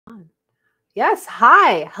Yes.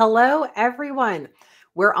 Hi. Hello, everyone.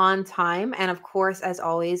 We're on time. And of course, as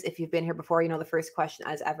always, if you've been here before, you know the first question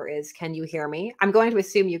as ever is, can you hear me? I'm going to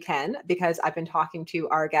assume you can because I've been talking to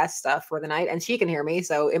our guest for the night and she can hear me.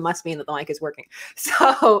 So it must mean that the mic is working.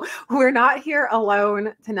 So we're not here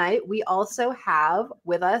alone tonight. We also have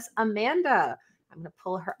with us Amanda. I'm going to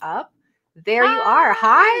pull her up. There you are.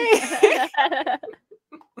 Hi.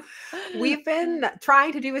 We've been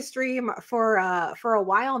trying to do a stream for a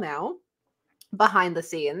while now behind the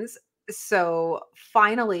scenes. So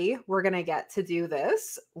finally, we're going to get to do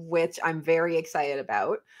this, which I'm very excited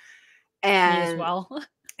about. And me as well.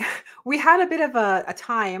 We had a bit of a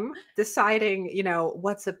time deciding,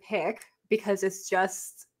 what to pick because it's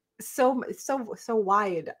just so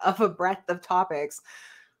wide of a breadth of topics.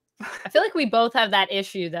 I feel like we both have that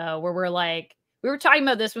issue though, where we're like, we were talking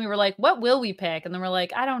about this when we were like, what will we pick? And then we're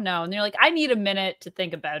like, I don't know. And they're like, I need a minute to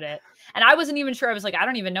think about it. And I wasn't even sure. I was like, I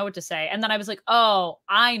don't even know what to say. And then I was like, oh,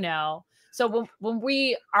 I know. So when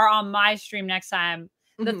we are on my stream next time,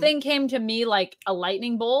 the thing came to me like a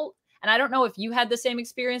lightning bolt. And I don't know if you had the same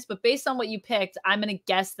experience, but based on what you picked, I'm going to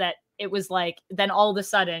guess that it was like, then all of a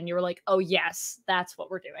sudden you were like, oh yes, that's what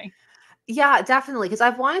we're doing. Yeah, definitely. Because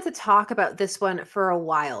I've wanted to talk about this one for a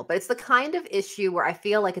while, but it's the kind of issue where I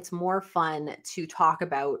feel like it's more fun to talk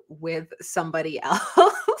about with somebody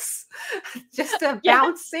else just to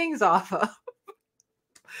bounce things off of.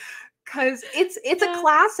 Because it's a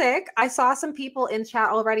classic. I saw some people in chat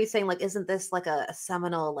already saying, like, isn't this like a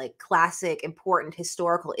seminal, like classic, important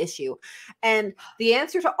historical issue? And the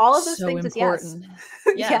answer to all of those things is yes.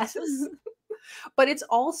 Yes. But it's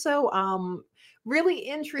also really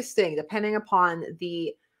interesting depending upon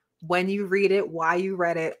when you read it, why you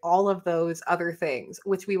read it, all of those other things,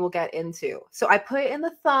 which we will get into. So I put it in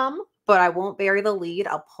the thumb, but I won't bury the lead.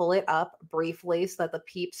 I'll pull it up briefly so that the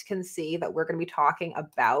peeps can see that we're going to be talking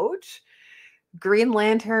about Green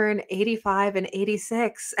Lantern 85 and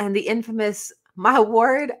 86 and the infamous My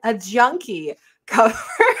Ward, a Junkie cover.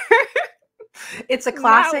 It's a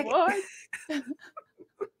classic.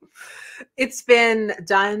 It's been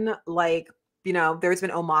done like, there's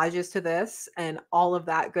been homages to this and all of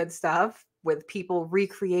that good stuff with people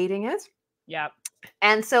recreating it. Yep.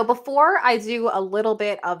 And so before I do a little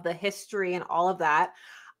bit of the history and all of that,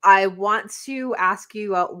 I want to ask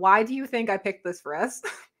you, why do you think I picked this for us?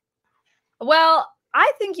 Well,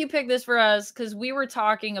 I think you picked this for us because we were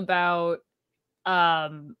talking about,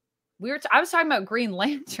 I was talking about Green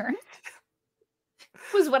Lantern.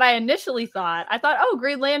 Was what I initially thought. I thought, oh,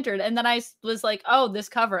 Green Lantern. And then I was like, oh, this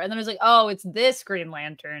cover. And then I was like, oh, it's this Green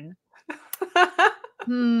Lantern.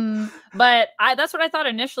 But that's what I thought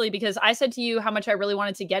initially, because I said to you how much I really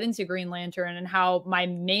wanted to get into Green Lantern and how my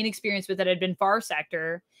main experience with it had been Far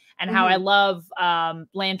Sector and how I love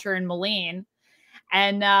Lantern Moline.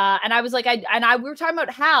 And I was like, we were talking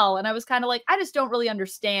about Hal, and I was kind of like, I just don't really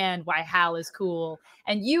understand why Hal is cool.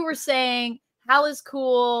 And you were saying Hal is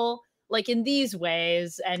cool, like in these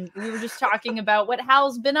ways. And we were just talking about what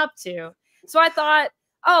Hal's been up to. So I thought,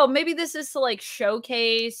 oh, maybe this is to like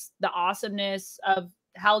showcase the awesomeness of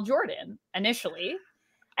Hal Jordan initially.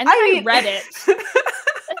 And then I read it.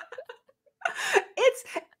 It's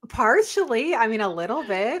partially, a little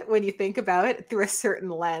bit when you think about it through a certain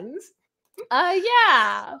lens.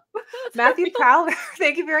 Yeah. Matthew Prowler,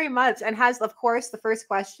 thank you very much. And has, of course, the first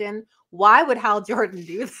question, why would Hal Jordan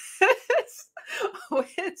do this?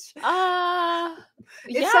 Which is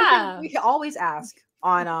something we always ask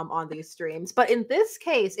on these streams. But in this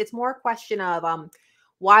case, it's more a question of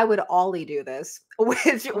why would Ollie do this?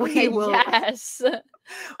 Which we will. Yes.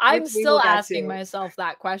 I'm still asking myself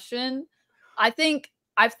that question. I think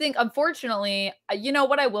unfortunately, you know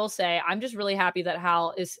what I will say, I'm just really happy that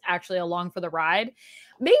Hal is actually along for the ride.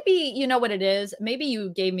 Maybe you know what it is. Maybe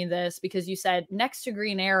you gave me this because you said next to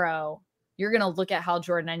Green Arrow, you're going to look at Hal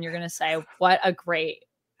Jordan and you're going to say, what a great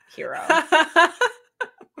hero.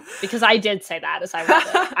 Because I did say that as I read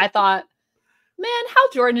it. I thought, man, Hal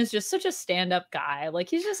Jordan is just such a stand-up guy. Like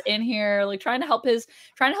he's just in here, like trying to help his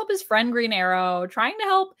friend Green Arrow, trying to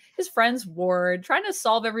help his friend's Ward, trying to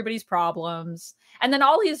solve everybody's problems. And then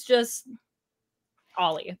Ollie's just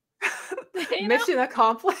Ollie. Mission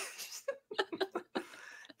accomplished.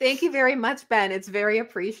 Thank you very much, Ben. It's very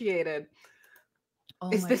appreciated.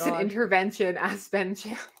 Is this an intervention? Asked Ben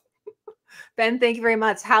Champ. Ben, thank you very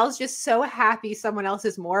much. Hal's just so happy someone else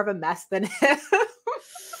is more of a mess than him.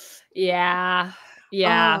 Yeah.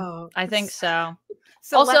 I think so.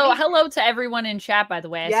 Also, hello to everyone in chat, by the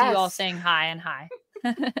way. I see you all saying hi and hi.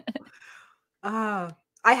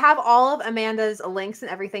 I have all of Amanda's links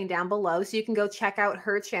and everything down below, so you can go check out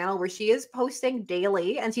her channel where she is posting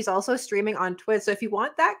daily, and she's also streaming on Twitch. So if you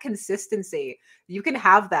want that consistency, you can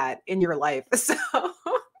have that in your life. So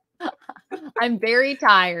I'm very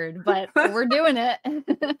tired, but we're doing it.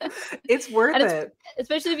 It's worth it.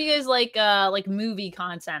 Especially if you guys like movie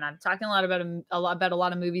content. I'm talking a lot about a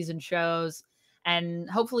lot of movies and shows, and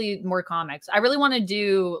hopefully more comics. I really want to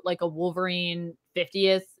do like a Wolverine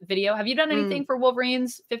 50th video. Have you done anything for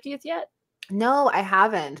Wolverine's 50th yet? No, I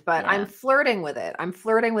haven't, but I'm flirting with it. I'm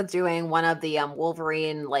flirting with doing one of the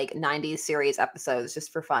Wolverine like 90s series episodes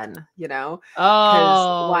just for fun, you know?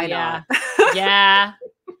 Oh, why not? Yeah.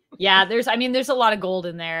 Yeah, there's a lot of gold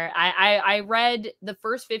in there. I read the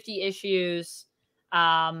first 50 issues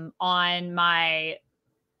on my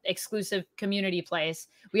exclusive community place.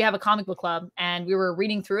 We have a comic book club and we were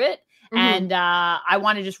reading through it. And I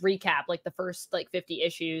want to just recap like the first like 50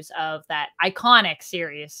 issues of that iconic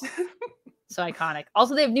series. So iconic.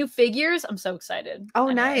 Also, they have new figures. I'm so excited. Oh,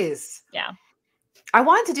 nice. Yeah. I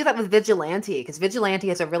wanted to do that with Vigilante because Vigilante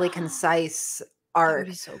has a really concise art. That would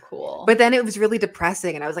be so cool. But then it was really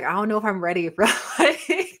depressing. And I was like, I don't know if I'm ready for like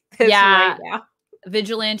this right now.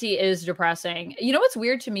 Vigilante is depressing. You know what's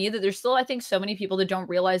weird to me? That there's still, I think, so many people that don't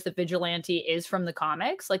realize that Vigilante is from the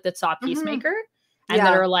comics, like that saw Peacemaker and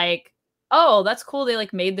that are like, oh, that's cool. They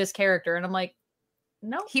like made this character. And I'm like,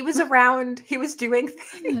 no. He was around. He was doing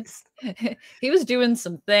things. He was doing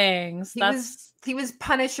some things. He was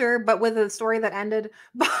Punisher, but with a story that ended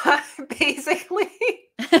basically.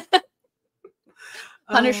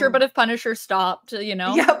 Punisher, but if Punisher stopped, you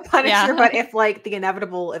know? Yeah, Punisher, but if like the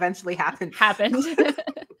inevitable eventually happened.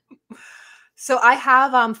 So I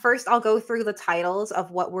have, first I'll go through the titles of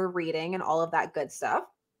what we're reading and all of that good stuff.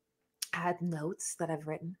 I had notes that I've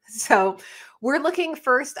written. So we're looking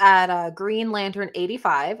first at Green Lantern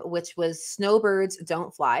 85, which was Snowbirds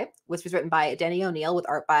Don't Fly, which was written by Denny O'Neil with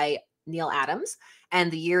art by Neal Adams.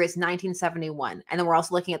 And the year is 1971. And then we're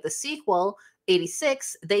also looking at the sequel,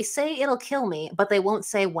 86, They Say It'll Kill Me, but They Won't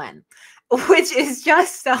Say When, which is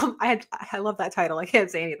just, I love that title. I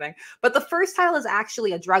can't say anything. But the first title is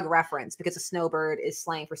actually a drug reference because a snowbird is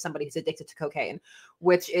slang for somebody who's addicted to cocaine,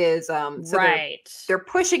 which is, so they're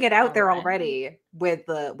pushing it out there already with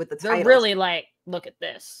the title. They're really like, look at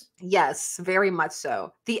this. Yes, very much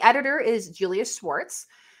so. The editor is Julius Schwartz,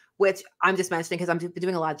 which I'm just mentioning because I'm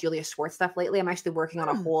doing a lot of Julius Schwartz stuff lately. I'm actually working on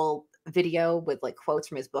a whole video with like quotes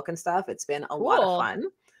from his book and stuff. It's been a lot of fun.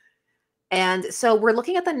 And so we're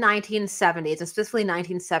looking at the 1970s and specifically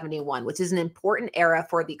 1971, which is an important era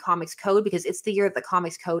for the Comics Code because it's the year that the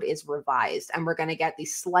Comics Code is revised. And we're going to get the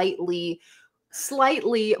slightly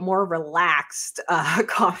more relaxed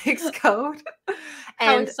Comics Code.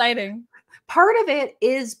 How exciting. Part of it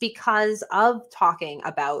is because of talking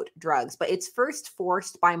about drugs, but it's first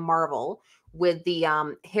forced by Marvel with the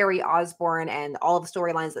Harry Osborn and all of the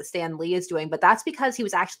storylines that Stan Lee is doing. But that's because he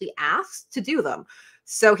was actually asked to do them.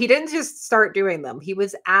 So he didn't just start doing them. He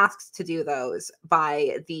was asked to do those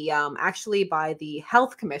by the actually by the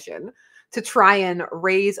Health Commission to try and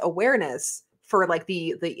raise awareness for like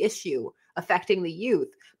the issue affecting the youth.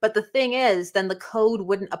 But the thing is, then the code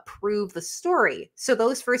wouldn't approve the story. So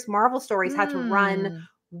those first Marvel stories had to run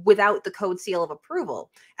without the code seal of approval.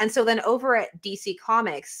 And so then over at DC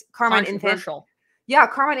Comics, Carmine Infantino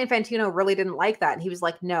really didn't like that. And he was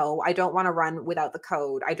like, no, I don't want to run without the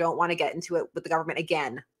code. I don't want to get into it with the government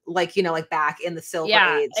again. Like, you know, like back in the Silver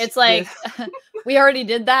Age. It's like, we already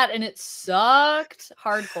did that and it sucked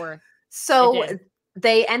hardcore. So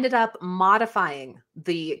they ended up modifying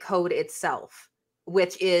the code itself,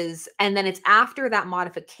 which is, and then it's after that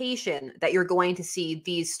modification that you're going to see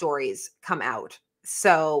these stories come out.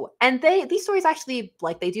 So, and these stories actually,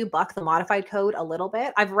 like, they do buck the modified code a little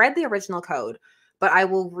bit. I've read the original code, but I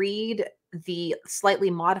will read the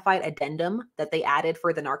slightly modified addendum that they added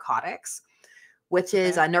for the narcotics, which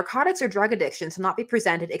is narcotics or drug addiction shall not be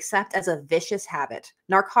presented except as a vicious habit.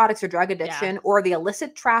 Narcotics or drug addiction or the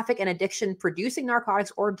illicit traffic and addiction producing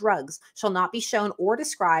narcotics or drugs shall not be shown or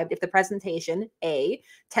described if the presentation, A,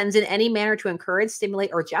 tends in any manner to encourage, stimulate,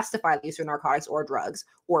 or justify the use of narcotics or drugs,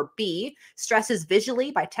 or B, stresses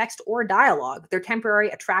visually by text or dialogue their temporary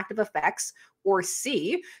attractive effects, or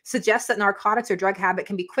C, suggests that narcotics or drug habit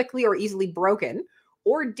can be quickly or easily broken,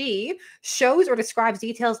 or D, shows or describes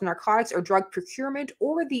details of narcotics or drug procurement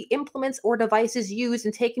or the implements or devices used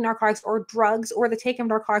in taking narcotics or drugs or the taking of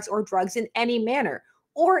narcotics or drugs in any manner,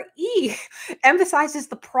 Or E, emphasizes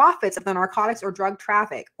the profits of the narcotics or drug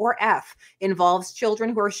traffic. Or F, involves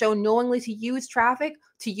children who are shown knowingly to use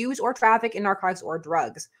or traffic in narcotics or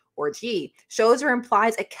drugs. Or G, shows or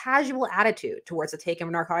implies a casual attitude towards the taking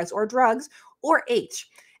of narcotics or drugs. Or H,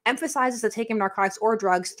 emphasizes the taking of narcotics or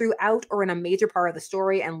drugs throughout or in a major part of the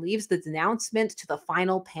story and leaves the denouncement to the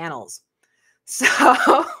final panels.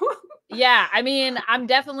 So yeah, I mean, I'm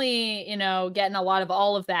definitely, you know, getting a lot of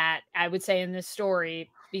all of that, I would say, in this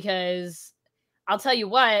story, because I'll tell you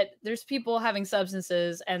what, there's people having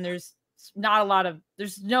substances and there's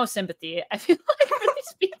no sympathy, I feel like, for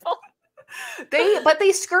these people. But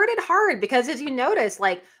they skirted hard, because as you notice,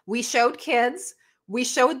 like, we showed kids, we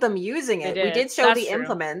showed them using it. We did show the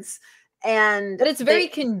implements, but it's very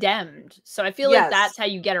condemned. So I feel like that's how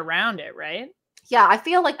you get around it, right? Yeah, I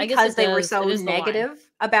feel like because they were so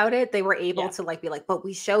negative about it, they were able to like be like, but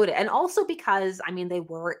we showed it. And also because, I mean, they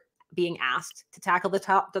were being asked to tackle the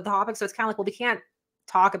topic. So it's kind of like, well, we can't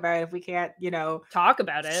talk about it if we can't, you know, talk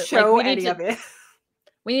about it. Show like, any of it.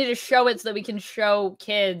 We need to show it so that we can show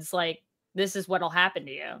kids, like, this is what'll happen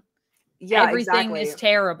to you. Yeah, everything is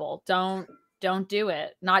terrible. Don't do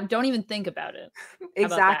it. Don't even think about it.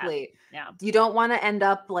 Exactly. Yeah. You don't want to end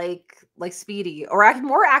up like Speedy, or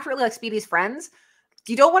more accurately, like Speedy's friends.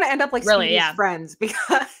 You don't want to end up like Speedy's friends,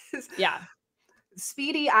 because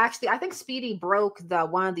Speedy actually, I think Speedy broke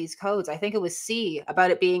one of these codes. I think it was C, about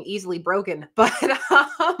it being easily broken. But yeah,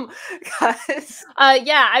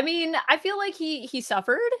 I mean, I feel like he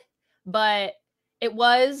suffered, but it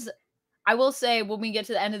was, I will say, when we get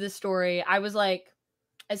to the end of the story, I was like,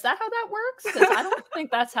 is that how that works? Because I don't think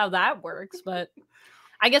that's how that works, but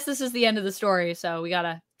I guess this is the end of the story, so we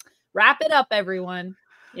gotta wrap it up, everyone.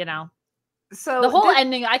 You know. So the whole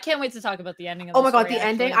ending, I can't wait to talk about the ending of the story. God, the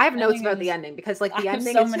ending. I have notes about the ending, because like the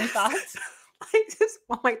ending, so many thoughts. Like, just,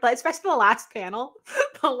 oh my, especially the last panel.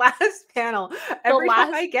 The last panel. Every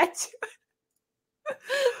time I get to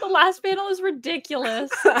the last panel is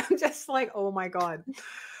ridiculous. I'm just like, oh my God.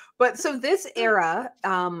 But so this era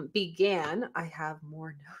began, I have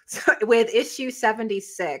more notes, with issue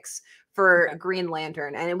 76 for Green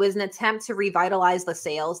Lantern. And it was an attempt to revitalize the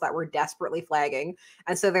sales that were desperately flagging.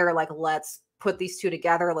 And so they were like, let's put these two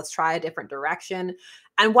together. Let's try a different direction.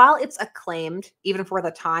 And while it's acclaimed, even for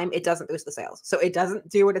the time, it doesn't boost the sales. So it doesn't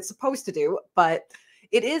do what it's supposed to do. But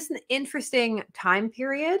it is an interesting time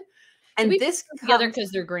period. And this together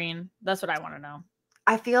because they're green. That's what I want to know.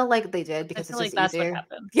 I feel like they did, because it's like just that's easier. What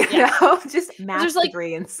happened. Yeah, just match the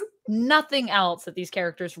greens. Nothing else that these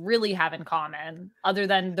characters really have in common, other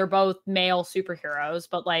than they're both male superheroes.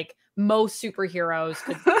 But like most superheroes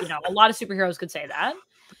could, you know, a lot of superheroes could say that.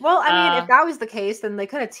 Well, I mean, if that was the case, then they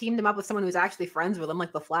could have teamed him up with someone who's actually friends with him,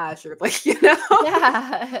 like the Flash, or like, you know.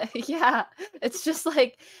 Yeah. It's just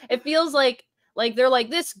like, it feels like they're like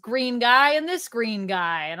this green guy and this green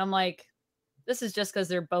guy, and I'm like, this is just because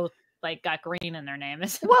they're both like got green in their name.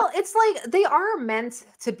 Well, it's like they are meant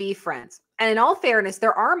to be friends. And in all fairness,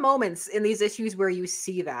 there are moments in these issues where you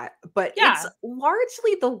see that, but it's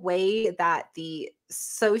largely the way that the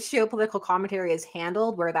socio-political commentary is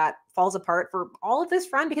handled where that falls apart for all of this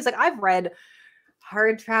run. Because like, I've read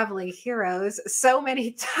Hard Traveling Heroes so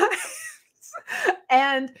many times,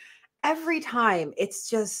 and every time it's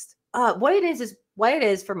just what it is what it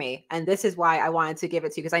is for me. And this is why I wanted to give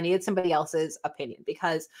it to you, because I needed somebody else's opinion.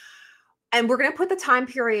 And we're going to put the time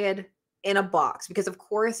period in a box, because of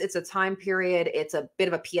course it's a time period. It's a bit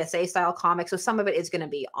of a PSA style comic. So some of it is going to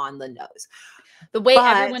be on the nose. The way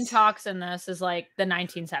everyone talks in this is like the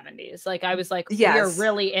 1970s. Like I was like, we are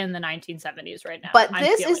really in the 1970s right now. But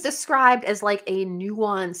this is described as like a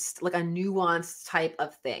nuanced type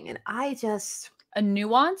of thing. And I just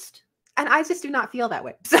do not feel that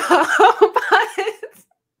way. So,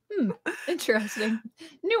 interesting.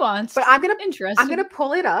 Nuance. But I'm gonna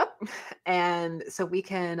pull it up, and so we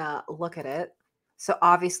can look at it. So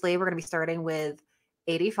obviously we're gonna be starting with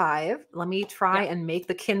 85. Let me try and make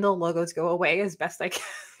the Kindle logos go away as best I can.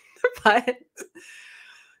 But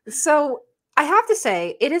so I have to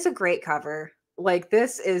say, it is a great cover. Like,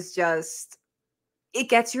 this is just, it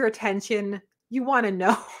gets your attention. You want to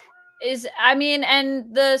know.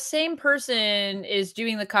 And the same person is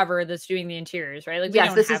doing the cover that's doing the interiors, right? Like,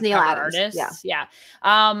 yes, this is Neal Adams. Artists. Yeah.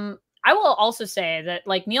 I will also say that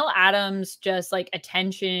like Neal Adams, just like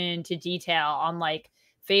attention to detail on like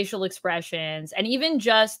facial expressions and even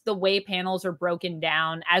just the way panels are broken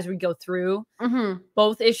down as we go through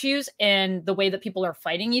both issues, and the way that people are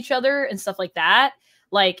fighting each other and stuff like that.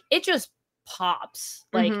 Like, it just pops.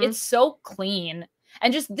 Like, it's so clean.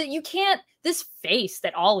 And just that you can't, this face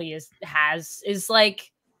that Ollie has is like,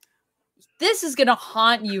 this is going to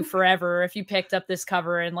haunt you forever if you picked up this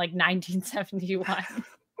cover in like 1971.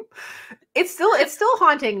 It's still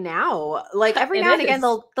haunting now. Like every now and again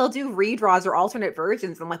they'll do redraws or alternate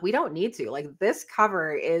versions. I'm like, we don't need to. Like this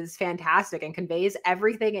cover is fantastic and conveys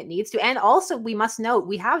everything it needs to. And also we must note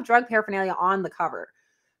we have drug paraphernalia on the cover.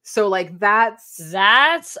 So like that's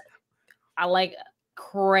I like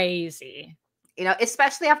crazy. You know,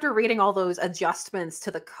 especially after reading all those adjustments to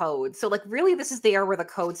the code. So like really this is the era where the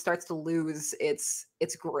code starts to lose its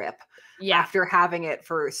grip. Yeah. After having it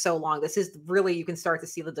for so long. This is really, you can start to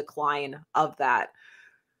see the decline of that.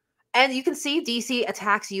 And you can see DC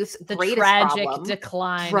attacks youth's greatest tragic problem.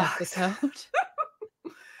 Decline drugs. Of the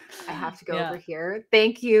code. I have to go over here.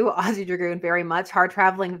 Thank you, Ozzy Dragoon, very much. Hard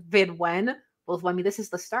traveling vid when? Well, I mean, this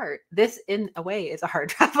is the start. This, in a way, is a hard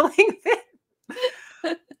traveling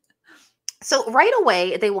vid. So right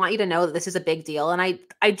away, they want you to know that this is a big deal. And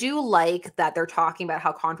I do like that they're talking about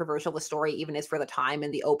how controversial the story even is for the time in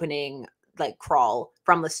the opening like crawl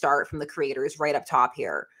from the start from the creators right up top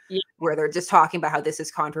here, where they're just talking about how this is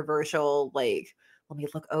controversial. Like, let me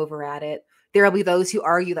look over at it. There will be those who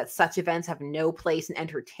argue that such events have no place in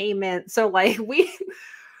entertainment. So like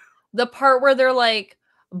the part where they're like,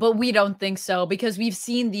 but we don't think so because we've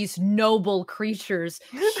seen these noble creatures,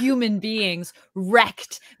 human beings,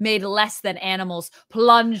 wrecked, made less than animals,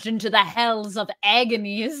 plunged into the hells of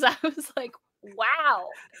agonies. I was like, wow,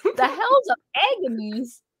 the hells of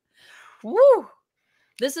agonies. Woo!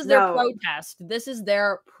 This is their protest. This is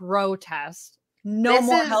their protest. No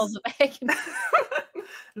more hells of agony.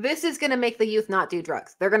 This is going to make the youth not do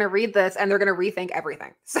drugs. They're going to read this and they're going to rethink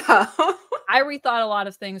everything. So I rethought a lot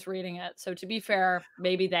of things reading it. So to be fair,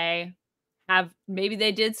 maybe they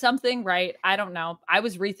did something right. I don't know. I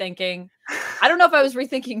was rethinking. I don't know if I was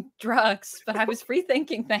rethinking drugs, but I was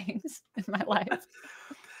rethinking things in my life.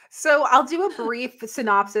 So I'll do a brief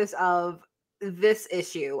synopsis of this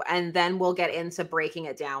issue and then we'll get into breaking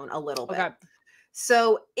it down a little bit. Okay.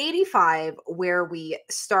 So 85, where we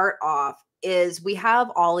start off, is we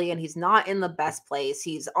have Ollie and he's not in the best place.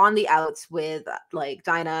 He's on the outs with like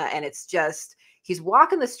Dinah and it's just, he's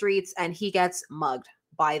walking the streets and he gets mugged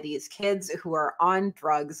by these kids who are on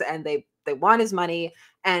drugs and they want his money.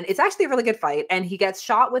 And it's actually a really good fight. And he gets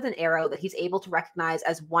shot with an arrow that he's able to recognize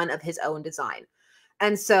as one of his own design.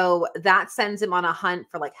 And so that sends him on a hunt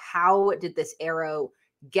for like, how did this arrow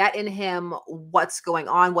get in him? What's going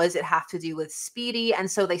on? What does it have to do with Speedy? And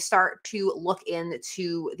so they start to look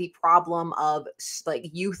into the problem of like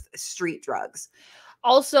youth street drugs.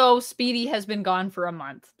 Also, Speedy has been gone for a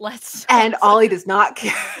month. And Ollie does not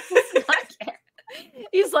care. Does not care.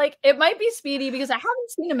 He's like, it might be Speedy because I haven't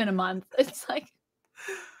seen him in a month. It's like,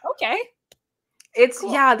 okay. It's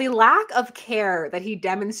cool. Yeah, the lack of care that he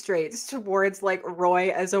demonstrates towards like Roy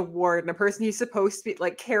as a ward and a person he's supposed to be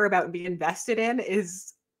like care about and be invested in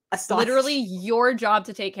is astonishing. Literally your job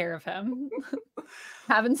to take care of him.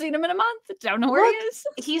 Haven't seen him in a month. Don't know where he is.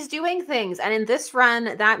 He's doing things. And in this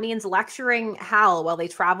run, that means lecturing Hal while they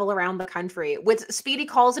travel around the country, which Speedy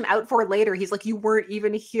calls him out for later. He's like, you weren't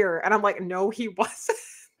even here. And I'm like, no, he wasn't.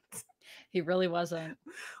 He really wasn't.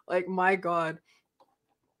 Like, my God.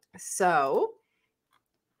 So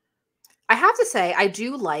I have to say, I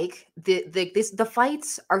do like the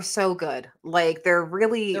fights are so good. Like they're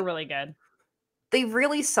really good. They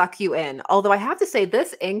really suck you in. Although I have to say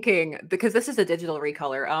this inking, because this is a digital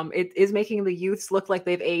recolor, it is making the youths look like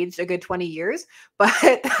they've aged a good 20 years, but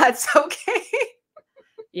that's okay.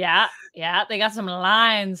 Yeah. They got some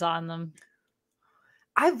lines on them.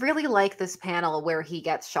 I really like this panel where he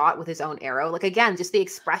gets shot with his own arrow. Like again, just the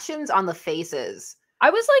expressions on the faces.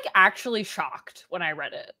 I was like actually shocked when I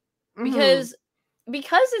read it. Because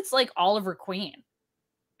it's like Oliver Queen.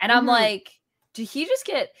 And I'm like, did he just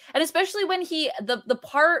get, and especially when he, the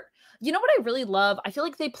part, you know what I really love? I feel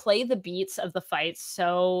like they play the beats of the fights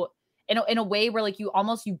so in a way where like you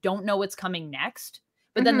don't know what's coming next,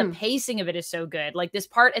 but then the pacing of it is so good. Like this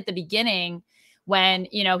part at the beginning when,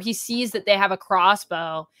 you know, he sees that they have a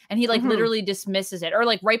crossbow and he like literally dismisses it, or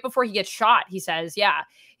like right before he gets shot, he says,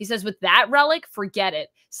 with that relic, forget it.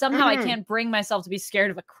 Somehow I can't bring myself to be scared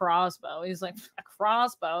of a crossbow. He's like, a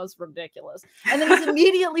crossbow is ridiculous. And then he's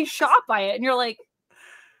immediately shot by it. And you're like,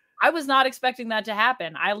 I was not expecting that to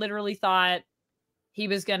happen. I literally thought he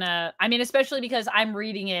was gonna, I mean, especially because I'm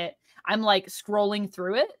reading it, I'm like scrolling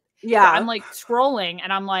through it. Yeah. So I'm like scrolling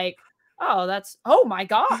and I'm like, oh my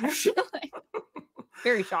gosh. Like,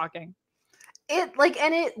 very shocking. That's one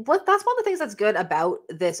of the things that's good about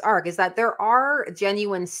this arc is that there are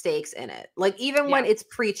genuine stakes in it. Like even when it's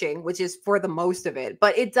preaching, which is for the most of it,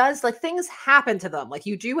 but it does like things happen to them. Like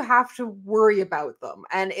you do have to worry about them.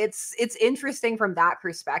 And it's interesting from that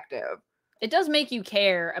perspective. it does make you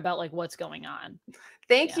care about like what's going on.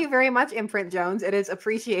 Thank you very much, Imprint Jones. It is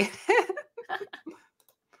appreciated.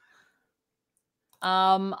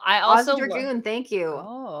 I also Dragoon, thank you.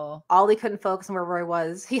 Oh, Ollie couldn't focus on where Roy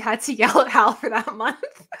was. He had to yell at Hal for that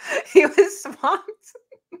month. He was swamped.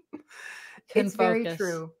 It's very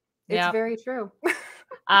true. It's very true.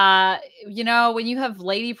 You know, when you have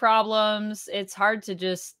lady problems, it's hard to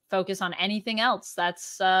just focus on anything else.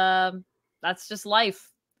 That's just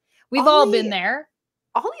life. We've all been there.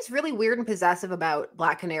 Ollie's really weird and possessive about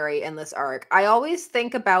Black Canary in this arc. I always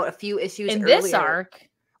think about a few issues in earlier. This arc.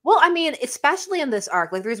 Well, I mean, especially in this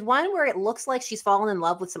arc. Like, there's one where it looks like she's fallen in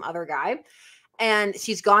love with some other guy, and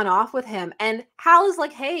she's gone off with him. And Hal is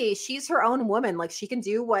like, hey, she's her own woman. Like, she can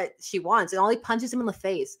do what she wants. And Ollie punches him in the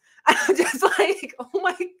face. I'm just like, oh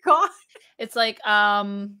my God. It's like,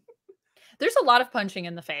 there's a lot of punching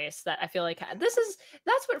in the face that I feel like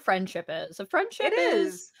that's what friendship is. A friendship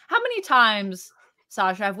is. How many times,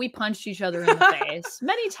 Sasha, have we punched each other in the face?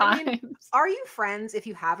 Many times. I mean, are you friends if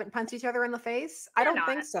you haven't punched each other in the face? I don't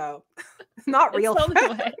think so. Not real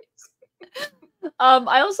friends.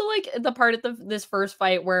 I also like the part at this first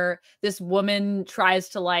fight where this woman tries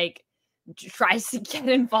to get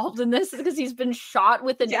involved in this because he's been shot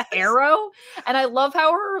with an arrow. And I love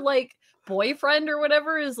how her like boyfriend or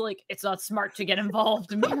whatever is like, it's not smart to get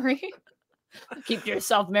involved, Mary. Keep to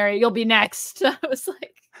yourself, Mary. You'll be next. I was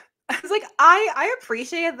like, I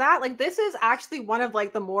appreciate that. Like, this is actually one of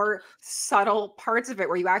like the more subtle parts of it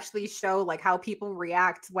where you actually show like how people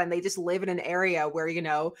react when they just live in an area where, you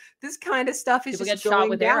know, this kind of stuff is people just get shot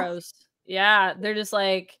with arrows. Yeah, they're just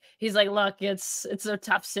like, he's like, look, it's a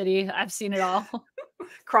tough city. I've seen it all.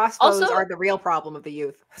 Crossbows are the real problem of the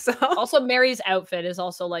youth. So also Mary's outfit is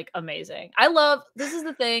also like amazing. This is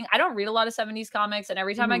the thing. I don't read a lot of 70s comics, and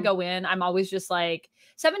every time I go in, I'm always just like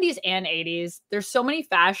 70s and 80s. There's so many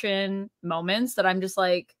fashion moments that I'm just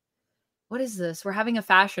like, what is this? We're having a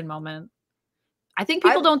fashion moment. I think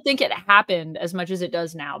people don't think it happened as much as it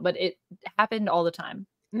does now, but it happened all the time.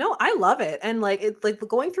 No, I love it. And like it's like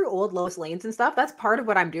going through old Lois Lanes and stuff, that's part of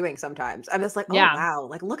what I'm doing sometimes. I'm just like, oh wow,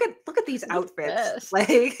 like look at these outfits.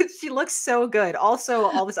 Like she looks so good. Also,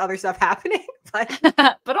 all this other stuff happening.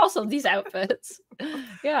 But also these outfits.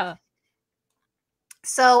 Yeah.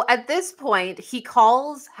 So at this point, he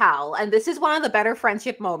calls Hal, and this is one of the better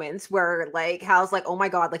friendship moments where like Hal's like, oh my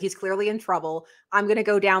God, like he's clearly in trouble. I'm gonna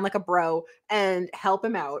go down like a bro and help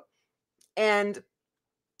him out. And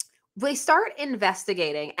they start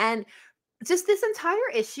investigating, and just this entire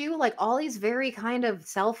issue, like Ollie's very kind of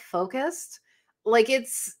self-focused. Like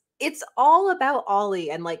it's all about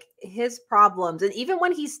Ollie and like his problems. And even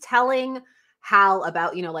when he's telling Hal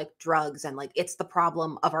about, you know, like drugs and like it's the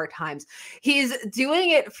problem of our times, he's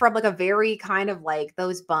doing it from like a very kind of like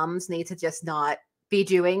those bums need to just not be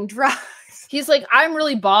doing drugs. He's like, I'm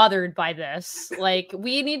really bothered by this. Like,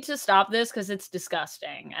 we need to stop this because it's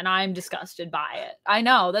disgusting. And I'm disgusted by it. I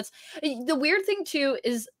know. That's the weird thing, too,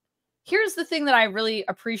 is here's the thing that I really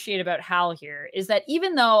appreciate about Hal here is that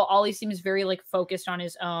even though Ollie seems very like focused on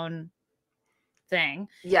his own thing,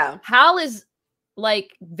 Hal is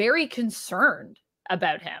like very concerned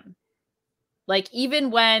about him. Like,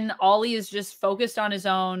 even when Ollie is just focused on his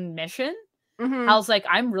own mission, Hal's like,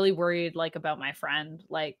 I'm really worried like about my friend.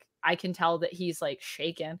 Like, I can tell that he's like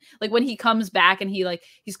shaken. Like when he comes back and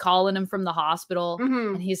he's calling him from the hospital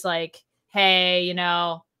and he's like, hey, you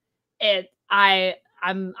know, I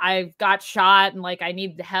got shot and like I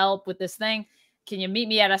need help with this thing. Can you meet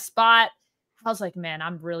me at a spot? I was like, man,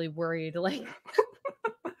 I'm really worried. Like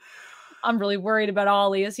I'm really worried about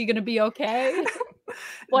Ollie. Is he gonna be okay?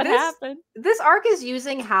 What happened? This arc is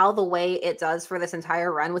using Hal the way it does for this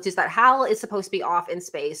entire run, which is that Hal is supposed to be off in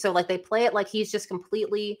space. So like they play it like he's just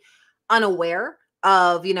completely unaware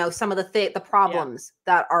of, you know, some of the problems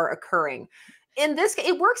that are occurring. In this,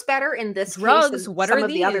 it works better in this drugs, case than what some are of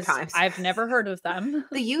these? the other times. I've never heard of them.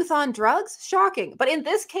 The youth on drugs, shocking. But in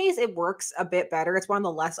this case, it works a bit better. It's one of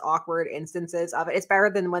the less awkward instances of it. It's better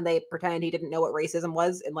than when they pretended he didn't know what racism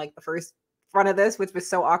was in like the first front of this, which was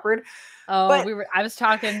so awkward. Oh, but I was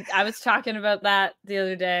talking about that the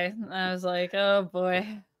other day. I was like, oh boy.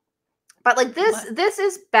 But like this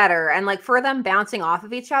is better, and like for them bouncing off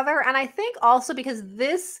of each other. And I think also because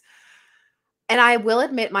this, and I will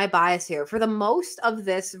admit my bias here, for the most of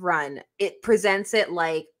this run, it presents it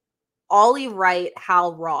like Ollie right,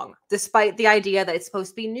 Hal wrong, despite the idea that it's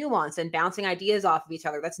supposed to be nuanced and bouncing ideas off of each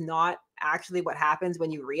other. That's not actually what happens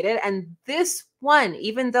when you read it. And this one,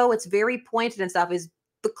 even though it's very pointed and stuff, is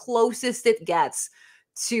the closest it gets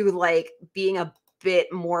to like being a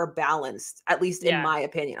bit more balanced, at least in my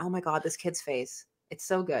opinion. Oh my God, this kid's face. It's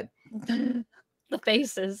so good. The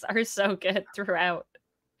faces are so good throughout.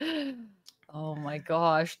 Oh my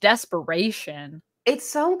gosh. Desperation. It's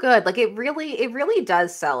so good. Like it really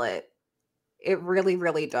does sell it. It really,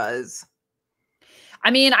 really does.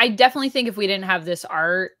 I mean, I definitely think if we didn't have this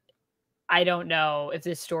art, I don't know if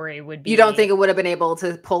this story would be. You don't think it would have been able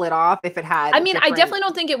to pull it off if it had? I mean, I definitely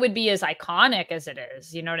don't think it would be as iconic as it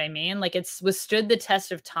is. You know what I mean? Like it's withstood the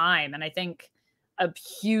test of time. And I think a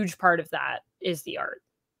huge part of that is the art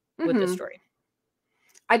with this story.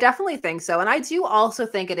 I definitely think so. And I do also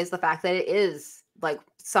think it is the fact that it is like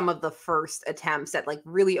some of the first attempts at like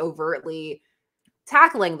really overtly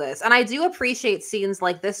tackling this. And I do appreciate scenes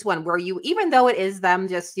like this one where you, even though it is them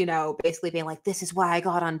just, you know, basically being like, this is why I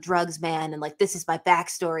got on drugs, man. And like, this is my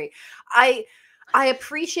backstory. I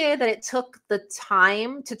appreciate that it took the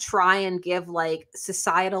time to try and give like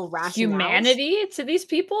societal humanity to these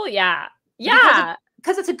people. Yeah. Yeah.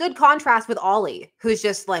 Because it's a good contrast with Ollie, who's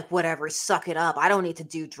just like, whatever, suck it up. I don't need to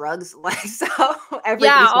do drugs. Like, so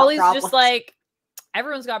Ollie's just like,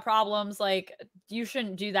 everyone's got problems. Like, you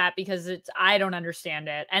shouldn't do that because I don't understand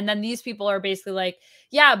it. And then these people are basically like,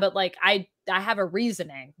 yeah, but like, I have a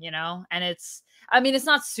reasoning, you know? And I mean, it's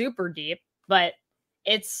not super deep, but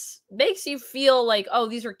makes you feel like, oh,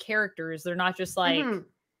 these are characters. They're not just like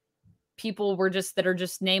people that are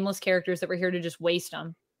just nameless characters that were here to just waste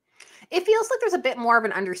them. It feels like there's a bit more of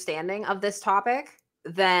an understanding of this topic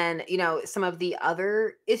than, you know, some of the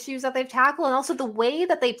other issues that they've tackled, and also the way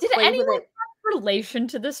that they play with it. Have relation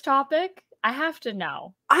to this topic? I have to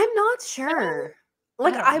know. I'm not sure.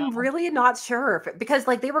 Like, I'm really not sure because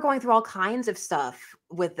like they were going through all kinds of stuff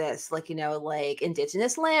with this, like, you know, like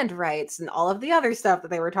Indigenous land rights and all of the other stuff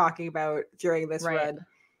that they were talking about during this run.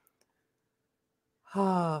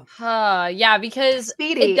 Yeah, because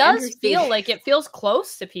Speedy, it does feel like it feels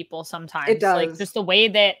close to people sometimes. It does. Like just the way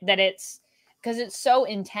that it's, because it's so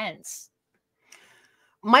intense.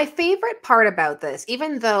 My favorite part about this,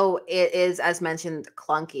 even though it is, as mentioned,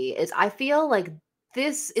 clunky, is I feel like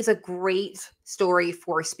this is a great story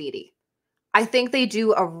for Speedy. I think they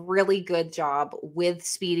do a really good job with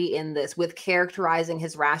Speedy in this, with characterizing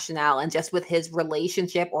his rationale and just with his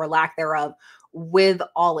relationship or lack thereof with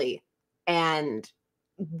Ollie and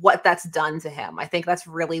what that's done to him. I think that's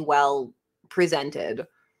really well presented.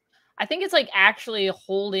 I think it's like actually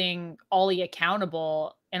holding Ollie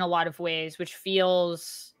accountable in a lot of ways, which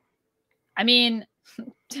feels, I mean,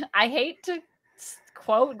 I hate to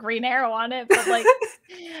quote Green Arrow on it, but like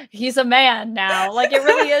he's a man now. Like it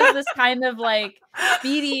really is this kind of like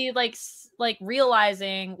Speedy, like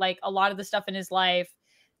realizing like a lot of the stuff in his life,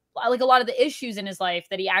 like a lot of the issues in his life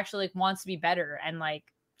that he actually like wants to be better, and like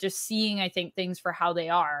just seeing, I think, things for how they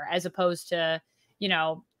are, as opposed to, you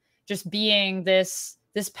know, just being this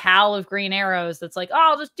pal of Green Arrow's that's like, oh,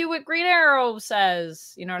 I'll just do what Green Arrow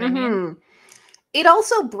says. You know what I mean? It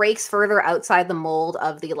also breaks further outside the mold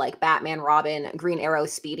of the like Batman, Robin, Green Arrow,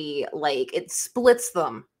 Speedy. Like it splits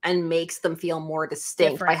them and makes them feel more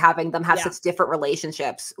distinct by having them have such different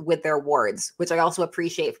relationships with their wards, which I also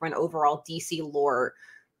appreciate from an overall DC lore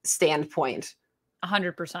standpoint.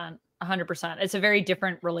 100%. 100%. It's a very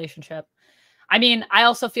different relationship. I mean, I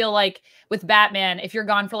also feel like with Batman, if you're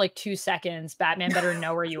gone for like 2 seconds, Batman better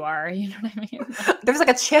know where you are. You know what I mean? There's like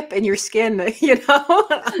a chip in your skin, you know?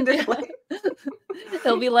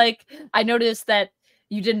 He'll be like, I noticed that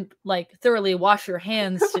you didn't like thoroughly wash your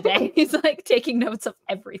hands today. He's like taking notes of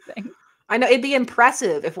everything. I know it'd be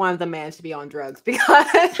impressive if one of them managed to be on drugs,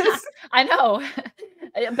 because I know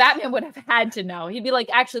Batman would have had to know. He'd be like,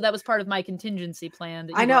 actually, that was part of my contingency plan.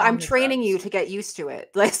 I know. I'm training you to get used to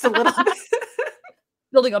it. Like a little bit.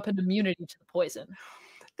 Building up an immunity to the poison.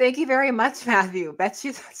 Thank you very much, Matthew.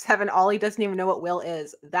 Betsy 7, Ollie doesn't even know what Will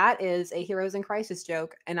is. That is a Heroes in Crisis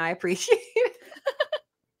joke, and I appreciate it.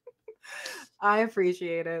 I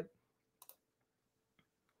appreciate it.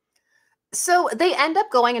 So they end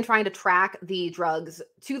up going and trying to track the drugs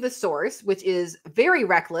to the source, which is very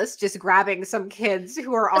reckless, just grabbing some kids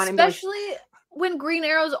who are on him. Especially when Green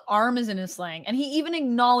Arrow's arm is in his sling, and he even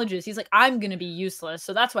acknowledges, he's like, I'm going to be useless,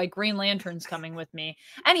 so that's why Green Lantern's coming with me.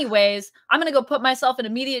 Anyways, I'm going to go put myself in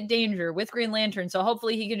immediate danger with Green Lantern, so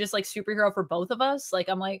hopefully he can just like superhero for both of us. Like,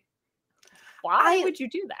 I'm like, why would you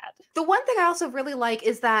do that? The one thing I also really like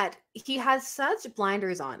is that he has such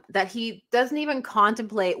blinders on that he doesn't even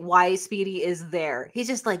contemplate why Speedy is there. He's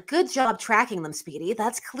just like, good job tracking them, Speedy.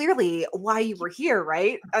 That's clearly why you were here,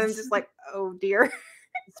 right? I'm just like, oh dear.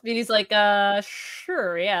 Speedy's like,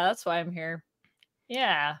 sure, yeah, that's why I'm here.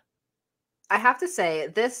 Yeah. I have to say,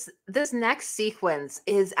 this next sequence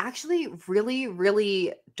is actually really,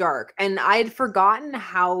 really dark. And I'd forgotten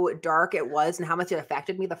how dark it was and how much it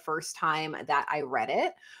affected me the first time that I read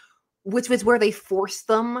it. which was where they forced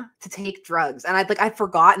them to take drugs. And I'd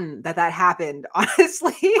forgotten that happened,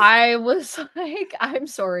 honestly. I was like, I'm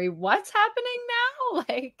sorry, what's happening now?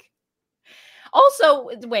 Like, also,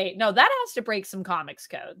 wait, no, that has to break some comics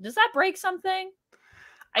code. Does that break something?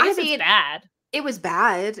 I guess it's bad. It was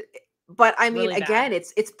bad, but I mean, really again,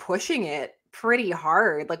 it's pushing it pretty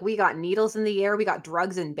hard. Like, we got needles in the air, we got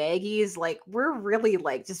drugs in baggies. Like, we're really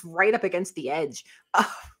like just right up against the edge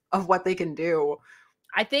of what they can do.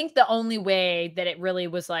 I think the only way that it really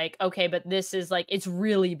was like, okay, but this is like, it's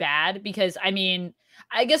really bad, because I mean,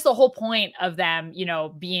 I guess the whole point of them, you know,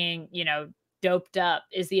 being, you know, doped up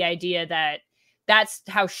is the idea that that's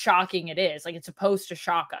how shocking it is. Like, it's supposed to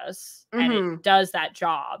shock us, and it does that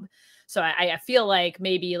job. So I feel like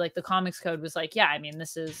maybe like the comics code was like, yeah, I mean,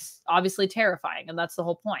 this is obviously terrifying, and that's the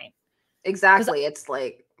whole point. Exactly. It's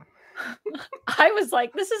like, I was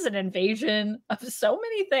like, this is an invasion of so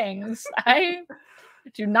many things. I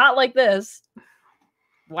do not like this.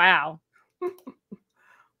 Wow.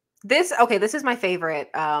 This is my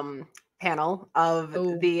favorite panel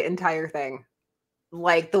of the entire thing.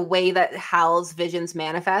 Like, the way that Hal's visions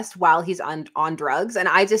manifest while he's on drugs. And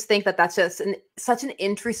I just think that that's just such an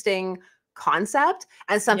interesting concept,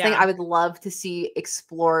 and something I would love to see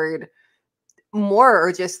explored more,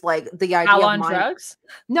 or just like the idea Hal on drugs?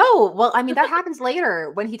 No, well, I mean, that happens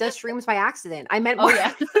later when he does shrooms by accident. I meant more.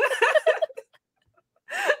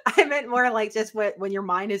 I meant more like just when your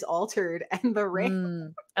mind is altered and the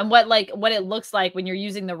ring. And what it looks like when you're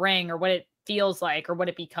using the ring, or what it feels like, or what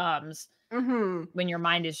it becomes when your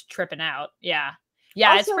mind is tripping out. Yeah.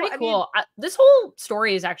 Also, it's pretty cool. This whole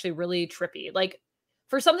story is actually really trippy. Like,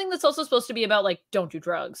 for something that's also supposed to be about like, don't do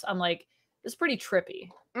drugs, I'm like, it's pretty trippy.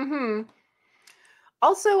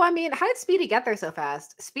 Also, I mean, how did Speedy get there so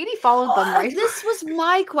fast? Speedy followed them, right? This was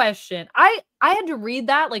my question. I had to read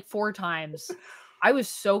that like 4 times. I was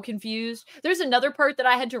so confused. There's another part that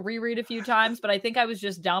I had to reread a few times, but I think I was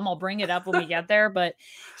just dumb. I'll bring it up when we get there. But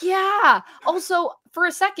yeah. Also, for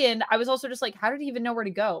a second, I was also just like, how did he even know where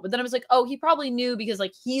to go? But then I was like, oh, he probably knew, because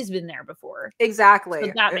like he's been there before. Exactly.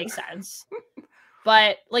 So that makes sense.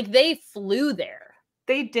 But like, they flew there.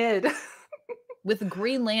 They did. With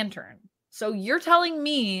Green Lantern. So you're telling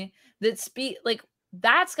me that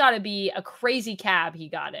that's got to be a crazy cab he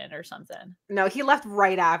got in or something. No, he left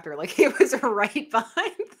right after. Like, he was right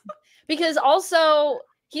behind. Because also,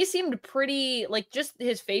 he seemed pretty, like, just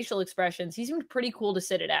his facial expressions, he seemed pretty cool to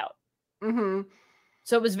sit it out.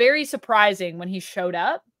 So it was very surprising when he showed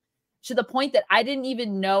up, to the point that I didn't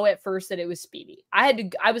even know at first that it was Speedy.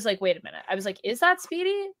 I was like, wait a minute. I was like, is that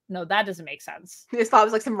Speedy? No, that doesn't make sense. I just thought it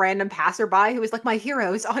was like some random passerby who was like, my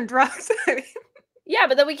hero's on drugs. Yeah,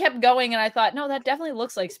 but then we kept going, and I thought, no, that definitely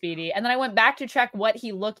looks like Speedy. And then I went back to check what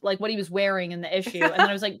he looked like, what he was wearing in the issue. And then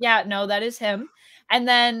I was like, yeah, no, that is him. And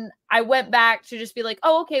then I went back to just be like,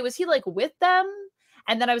 oh, okay, was he like with them?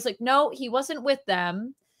 And then I was like, no, he wasn't with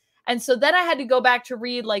them. And so then I had to go back to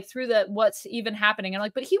read like through what's even happening. I'm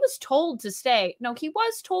like, but he was told to stay. No, he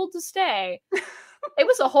was told to stay. It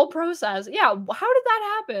was a whole process. Yeah. How did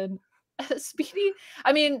that happen? Speedy.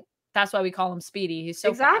 I mean, that's why we call him Speedy. He's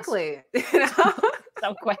so fast.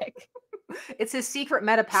 So quick. It's his secret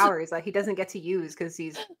meta powers that he doesn't get to use because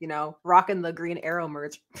he's, rocking the Green Arrow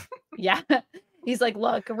merch. Yeah. He's like,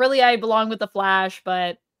 look, really, I belong with the Flash,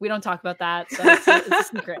 but we don't talk about that. So it's a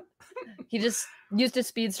secret. He just used his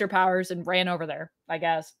speedster powers and ran over there, I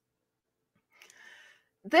guess.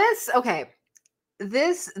 This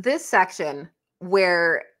section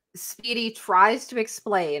where Speedy tries to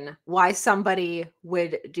explain why somebody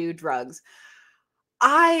would do drugs.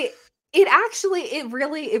 It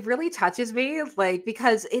really touches me, like,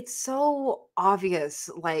 because it's so obvious,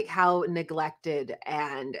 like, how neglected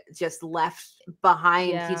and just left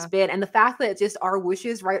behind he's been. And the fact that just our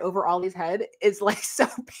wishes right over Ollie's head is like so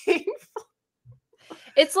painful.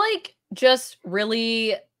 It's like just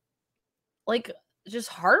really like just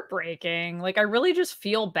heartbreaking. Like, I really just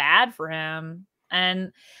feel bad for him.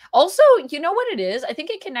 And also, you know what it is? I think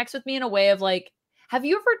it connects with me in a way of like, have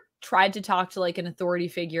you ever tried to talk to like an authority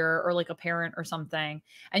figure or like a parent or something,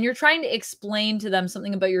 and you're trying to explain to them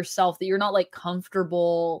something about yourself that you're not like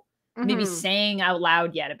comfortable maybe saying out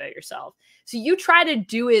loud yet about yourself? So you try to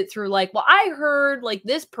do it through like, well, I heard like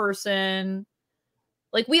this person.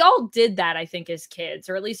 Like, we all did that, I think, as kids,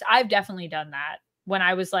 or at least I've definitely done that when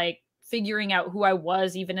I was like figuring out who I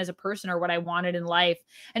was even as a person or what I wanted in life,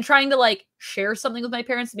 and trying to like share something with my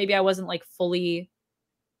parents maybe I wasn't like fully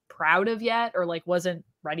proud of yet, or like wasn't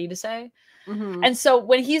ready to say. And so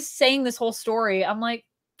when he's saying this whole story, I'm like,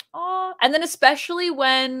 oh, and then especially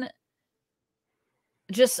when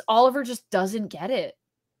just Oliver just doesn't get it.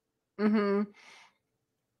 And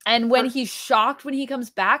And when he's shocked when he comes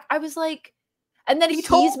back, I was like, and then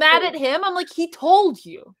he's mad at him. I'm like, he told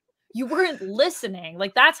you. You weren't listening.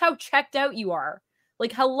 Like, that's how checked out you are.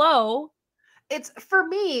 Like, hello. It's, for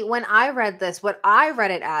me, when I read this, what I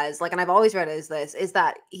read it as, like, and I've always read it as this, is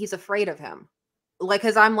that he's afraid of him. Like,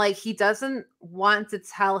 because I'm like, he doesn't want to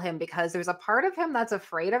tell him because there's a part of him that's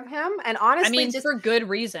afraid of him. And honestly, I mean, just for good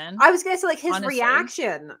reason. I was going to say, like, his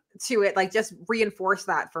reaction to it, like, just reinforced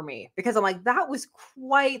that for me. Because I'm like, that was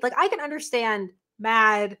quite, like, I can understand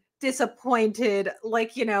mad, disappointed,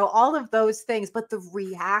 like, you know, all of those things. But the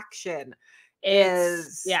reaction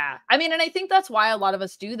is, yeah. I mean, and I think that's why a lot of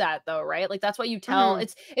us do that, though, right? Like, that's what you tell.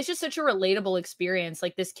 It's just such a relatable experience.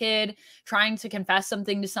 Like, this kid trying to confess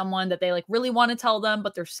something to someone that they like really want to tell them,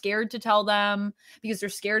 but they're scared to tell them because they're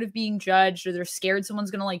scared of being judged, or they're scared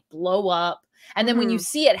someone's gonna like blow up. And then when you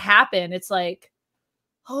see it happen, it's like,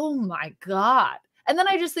 oh my God. And then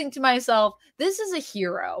I just think to myself, this is a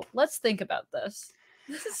hero. Let's think about this.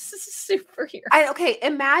 This is a superhero. Okay,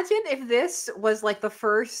 imagine if this was like the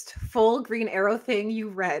first full Green Arrow thing you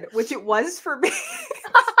read, which it was for me.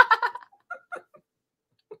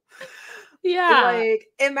 Yeah. Like,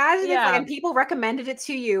 imagine if, like, and people recommended it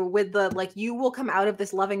to you with the, like, you will come out of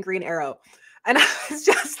this loving Green Arrow. And I was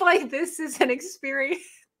just like, this is an experience.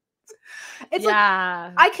 It's like,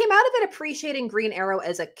 I came out of it appreciating Green Arrow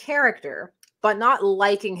as a character, but not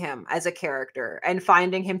liking him as a character and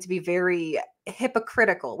finding him to be very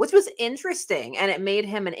hypocritical, which was interesting. And it made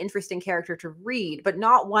him an interesting character to read, but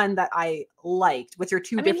not one that I liked, which are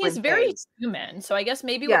two different things. He's very human. So I guess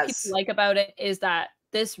maybe what people like about it is that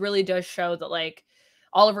this really does show that, like,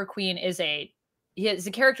 Oliver Queen is a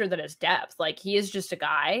character that has depth. Like, he is just a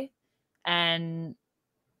guy. And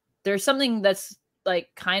there's something that's like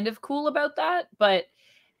kind of cool about that, but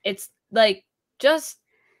it's like, just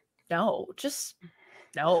no.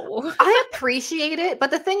 I appreciate it,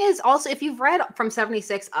 but the thing is also, if you've read from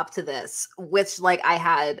 76 up to this, which like I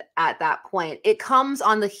had at that point, it comes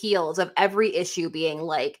on the heels of every issue being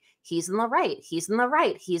like, he's in the right, he's in the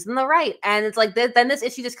right, he's in the right. And it's like, then this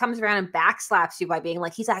issue just comes around and backslaps you by being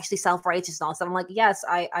like, he's actually self-righteous and all stuff. I'm like, yes,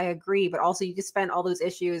 I agree, but also you just spent all those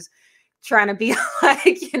issues trying to be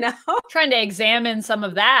like, you know, trying to examine some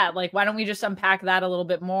of that. Like, why don't we just unpack that a little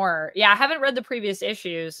bit more? Yeah, I haven't read the previous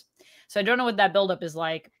issues, so I don't know what that buildup is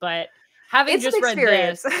like, but having just read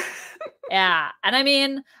this, yeah. And I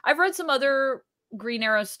mean, I've read some other Green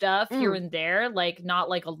Arrow stuff here and there, like not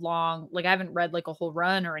like a long, like I haven't read like a whole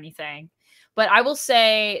run or anything, but I will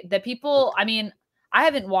say that people, I mean, I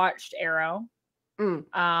haven't watched Arrow.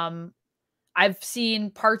 I've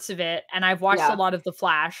seen parts of it, and I've watched a lot of The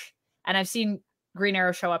Flash, and I've seen Green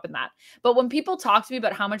Arrow show up in that. But when people talk to me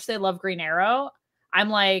about how much they love Green Arrow, I'm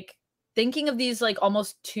like thinking of these like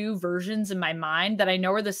almost two versions in my mind that I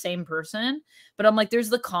know are the same person. But I'm like, there's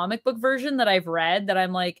the comic book version that I've read that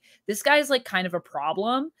I'm like, this guy's like kind of a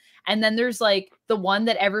problem. And then there's like the one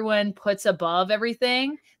that everyone puts above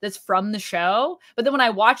everything that's from the show. But then when I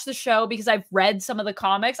watch the show, because I've read some of the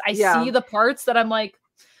comics, I see the parts that I'm like,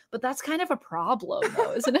 but that's kind of a problem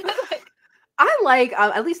though, isn't it? Like, I like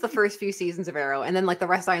at least the first few seasons of Arrow, and then like the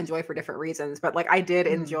rest I enjoy for different reasons. But like I did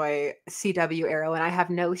enjoy CW Arrow, and I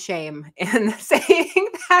have no shame in saying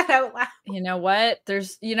that out loud. You know what?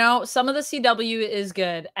 There's, you know, some of the CW is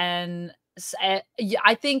good, and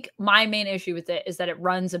I think my main issue with it is that it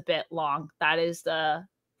runs a bit long. That is the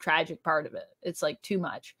tragic part of it. It's like too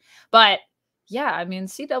much. But yeah, I mean,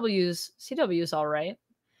 CW's all right.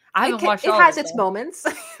 I haven't watched all of it. It has its moments.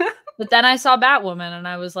 But then I saw Batwoman, and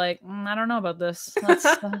I was like, I don't know about this.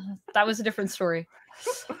 That was a different story.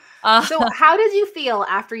 So how did you feel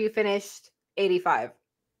after you finished 85?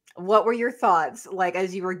 What were your thoughts like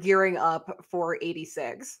as you were gearing up for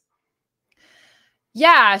 86?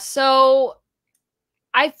 Yeah, so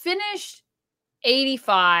I finished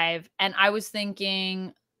 85, and I was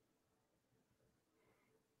thinking,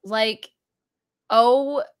 like,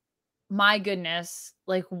 oh my goodness,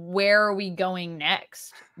 like, where are we going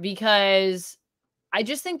next? Because I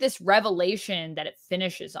just think this revelation that it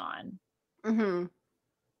finishes on,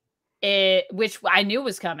 which I knew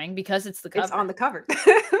was coming because it's the cover. It's on the cover.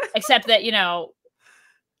 Except that, you know,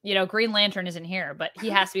 Green Lantern isn't here, but he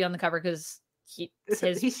has to be on the cover because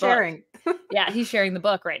he's sharing. Yeah, he's sharing the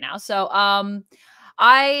book right now. So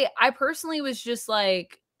I personally was just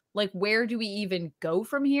like, where do we even go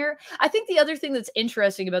from here? I think the other thing that's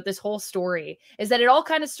interesting about this whole story is that it all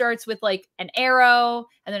kind of starts with like an arrow,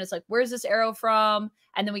 and then it's like, where's this arrow from?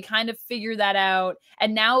 And then we kind of figure that out.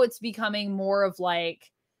 And now it's becoming more of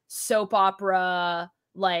like soap opera,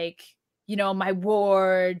 like, you know, my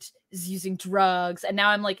ward is using drugs. And now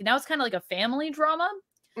I'm like, now it's kind of like a family drama.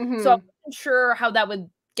 So I'm not sure how that would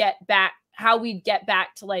get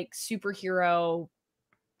back to like superhero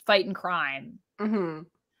fighting crime. Mm-hmm.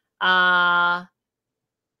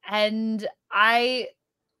 And I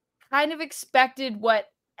kind of expected what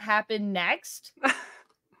happened next,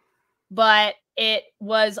 but it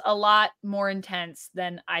was a lot more intense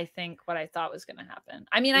than I think what I thought was going to happen.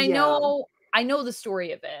 I mean, I know the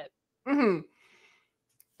story of it,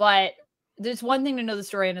 but there's one thing to know the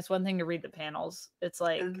story and it's one thing to read the panels. It's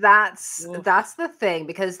like, that's the thing,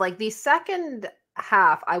 because like the second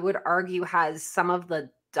half, I would argue, has some of the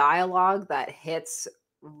dialogue that hits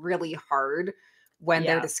really hard when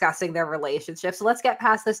they're discussing their relationship. So let's get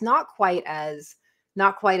past this not quite as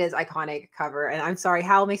iconic cover. And I'm sorry,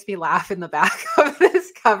 Hal makes me laugh in the back of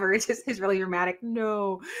this cover. It just is really dramatic. In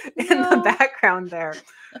the background there.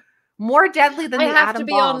 More deadly than the atom bomb. I have to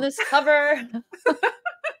be on this cover.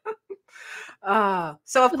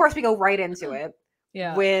 So of course we go right into it.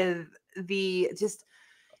 With the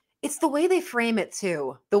it's the way they frame it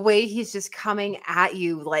too. The way he's just coming at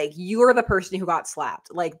you like you're the person who got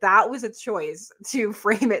slapped. Like that was a choice to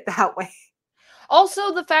frame it that way.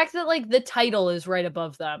 Also, the fact that like the title is right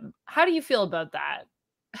above them. How do you feel about that?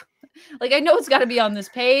 Like I know it's got to be on this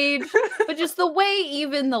page, but just the way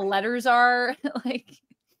even the letters are, like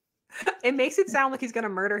it makes it sound like he's gonna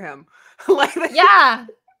murder him. Like yeah,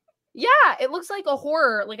 it looks like a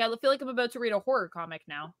horror. Like I feel like I'm about to read a horror comic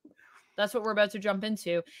now. That's what we're about to jump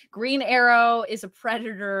into. Green Arrow is a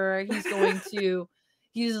predator.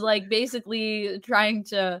 He's like basically trying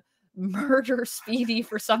to murder Speedy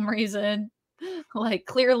for some reason. Like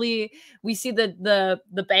clearly we see the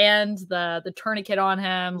band, the tourniquet on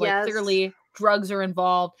him. Like clearly drugs are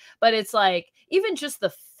involved. But it's like even just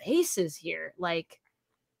the faces here, like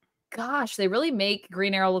gosh, they really make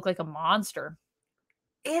Green Arrow look like a monster.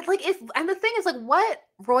 And the thing is, like, what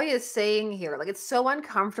Roy is saying here, like, it's so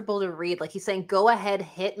uncomfortable to read. Like, he's saying, go ahead,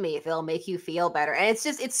 hit me if it'll make you feel better. And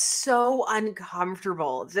it's so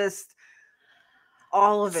uncomfortable. Just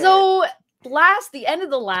all of it. So the end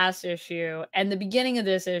of the last issue and the beginning of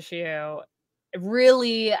this issue,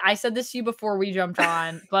 really, I said this to you before we jumped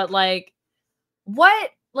on, but like,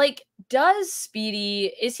 does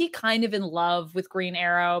Speedy, is he kind of in love with Green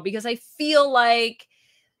Arrow? Because I feel like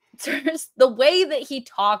there's the way that he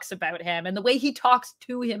talks about him and the way he talks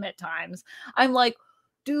to him at times. I'm like,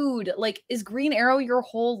 dude, like, is Green Arrow your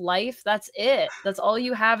whole life? That's it. That's all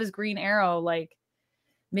you have is Green Arrow. Like,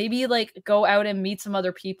 maybe like go out and meet some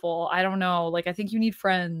other people. I don't know. Like, I think you need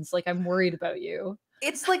friends. Like, I'm worried about you.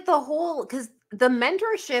 It's like because the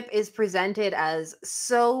mentorship is presented as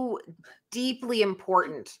so deeply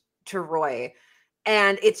important to Roy.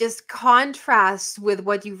 And it just contrasts with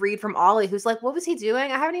what you read from Ollie, who's like, what was he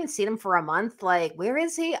doing? I haven't even seen him for a month. Like, where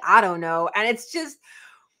is he? I don't know. And it's just,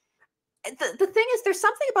 the thing is, there's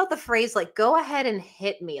something about the phrase, like, go ahead and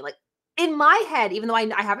hit me. Like, in my head, even though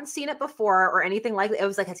I haven't seen it before or anything like that, it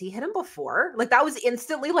was like, has he hit him before? Like, that was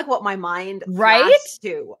instantly like what my mind flashed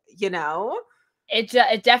to, you know?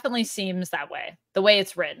 It definitely seems that way, the way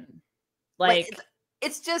it's written. Like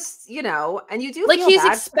it's just, you know, and you do like feel he's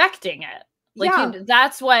bad. Expecting it. Like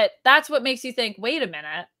that's what makes you think, wait a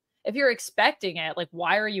minute, if you're expecting it, like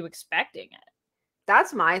why are you expecting it?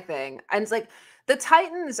 That's my thing. And it's like the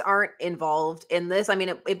Titans aren't involved in this. I mean,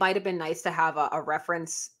 it might have been nice to have a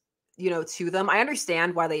reference, you know, to them. I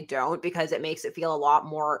understand why they don't, because it makes it feel a lot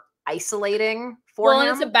more isolating for him. And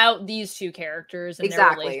it's about these two characters and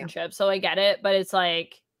their relationship. So I get it, but it's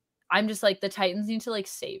like I'm just like the Titans need to like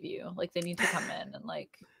save you. Like they need to come in and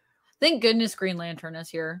like thank goodness Green Lantern is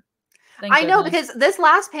here. I know, because this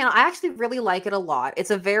last panel, I actually really like it a lot.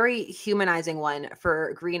 It's a very humanizing one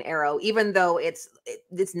for Green Arrow, even though it's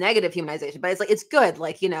negative humanization, but it's like, it's good.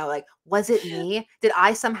 Like, you know, like, was it me? Did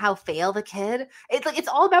I somehow fail the kid? It's like, it's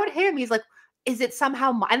all about him. He's like, is it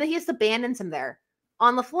somehow and then he just abandons him there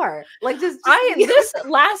on the floor. Like this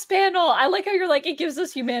last panel, I like how you're like, it gives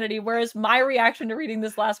us humanity. Whereas my reaction to reading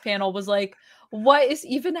this last panel was like, what is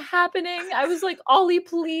even happening? I was like, Ollie,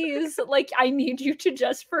 please. Like, I need you to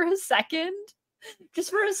just for a second,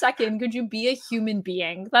 could you be a human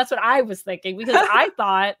being? That's what I was thinking, because I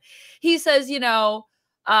thought he says, you know,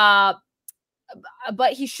 but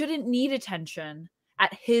he shouldn't need attention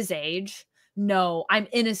at his age. No, I'm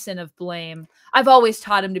innocent of blame. I've always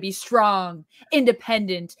taught him to be strong,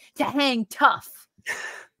 independent, to hang tough.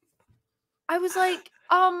 I was like,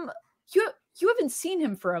 you haven't seen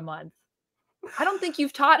him for a month. I don't think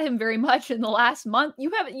you've taught him very much in the last month.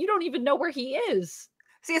 You don't even know where he is.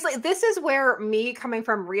 See, it's like, this is where me coming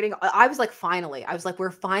from reading, I was like,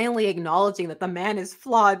 we're finally acknowledging that the man is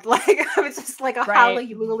flawed. Like, I was just like a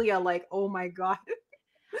hallelujah, like, oh my God.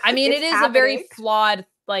 I mean, it is a very flawed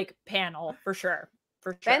like panel for sure.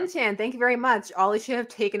 For sure. Ben Chan, thank you very much. Ollie should have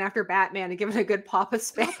taken after Batman and given a good Papa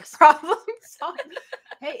Spank problem song.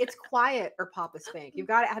 Hey, it's quiet or Papa Spank. You've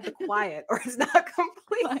got to add the quiet or it's not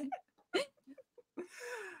complete.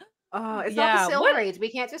 It's not the Silver Age. We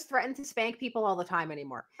can't just threaten to spank people all the time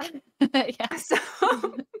anymore. Yeah. So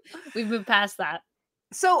we've moved past that.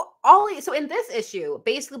 So in this issue,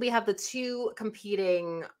 basically we have the two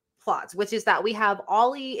competing plots, which is that we have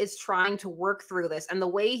Ollie is trying to work through this, and the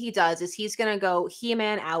way he does is he's gonna go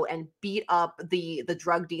He-Man out and beat up the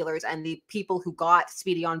drug dealers and the people who got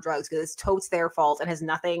Speedy on drugs, because it's totes their fault and has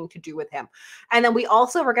nothing to do with him. And then we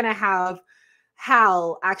also are gonna have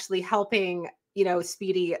Hal actually helping, you know,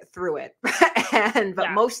 Speedy through it.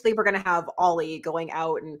 But mostly we're gonna have Ollie going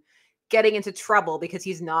out and getting into trouble because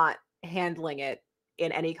he's not handling it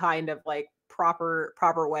in any kind of like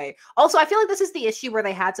proper way. Also, I feel like this is the issue where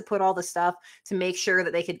they had to put all the stuff to make sure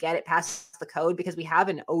that they could get it past the code, because we have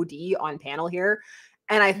an OD on panel here.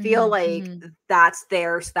 And I feel like that's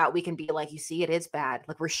there so that we can be like, you see, it is bad.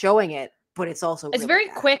 Like, we're showing it, but it's also it's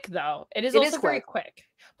really quick though. It is also very quick.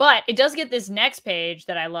 But it does get this next page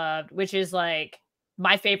that I loved, which is like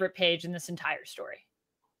my favorite page in this entire story.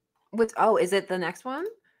 Is it the next one?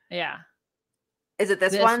 Yeah. Is it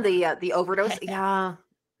this one? The overdose? Yeah.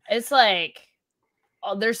 It's like,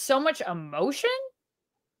 there's so much emotion.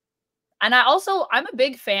 And I'm a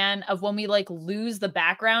big fan of when we like lose the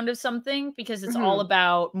background of something, because it's all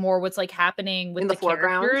about more what's like happening with the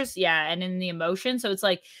characters. Yeah. And in the emotion. So it's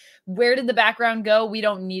like, where did the background go? We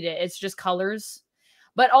don't need it. It's just colors.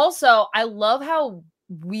 But also I love how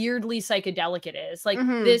weirdly psychedelic it is. Like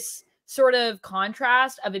this sort of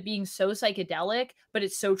contrast of it being so psychedelic, but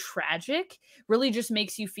it's so tragic, really just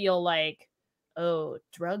makes you feel like, oh,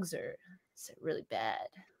 drugs are really bad.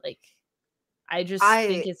 Like, I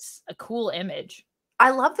think it's a cool image. I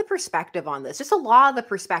love the perspective on this. Just a lot of the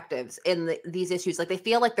perspectives in these issues. Like, they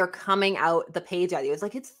feel like they're coming out the page at you. It's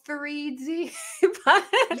like, it's 3D.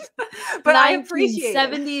 but I appreciate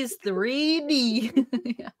 1970s 3D.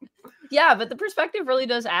 Yeah, but the perspective really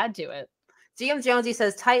does add to it. GM Jonesy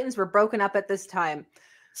says, Titans were broken up at this time.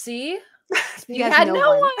 See? You had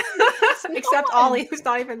no one. Except Ollie, who's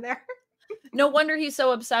not even there. No wonder he's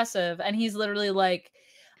so obsessive. And he's literally like,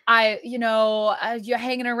 you're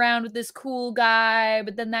hanging around with this cool guy,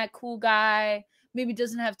 but then that cool guy maybe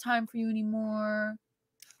doesn't have time for you anymore.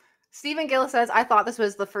 Stephen Gill says, I thought this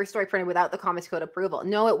was the first story printed without the Comics Code approval.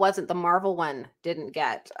 No, it wasn't. The Marvel one didn't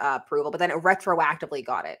get approval, but then it retroactively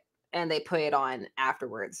got it, and they put it on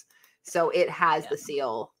afterwards. So it has the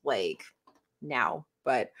seal like now,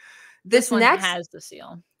 but this one has the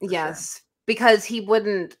seal. Yes. Sure. Because he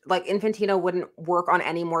wouldn't, like, Infantino wouldn't work on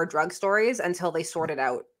any more drug stories until they sorted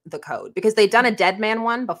out the code, because they'd done a Dead Man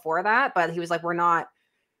one before that, but he was like,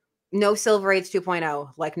 no Silver Age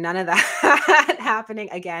 2.0, like none of that happening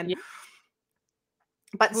again. Yeah.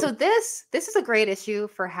 But so this is a great issue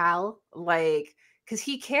for Hal, like, because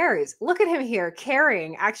he cares. Look at him here,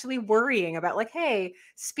 caring, actually worrying about, like, hey,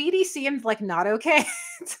 Speedy seemed like not okay.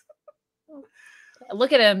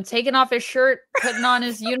 Look at him taking off his shirt, putting on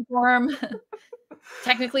his uniform.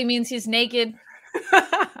 Technically means he's naked.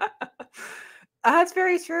 That's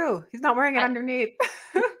very true. He's not wearing it underneath.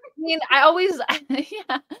 I always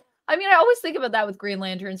think about that with Green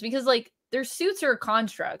Lanterns, because like their suits are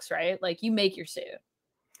constructs, right? Like you make your suit.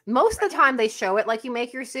 Most of the time they show it like you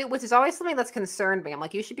make your suit, which is always something that's concerned me. I'm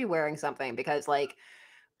like, you should be wearing something, because like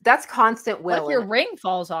that's constant will. What if your ring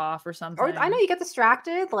falls off or something? Or I know you get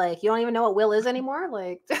distracted. Like, you don't even know what will is anymore.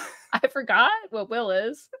 Like, I forgot what will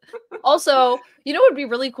is. Also, you know what would be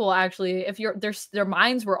really cool, actually, if their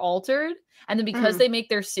minds were altered, and then because they make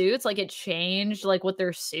their suits, like it changed like what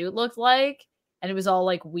their suit looked like, and it was all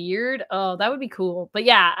like weird. Oh, that would be cool. But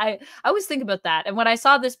yeah, I always think about that. And when I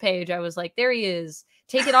saw this page, I was like, there he is,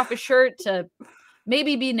 taking off his shirt to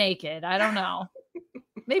maybe be naked. I don't know.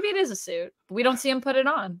 Maybe it is a suit. But we don't see him put it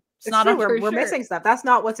on. It's not true. We're missing stuff. That's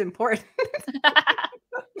not what's important.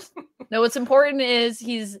 No, what's important is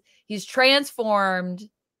he's transformed,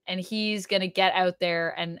 and he's gonna get out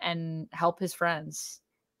there and help his friends,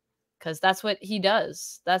 because that's what he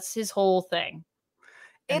does. That's his whole thing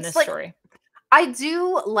in this story. I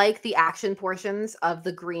do like the action portions of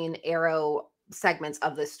the Green Arrow segments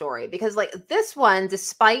of this story, because like this one,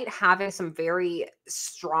 despite having some very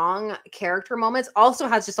strong character moments, also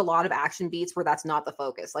has just a lot of action beats where that's not the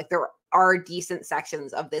focus. Like there are decent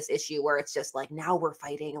sections of this issue where it's just like, now we're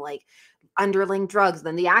fighting like underling drugs,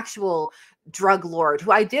 then the actual drug lord,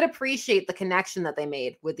 who I did appreciate the connection that they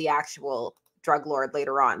made with the actual drug lord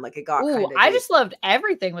later on. Like it got kind of I just loved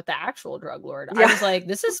everything with the actual drug lord. Yeah. I was like,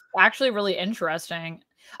 this is actually really interesting.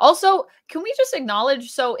 Also, can we just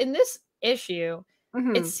acknowledge, so in this issue,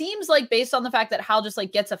 it seems like based on the fact that Hal just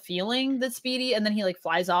like gets a feeling that Speedy and then he like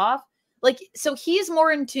flies off. Like, so he's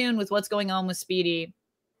more in tune with what's going on with Speedy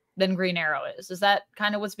than Green Arrow is. Is that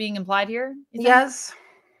kind of what's being implied here? Yes.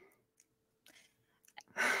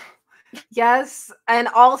 Yes. And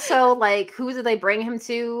also, like, who did they bring him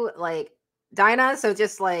to? Like, Dinah. So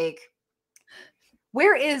just like,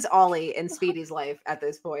 where is Ollie in Speedy's life at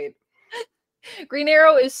this point? Green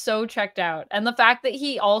Arrow is so checked out. And the fact that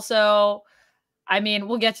he also, I mean,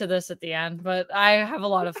 we'll get to this at the end, but I have a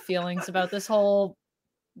lot of feelings about this whole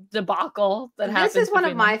debacle that happens. This is one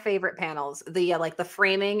of my favorite panels. The like the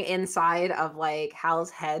framing inside of like Hal's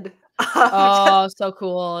head. Oh, so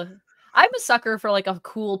cool. I'm a sucker for like a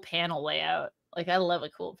cool panel layout. Like I love a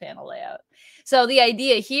cool panel layout. So the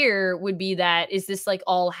idea here would be that, is this like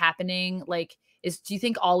all happening? Like, do you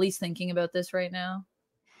think Ollie's thinking about this right now?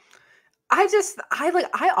 I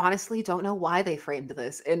honestly don't know why they framed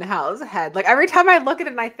this in Hal's head. Like every time I look at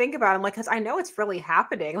it and I think about it, I'm like, because I know it's really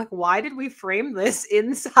happening. Like, why did we frame this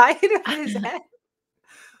inside of his head?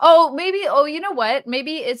 Oh, maybe. Oh, you know what?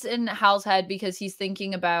 Maybe it's in Hal's head because he's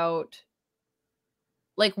thinking about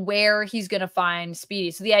like where he's going to find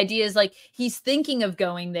Speedy. So the idea is like he's thinking of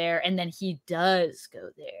going there and then he does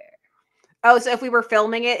go there. Oh, so if we were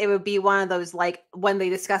filming it, it would be one of those, like, when they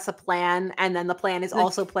discuss a plan and then the plan is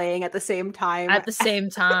also playing at the same time. At the same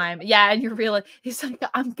time. Yeah, and you realize, he's like,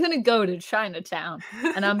 I'm going to go to Chinatown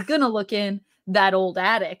and I'm going to look in that old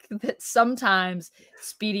attic that sometimes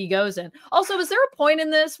Speedy goes in. Also, is there a point in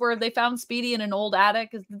this where they found Speedy in an old attic?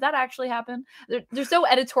 Did that actually happen? There's no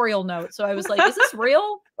editorial note. So I was like, is this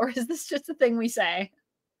real or is this just a thing we say?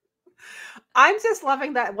 I'm just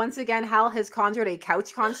loving that once again, Hal has conjured a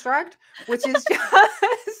couch construct, which is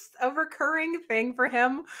just a recurring thing for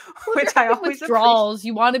him, which I always withdrawals.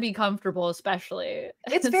 You want to be comfortable, especially.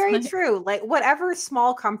 It's very like, true. Like whatever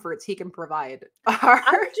small comforts he can provide.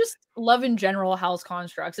 I just love in general Hal's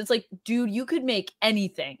constructs. It's like, dude, you could make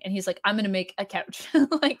anything, and he's like, I'm gonna make a couch.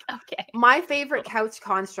 Like, okay. My favorite couch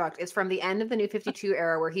construct is from the end of the New 52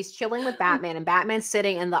 era, where he's chilling with Batman, and Batman's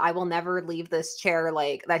sitting in the "I will never leave this chair,"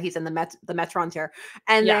 like that he's in the Metron chair,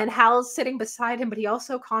 and then Hal's sitting beside him, but he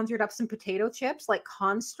also conjured up some potato chips, like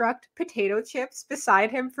construct potato chips beside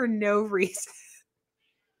him for no reason.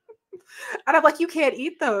 And I'm like, you can't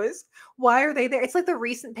eat those. Why are they there? It's like the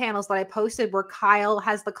recent panels that I posted where Kyle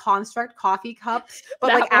has the construct coffee cups, but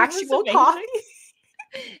that like actual coffee.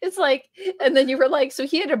 It's like, and then you were like, so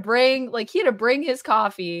he had to bring his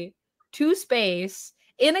coffee to space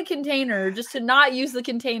in a container just to not use the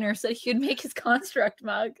container so he could make his construct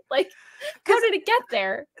mug. Like, how did it get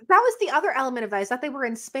there? That was the other element of that, is that they were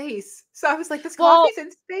in space. So I was like, this coffee's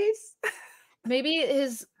in space. Maybe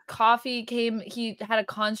his coffee he had a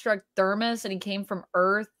construct thermos and he came from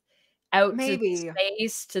Earth out to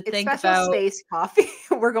space to think about space coffee.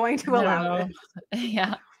 We're going to allow it.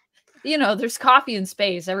 Yeah. You know, there's coffee in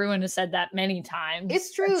space. Everyone has said that many times.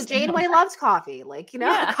 It's true. Janeway loves coffee. Like, you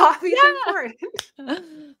know, coffee is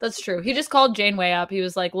important. That's true. He just called Janeway up. He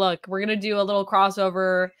was like, look, we're going to do a little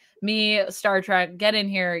crossover. Me, Star Trek, get in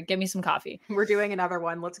here. Get me some coffee. We're doing another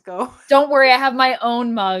one. Let's go. Don't worry. I have my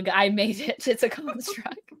own mug. I made it. It's a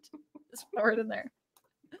construct. Just pour it in there.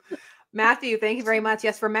 Matthew, thank you very much.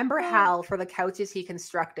 Yes, remember Hal for the couches he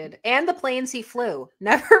constructed and the planes he flew.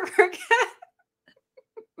 Never forget.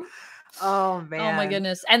 Oh man! Oh my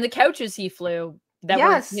goodness! And the couches he flew that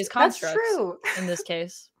were his constructs. That's true. In this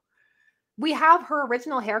case, we have her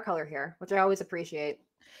original hair color here, which I always appreciate.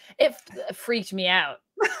 It freaked me out.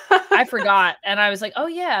 I forgot, and I was like, "Oh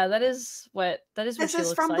yeah, that is what she looks like." This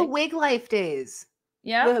is from the Wig Life days.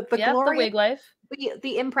 Yeah, the Wig Life,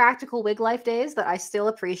 the impractical Wig Life days that I still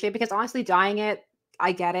appreciate, because honestly, dyeing it,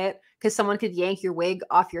 I get it, because someone could yank your wig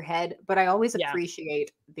off your head, but I always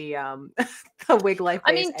appreciate the the Wig Life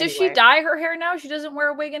days. I mean, does she dye her hair now? She doesn't wear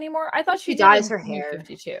a wig anymore? I thought she dyes her hair.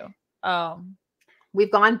 52. Oh.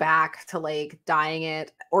 We've gone back to like dyeing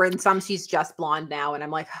it, or in some she's just blonde now, and I'm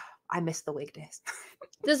like, I miss the wig days.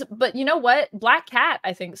 But you know what? Black Cat,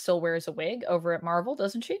 I think, still wears a wig over at Marvel,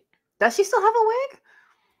 doesn't she? Does she still have a wig?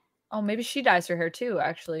 Oh, maybe she dyes her hair too,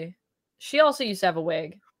 actually. She also used to have a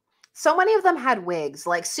wig. So many of them had wigs.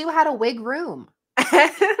 Like Sue had a wig room.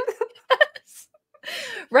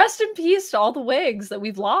 Rest in peace to all the wigs that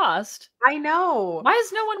we've lost. I know. Why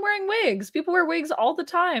is no one wearing wigs? People wear wigs all the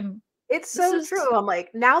time. It's so true. I'm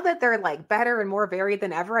like, now that they're like better and more varied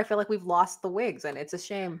than ever, I feel like we've lost the wigs, and it's a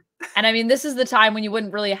shame. And I mean, this is the time when you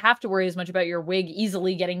wouldn't really have to worry as much about your wig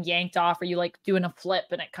easily getting yanked off, or you like doing a flip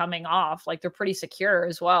and it coming off. Like, they're pretty secure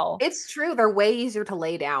as well. It's true. They're way easier to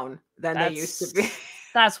lay down than they used to be.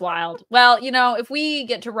 That's wild. Well, you know, if we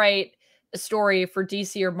get to write story for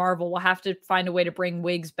DC or Marvel will have to find a way to bring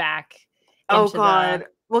wigs back. Oh God.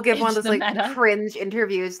 We'll give one of those like meta. cringe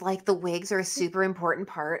interviews, like the wigs are a super important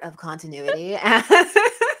part of continuity.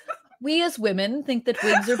 We as women think that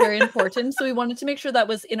wigs are very important, so we wanted to make sure that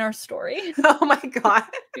was in our story. Oh my God.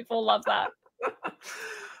 People love that.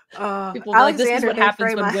 People Alexander, like, this is what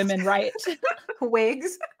happens when women write.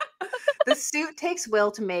 Wigs. The suit takes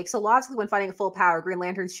will to make, so logically when fighting full power, Green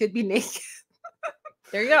Lantern should be naked.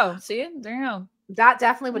 There you go. See? There you go. That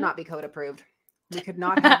definitely would not be code approved. We could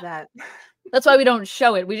not have that. That's why we don't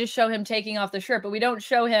show it. We just show him taking off the shirt, but we don't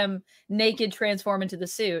show him naked transform into the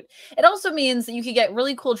suit. It also means that you could get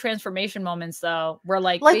really cool transformation moments, though, where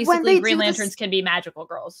like basically Green Lanterns can be magical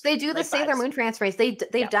girls. They do the Sailor Moon transformations.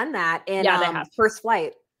 They've done that in First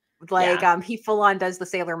Flight. Like he full on does the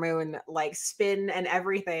Sailor Moon like spin and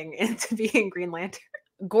everything into being Green Lantern.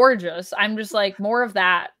 Gorgeous. I'm just like, more of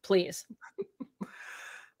that, please.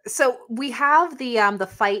 So we have the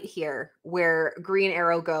fight here where Green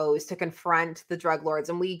Arrow goes to confront the drug lords,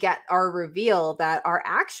 and we get our reveal that our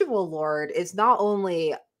actual lord is not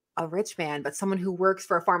only a rich man, but someone who works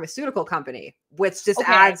for a pharmaceutical company, which just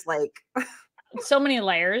adds like so many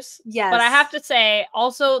layers. Yes. But I have to say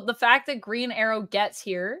also the fact that Green Arrow gets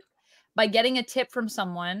here by getting a tip from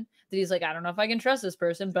someone that he's like, I don't know if I can trust this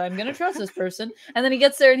person, but I'm going to trust this person. And then he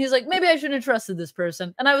gets there and he's like, maybe I shouldn't have trusted this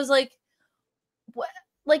person. And I was like, what?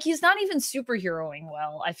 Like, he's not even superheroing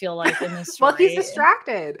well, I feel like, in this story. Well, he's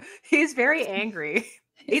distracted. He's very angry.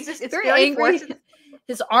 He's just it's very angry.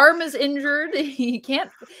 His arm is injured. He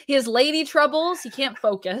has lady troubles. He can't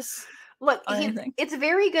focus. Look, it's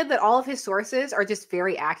very good that all of his sources are just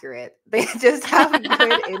very accurate. They just have good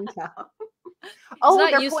intel. He's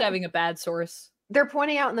not used to having a bad source. They're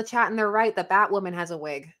pointing out in the chat, and they're right, that Batwoman has a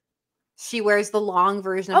wig. She wears the long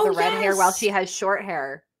version of the red hair while she has short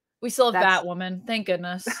hair. We still have Batwoman. Thank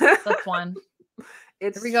goodness. That's one.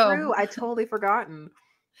 It's true. I totally forgotten.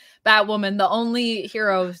 Batwoman, the only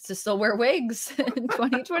hero to still wear wigs in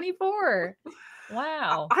 2024.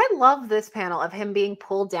 Wow. I love this panel of him being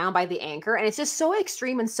pulled down by the anchor, and it's just so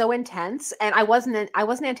extreme and so intense. And I wasn't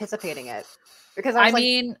anticipating it because I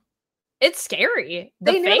mean, it's scary.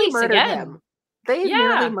 They nearly murdered him. They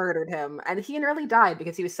nearly murdered him, and he nearly died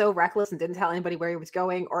because he was so reckless and didn't tell anybody where he was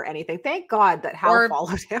going or anything. Thank God that Hal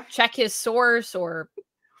followed him. Check his source or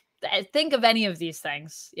think of any of these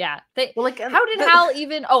things. Yeah. How did Hal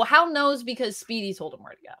even... Oh, Hal knows because Speedy told him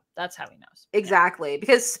where to go. That's how he knows. Exactly.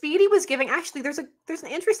 Because Speedy was giving... Actually, there's an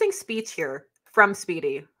interesting speech here from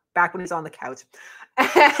Speedy back when he's on the couch.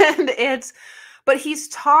 And but he's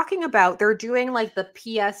talking about... They're doing like the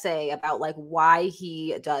PSA about like why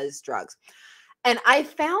he does drugs. And I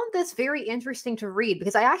found this very interesting to read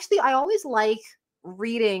because I always like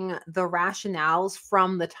reading the rationales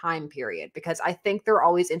from the time period because I think they're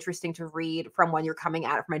always interesting to read from when you're coming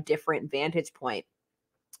at it from a different vantage point.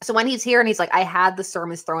 So when he's here and he's like, I had the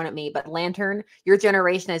sermons thrown at me, but Lantern, your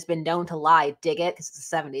generation has been known to lie. Dig it? Because it's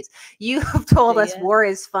the 70s. You have told us war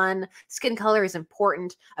is fun. Skin color is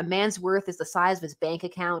important. A man's worth is the size of his bank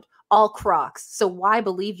account. All Crocs. So why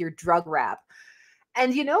believe your drug rap?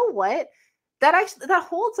 And you know what? That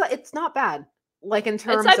holds up. It's not bad. Like in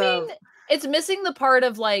terms of... It's missing the part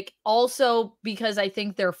of like, also because I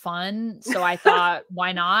think they're fun. So I thought,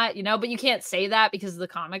 why not? You know, but you can't say that because of the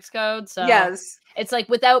comics code. So yes, it's like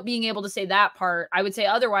without being able to say that part, I would say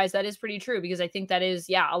otherwise that is pretty true because I think that is,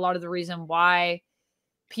 a lot of the reason why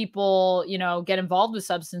people, get involved with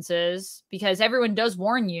substances because everyone does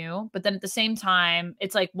warn you. But then at the same time,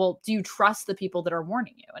 it's like, well, do you trust the people that are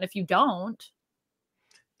warning you? And if you don't,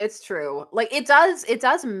 it's true. Like it does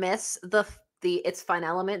miss the it's fun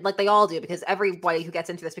element. Like they all do because everybody who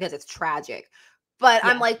gets into this because it's tragic. But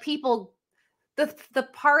I'm like, people, the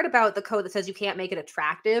part about the code that says you can't make it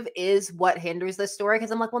attractive is what hinders this story.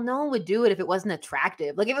 Because I'm like, well, no one would do it if it wasn't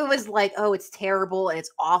attractive. Like if it was like, oh, it's terrible and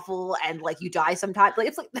it's awful and like you die sometimes. Like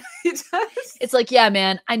it's like it's like, yeah,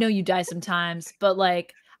 man, I know you die sometimes, but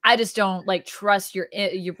like I just don't like trust your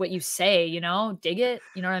what you say, dig it.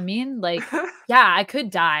 You know what I mean? Like, yeah, I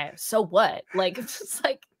could die. So what? Like, it's just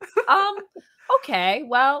like, okay,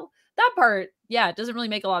 well, that part, it doesn't really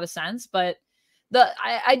make a lot of sense, but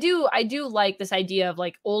I do like this idea of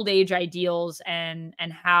like old age ideals and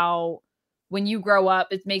how when you grow up,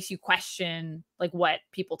 it makes you question like what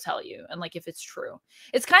people tell you and like if it's true.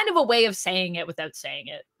 It's kind of a way of saying it without saying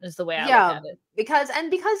it is the way I look at it.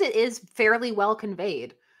 Because it is fairly well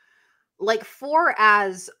conveyed. Like for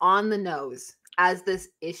as on the nose as this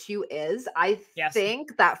issue is, I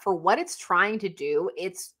think that for what it's trying to do,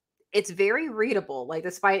 it's very readable, like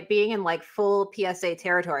despite being in like full PSA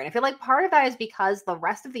territory. And I feel like part of that is because the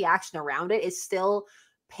rest of the action around it is still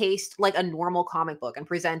paced like a normal comic book and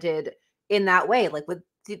presented in that way, like with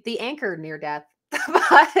the anchor near death,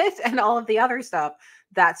 but and all of the other stuff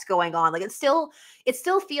that's going on. Like it still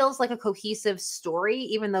feels like a cohesive story,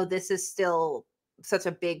 even though this is still such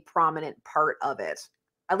a big prominent part of it.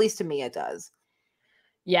 At least to me, it does.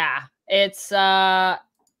 Yeah, it's I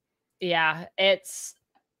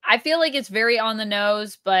feel like it's very on the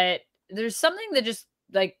nose, but there's something that just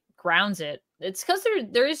like grounds it. It's because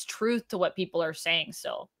there is truth to what people are saying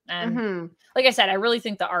still. And like I said, I really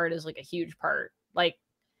think the art is like a huge part. Like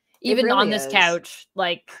even really on this couch,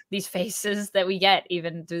 like these faces that we get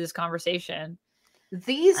even through this conversation.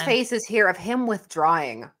 These faces here of him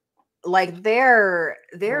withdrawing, like they're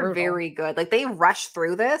brutal. Very good. Like they rush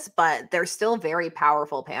through this, but they're still very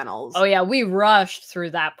powerful panels. Oh yeah, we rushed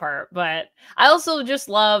through that part, but I also just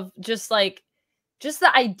love just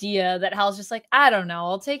the idea that Hal's just like, I don't know,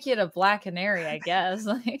 I'll take you to Black Canary, I guess.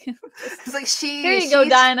 Like it's like here you go,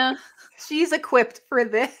 Dinah. She's equipped for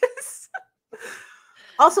this.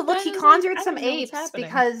 Also, look, he conjured some apes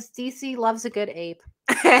because DC loves a good ape.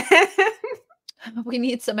 We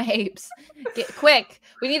need some apes. Get quick.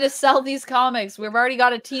 We need to sell these comics. We've already got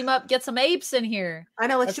to team up, get some apes in here. I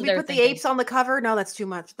know, like, should we put the apes on the cover? No, that's too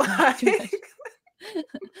much. We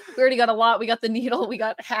already got a lot. We got the Needle. We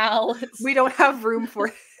got Hal. We don't have room for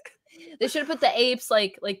it. They should have put the apes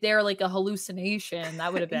like they're like a hallucination.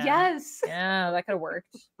 That would have been. Yes. Yeah, that could have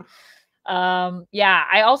worked. Yeah,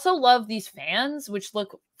 I also love these fans, which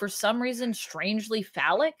look for some reason strangely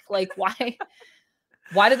phallic. Like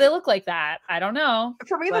why do they look like that? I don't know.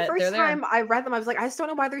 For me, the first time I read them, I was like, I just don't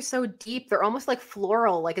know why they're so deep. They're almost like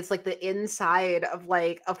floral. Like it's like the inside of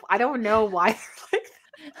I don't know why they're like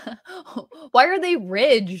that. Why are they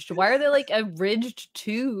ridged? Why are they like a ridged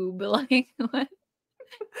tube? Like what?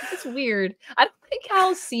 It's weird. I don't think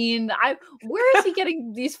Hal's seen. Where is he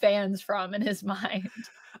getting these fans from in his mind?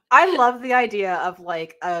 I love the idea of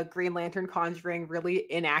like a Green Lantern conjuring really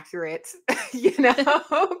inaccurate,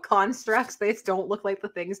 constructs. They just don't look like the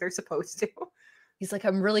things they're supposed to. He's like,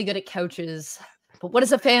 I'm really good at couches, but what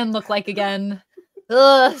does a fan look like again?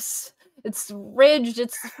 Ugh, it's ridged.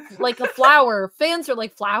 It's like a flower. Fans are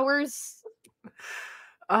like flowers.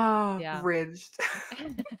 Oh, yeah. Ridged.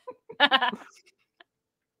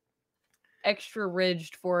 Extra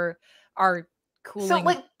ridged for our cooling. So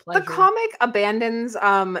like pleasure. The comic abandons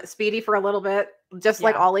Speedy for a little bit, just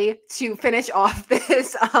like Ollie, to finish off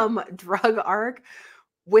this drug arc,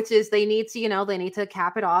 which is they need to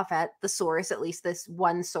cap it off at the source, at least this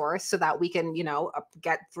one source, so that we can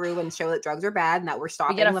get through and show that drugs are bad and that we're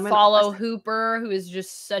stopping them. We gotta follow Hooper, who is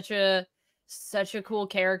just such a cool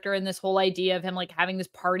character, in this whole idea of him like having this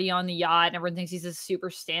party on the yacht and everyone thinks he's a super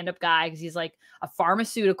stand-up guy because he's like a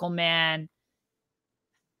pharmaceutical man.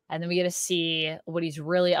 And then we get to see what he's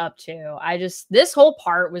really up to. This whole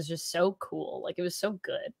part was just so cool. Like, it was so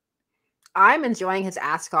good. I'm enjoying his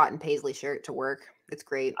ascot and paisley shirt to work. It's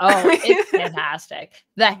great. Oh, it's fantastic.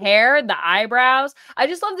 The hair, the eyebrows. I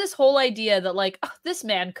just love this whole idea that like, oh, this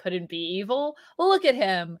man couldn't be evil. Well, look at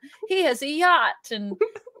him. He has a yacht and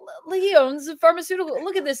he owns a pharmaceutical.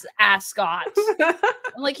 Look at this ascot.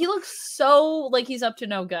 Like, he looks so like he's up to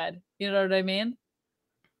no good. You know what I mean?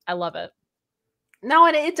 I love it. No,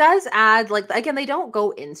 and it does add, like, again, they don't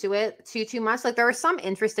go into it too much. Like, there are some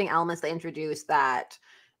interesting elements they introduce that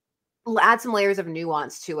add some layers of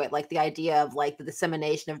nuance to it, like the idea of like the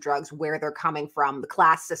dissemination of drugs, where they're coming from, the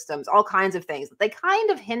class systems, all kinds of things that they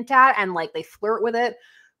kind of hint at and like they flirt with it,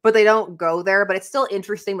 but they don't go there. But it's still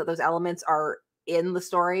interesting that those elements are in the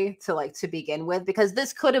story to begin with, because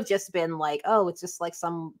this could have just been like, oh, it's just like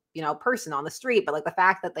some person on the street, but like the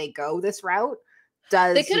fact that they go this route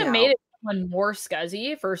does. They could have made it one more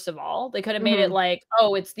scuzzy. First of all, they could have made it like,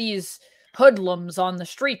 oh, it's these hoodlums on the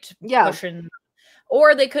street pushing,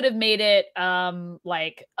 or they could have made it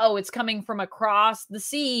like, oh, it's coming from across the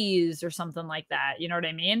seas or something like that. You know what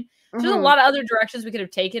I mean? There's a lot of other directions we could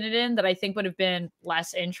have taken it in that I think would have been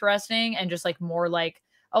less interesting and just like more like,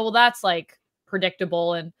 oh, well, that's like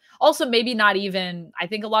predictable. And also maybe not even, I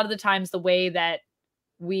think a lot of the times the way that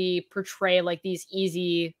we portray like these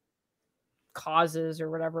easy causes or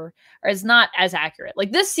whatever is not as accurate.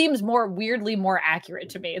 Like, this seems weirdly more accurate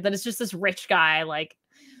to me, that it's just this rich guy like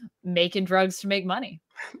making drugs to make money.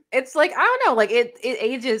 It's like, I don't know, like it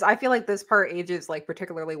ages. I feel like this part ages like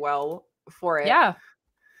particularly well for it. Yeah.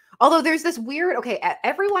 Although there's this weird,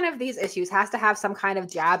 every one of these issues has to have some kind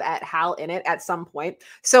of jab at Hal in it at some point.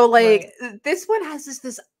 So like this one has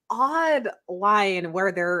this odd line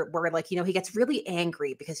where he gets really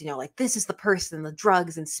angry because like this is the person, the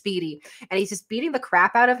drugs and Speedy, and he's just beating the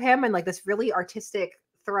crap out of him and like this really artistic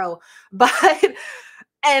throw. But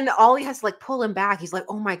And Ollie has to like pull him back. He's like,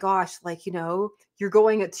 oh my gosh, like, you know, you're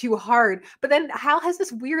going it too hard. But then Hal has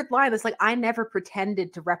this weird line that's like, I never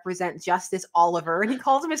pretended to represent Justice Oliver. And he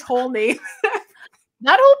calls him his whole name.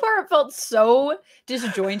 That whole part felt so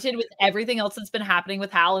disjointed with everything else that's been happening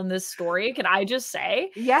with Hal in this story. Can I just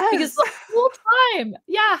say? Yes. Because the whole time,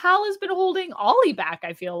 yeah, Hal has been holding Ollie back,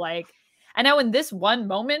 I feel like. And now in this one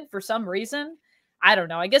moment, for some reason, I don't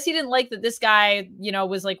know. I guess he didn't like that this guy, you know,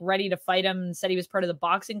 was like ready to fight him and said he was part of the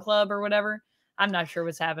boxing club or whatever. I'm not sure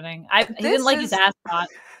what's happening. He didn't like his ascot.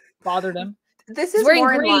 Bothered him. This is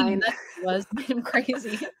more in line. Was made him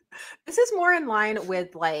crazy. This is more in line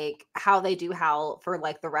with like how they do Hal for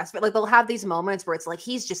like the rest of it. Like they'll have these moments where it's like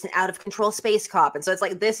he's just an out of control space cop. And so it's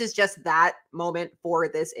like this is just that moment for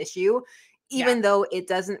this issue. Even though it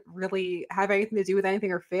doesn't really have anything to do with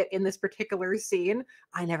anything or fit in this particular scene.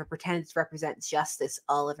 I never pretended to represent Justice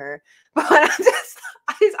Oliver. But I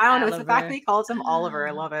don't know. It's the fact that he calls him Oliver.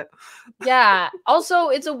 I love it. Yeah. Also,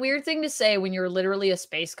 it's a weird thing to say when you're literally a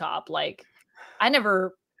space cop. Like,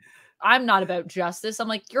 I'm not about justice. I'm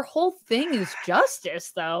like, your whole thing is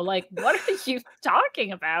justice, though. Like, what are you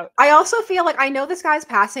talking about? I also feel like I know this guy's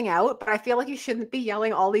passing out, but I feel like you shouldn't be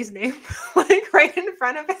yelling all these names like right in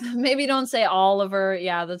front of him. Maybe don't say Oliver.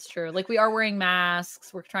 Yeah, that's true. Like, we are wearing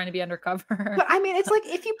masks. We're trying to be undercover. But I mean, it's like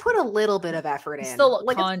if you put a little bit of effort in, still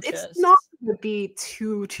like conscious. It's not going to be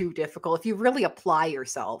too difficult if you really apply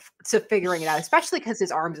yourself to figuring it out, especially because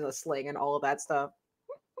his arm's in a sling and all of that stuff.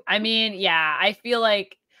 I mean, yeah, I feel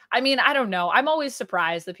like. I mean, I don't know. I'm always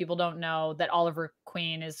surprised that people don't know that Oliver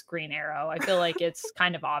Queen is Green Arrow. I feel like it's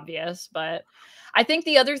kind of obvious, but I think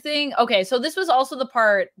the other thing, okay, so this was also the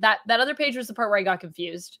part that other page was the part where I got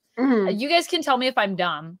confused. Mm-hmm. You guys can tell me if I'm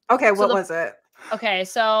dumb. Okay, what was it? Okay,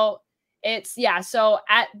 so it's, so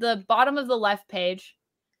at the bottom of the left page,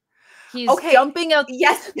 he's jumping out.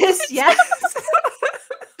 Yes. Okay,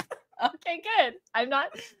 good. I'm not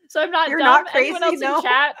You're dumb. Not crazy, anyone else in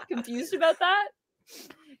chat confused about that?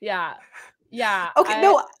 Yeah. Okay,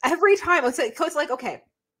 no, every time it's like, okay,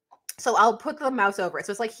 so I'll put the mouse over it. So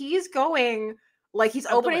it's like he's going, like he's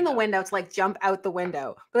opening the window to like jump out the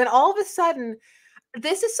window. But then all of a sudden,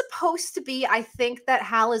 this is supposed to be, I think that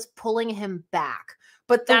Hal is pulling him back.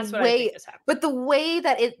 But the way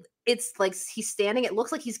that it's like he's standing, it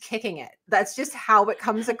looks like he's kicking it. That's just how it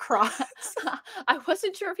comes across. I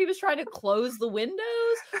wasn't sure if he was trying to close the windows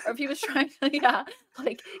or if he was trying to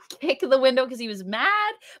like kick the window because he was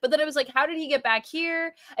mad. But then I was like, how did he get back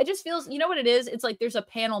here? It just feels, you know what it is? It's like there's a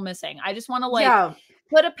panel missing. I just want to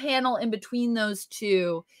put a panel in between those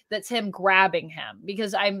two that's him grabbing him,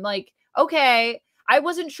 because I'm like, okay, I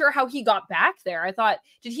wasn't sure how he got back there. I thought,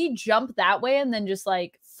 did he jump that way and then just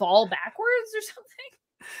like fall backwards or something?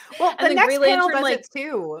 Well, the next panel does it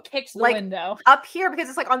too. Kicks the window up here, because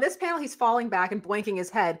it's like on this panel he's falling back and blinking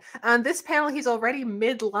his head. On this panel he's already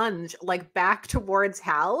mid lunge, like back towards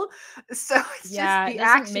Hal. So it's just the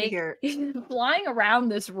action here. Flying around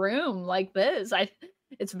this room like this,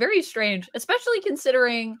 it's very strange, especially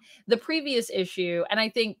considering the previous issue. And I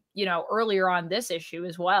think, earlier on this issue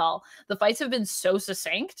as well, the fights have been so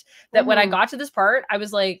succinct that when I got to this part, I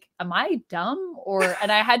was like, am I dumb?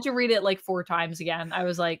 And I had to read it like 4 times again. I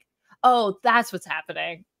was like, oh, that's what's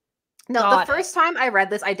happening. No, the first time I read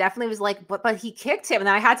this, I definitely was like, but he kicked him. And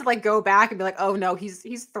then I had to like go back and be like, oh no,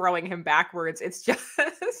 he's throwing him backwards. It's just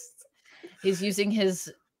he's using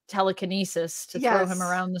his telekinesis to throw him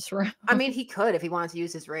around this room. I mean, he could if he wanted to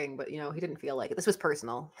use his ring, but he didn't feel like it. This was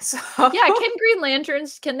personal. So yeah, can Green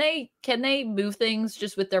Lanterns can they move things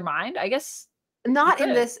just with their mind? I guess not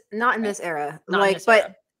in this era.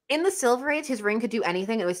 In the Silver Age, his ring could do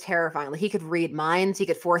anything. It was terrifying. Like he could read minds, he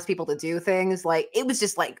could force people to do things. Like it was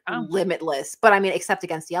just like limitless. But I mean, except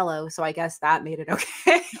against yellow, so I guess that made it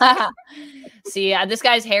okay. See, this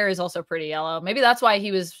guy's hair is also pretty yellow. Maybe that's why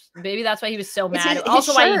he was so mad.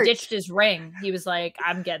 Also, why he ditched his ring. He was like,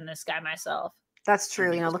 "I'm getting this guy myself." That's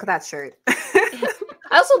true. Look at that shirt. I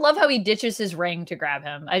also love how he ditches his ring to grab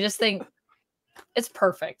him. I just think it's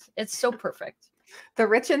perfect. It's so perfect. The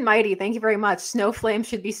Rich and Mighty, thank you very much. Snowflame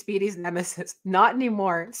should be Speedy's nemesis. Not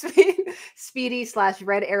anymore. Speedy /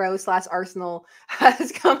 Red Arrow / Arsenal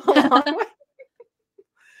has come a long way.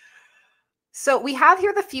 So we have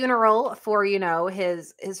here the funeral for,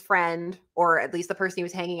 his friend, or at least the person he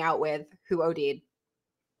was hanging out with, who OD'd.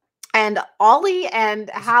 And Ollie and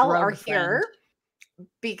Hal are here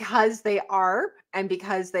because they are and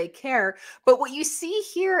because they care. But what you see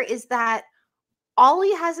here is that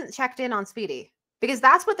Ollie hasn't checked in on Speedy. Because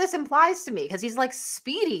that's what this implies to me. Because he's like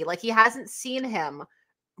Speedy. Like he hasn't seen him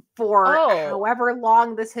for however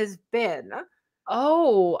long this has been.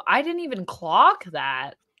 Oh, I didn't even clock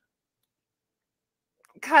that.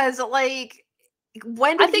 Because, like,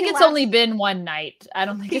 when did I think it's only been one night. I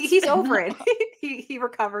don't think he's over it. He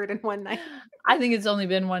recovered in one night. I think it's only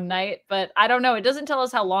been one night, but I don't know. It doesn't tell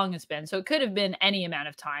us how long it's been. So it could have been any amount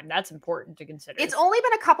of time. That's important to consider. It's only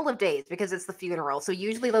been a couple of days because it's the funeral. So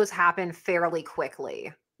usually those happen fairly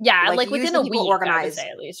quickly. Yeah, like within a week, organize, I would say,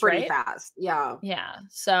 at least, pretty right? fast. Yeah. Yeah.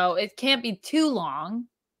 So it can't be too long.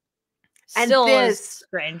 Still and this is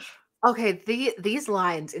strange. Okay, these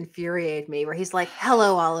lines infuriate me where he's like,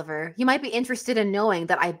 "Hello, Oliver. You might be interested in knowing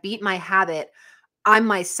that I beat my habit. I'm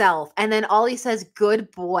myself." And then Ollie says, "Good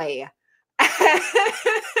boy."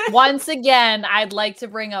 Once again, I'd like to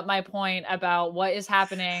bring up my point about what is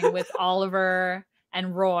happening with Oliver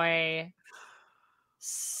and Roy.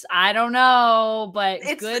 I don't know, but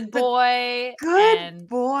it's good boy. Good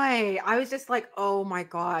boy. I was just like, oh my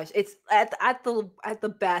gosh. It's at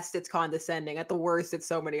the best, it's condescending. At the worst, it's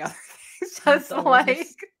so many other things. Just like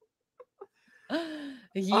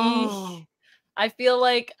oh. I feel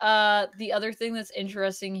like the other thing that's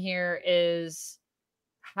interesting here is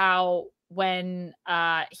how when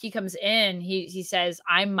he comes in, he says,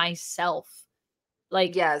 "I'm myself."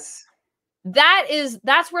 Like, yes.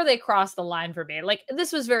 That's where they crossed the line for me. Like,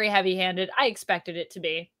 this was very heavy-handed. I expected it to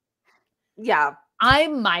be. Yeah.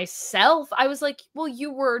 I'm myself. I was like, well,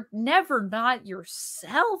 you were never not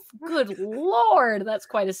yourself. Good Lord. That's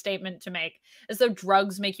quite a statement to make. As though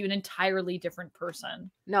drugs make you an entirely different person.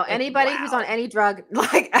 No, like, anybody who's on any drug,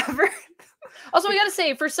 like, ever. Also, we got to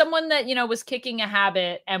say, for someone that, was kicking a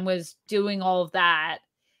habit and was doing all of that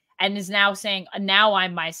and is now saying, now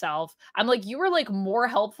I'm myself. I'm like, you were like more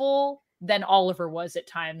helpful than Oliver was at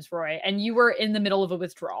times, Roy. And you were in the middle of a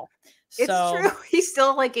withdrawal. It's true. He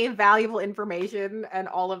still like gave valuable information and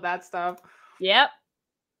all of that stuff. Yep.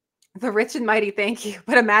 The rich and mighty, thank you.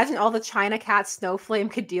 But imagine all the China Cat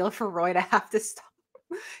Snowflame could deal for Roy to have to stop.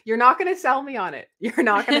 You're not going to sell me on it. You're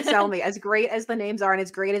not going to sell me. As great as the names are and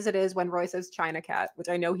as great as it is when Roy says China Cat, which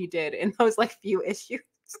I know he did in those like few issues.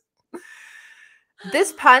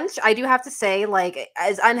 This punch, I do have to say, like,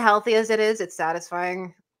 as unhealthy as it is, it's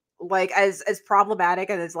satisfying. Like, as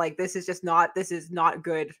problematic and as like, this is not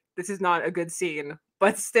good. This is not a good scene,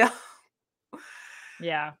 but still.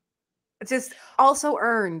 Yeah. Just also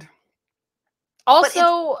earned.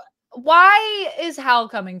 Also, why is Hal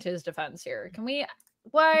coming to his defense here? Can we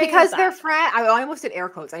why? Because they're friends. I almost did air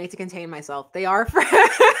quotes. I need to contain myself. They are friends.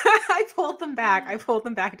 I pulled them back. I pulled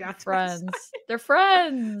them back down. Friends. They're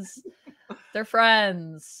friends. They're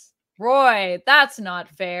friends. Roy, that's not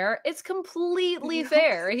fair. It's completely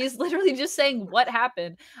fair. He's literally just saying what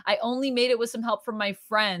happened. I only made it with some help from my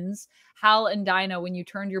friends, Hal and Dinah, when you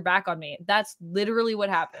turned your back on me. That's literally what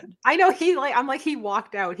happened. I know he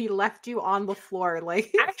walked out. He left you on the floor.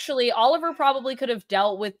 Like, actually, Oliver probably could have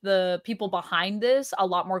dealt with the people behind this a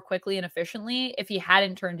lot more quickly and efficiently if he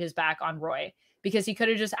hadn't turned his back on Roy, because he could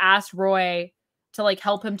have just asked Roy to like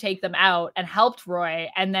help him take them out and helped Roy,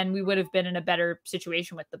 and then we would have been in a better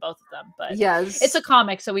situation with the both of them. But yes, it's a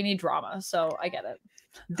comic, so we need drama, so I get it.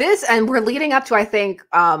 This, and we're leading up to, I think,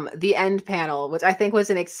 the end panel, which I think was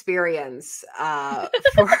an experience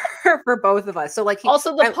for both of us. So like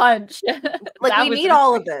also the punch. Like we need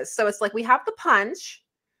all of this. So it's like we have the punch.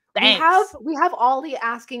 Thanks. We have Ollie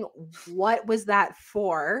asking, what was that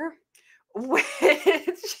for? Which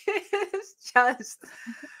is just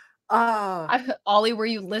Ollie, were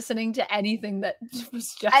you listening to anything that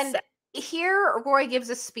was just said? Here, Roy gives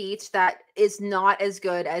a speech that is not as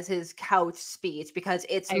good as his couch speech because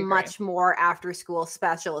it's much more after school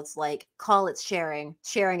special. It's like, call it sharing.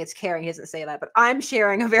 Sharing is caring. He doesn't say that, but I'm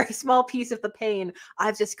sharing a very small piece of the pain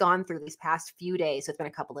I've just gone through these past few days. So it's been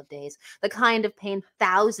a couple of days. The kind of pain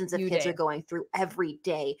thousands of kids are going through every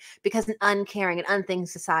day because an uncaring and unthinking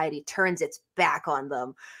society turns its back on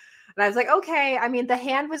them. And I was like, okay, I mean, the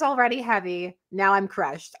hand was already heavy. Now I'm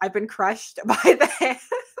crushed. I've been crushed by the hand.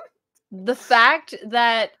 The fact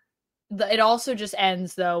that it also just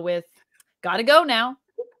ends, though, with, gotta go now.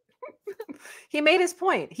 He made his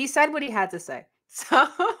point. He said what he had to say. So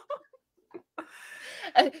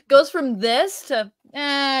it goes from this to,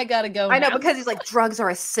 I gotta go now. I know, because he's like, drugs are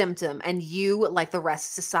a symptom, and you, like the rest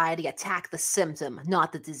of society, attack the symptom,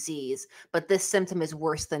 not the disease. But this symptom is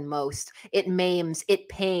worse than most. It maims, it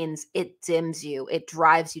pains, it dims you, it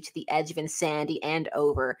drives you to the edge of insanity and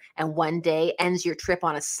over, and one day ends your trip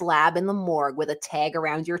on a slab in the morgue with a tag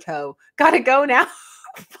around your toe. Gotta go now.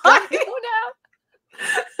 Gotta go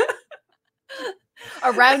now.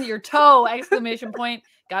 Around your toe! Exclamation point.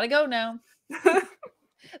 Gotta go now.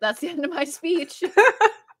 That's the end of my speech.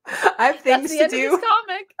 I have things to do.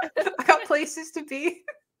 Comic. I got places to be.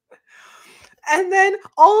 And then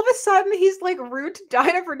all of a sudden he's like rude to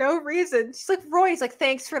Dinah for no reason. She's like, Roy's like,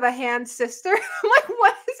 thanks for the hand, sister. I'm like,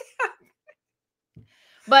 what is happening?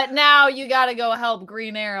 But now you gotta go help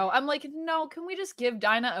Green Arrow. I'm like, no, can we just give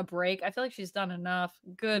Dinah a break? I feel like she's done enough.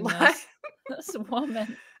 Goodness. This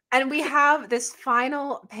woman. And we have this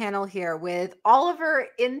final panel here with Oliver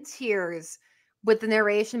in tears with the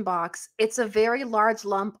narration box. It's a very large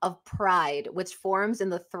lump of pride, which forms in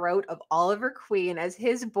the throat of Oliver Queen as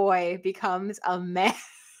his boy becomes a man.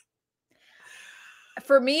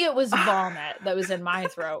 For me, it was vomit that was in my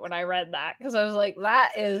throat when I read that, because I was like,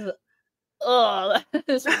 that is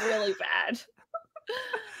really bad.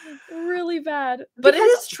 Really bad. But it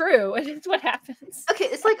is true. It is what happens. Okay,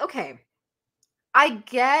 it's like, okay, I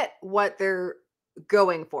get what they're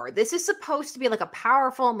going for. This is supposed to be like a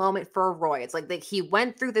powerful moment for Roy. It's like he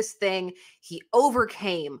went through this thing, he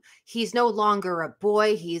overcame. He's no longer a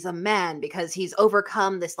boy, he's a man because he's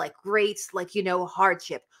overcome this like great, like, you know,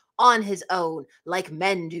 hardship on his own, like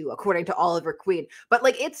men do, according to Oliver Queen. But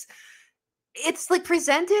like it's like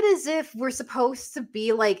presented as if we're supposed to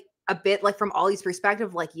be like a bit like from Ollie's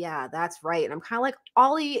perspective, like, yeah, that's right. And I'm kind of like,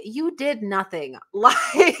 Ollie, you did nothing.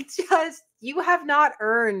 Like, just you have not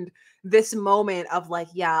earned this moment of like,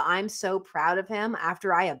 yeah, I'm so proud of him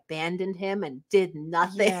after I abandoned him and did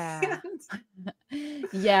nothing. Yeah,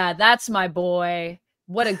 yeah, that's my boy.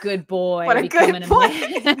 What a good boy. What a good boy.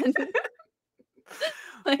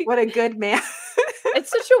 Like, what a good man.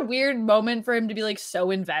 It's such a weird moment for him to be like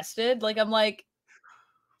so invested. Like, I'm like,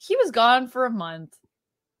 he was gone for a month.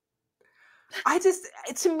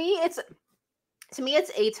 To me it's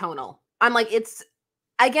atonal. I'm like, it's,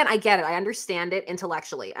 again, I get it. I understand it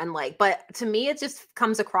intellectually. And like, but to me, it just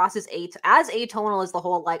comes across as atonal as the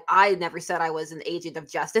whole, like, I never said I was an agent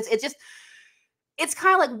of justice. It's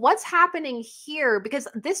kind of like, what's happening here? Because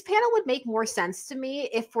this panel would make more sense to me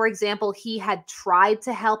if, for example, he had tried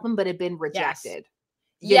to help him, but had been rejected.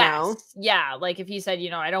 Yes. You know? Yeah. Like if he said,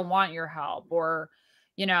 you know, I don't want your help, or,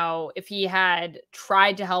 you know, if he had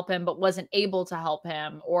tried to help him, but wasn't able to help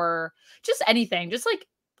him, or just anything, just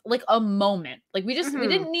like a moment. Like we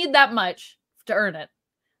didn't need that much to earn it,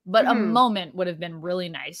 but a moment would have been really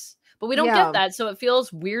nice, but we don't get that. So it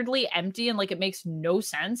feels weirdly empty. And like, it makes no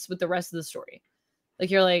sense with the rest of the story. Like,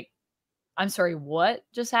 you're like, I'm sorry, what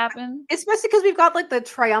just happened? Especially because we've got like the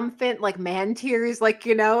triumphant, like man tears, like,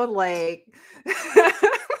 you know, like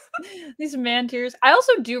these man tears. I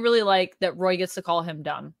also do really like that Roy gets to call him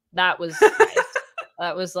dumb. That was nice.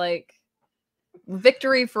 That was like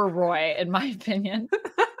victory for Roy, in my opinion.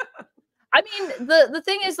 I mean, the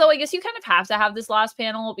thing is, though, I guess you kind of have to have this last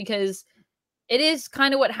panel because it is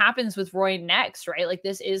kind of what happens with Roy next, right? Like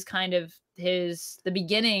this is kind of the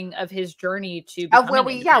beginning of his journey to where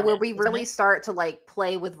we really start to like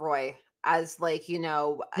play with Roy as like, you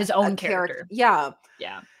know, his own character. Yeah.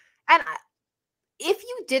 And if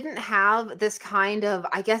you didn't have this kind of,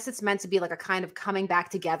 I guess it's meant to be like a kind of coming back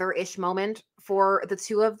together-ish moment for the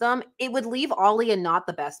two of them, it would leave Ollie in not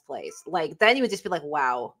the best place. Like then you would just be like,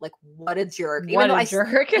 wow, like what a jerk. Even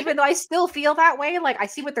though I still feel that way, like I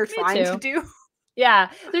see what they're trying to do. Yeah,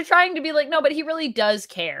 they're trying to be like, no, but he really does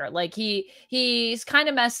care. Like he's kind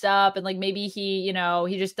of messed up, and like maybe he, you know,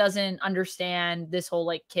 he just doesn't understand this whole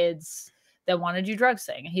like kids that want to do drugs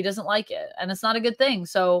thing. He doesn't like it, and it's not a good thing.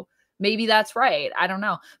 So maybe that's right. I don't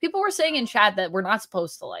know. People were saying in chat that we're not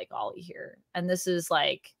supposed to like Ollie here, and this is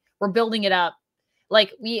like we're building it up.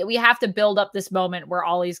 Like we have to build up this moment where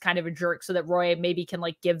Ollie's kind of a jerk, so that Roy maybe can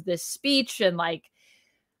like give this speech and like.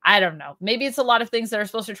 I don't know. Maybe it's a lot of things that are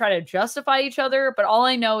supposed to try to justify each other, but all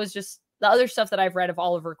I know is just the other stuff that I've read of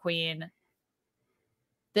Oliver Queen.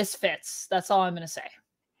 This fits. That's all I'm going to say.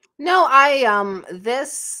 No,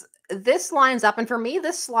 this lines up, and for me,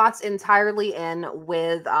 this slots entirely in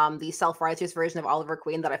with the self-righteous version of Oliver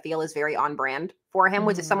Queen that I feel is very on brand for him,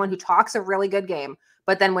 which is someone who talks a really good game,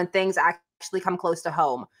 but then when things actually come close to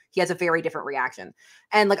home, he has a very different reaction.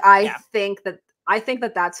 And like I think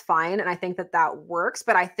that that's fine, and I think that that works,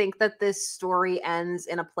 but I think that this story ends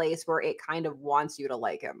in a place where it kind of wants you to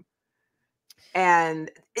like him.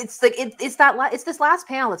 And it's like it's this last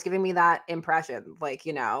panel that's giving me that impression, like,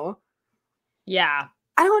 you know. Yeah.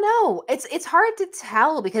 I don't know. It's hard to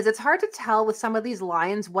tell because it's hard to tell with some of these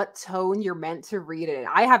lines what tone you're meant to read it in.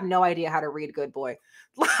 I have no idea how to read Good Boy.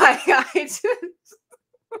 Like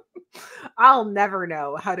I'll never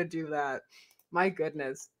know how to do that. My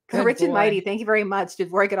goodness. Good Rich boy. And Mighty, thank you very much.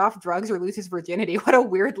 Did Roy get off drugs or lose his virginity? What a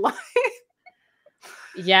weird line.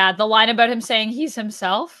 Yeah, the line about him saying he's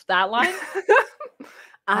himself, that line.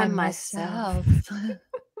 I'm myself.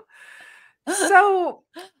 So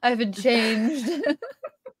I haven't changed.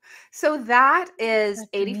 So that is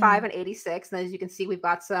 85 and 86. And as you can see, we've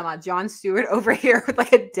got some Jon Stewart over here with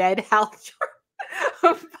like a dead Hal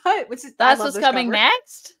but which is that's what's coming cover.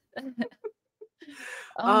 Next.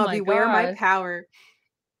 Oh my beware my power.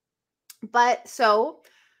 But so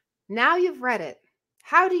now you've read it.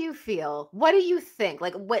 How do you feel? What do you think?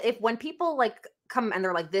 Like, when people like come and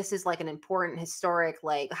they're like, this is like an important historic,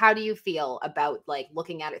 like, how do you feel about like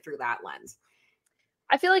looking at it through that lens?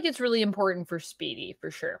 I feel like it's really important for Speedy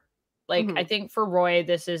for sure. Like, I think for Roy,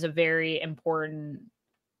 this is a very important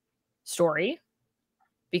story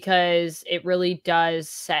because it really does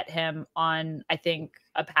set him on, I think,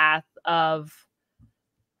 a path of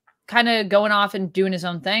kind of going off and doing his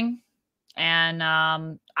own thing. And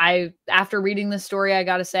after reading this story, I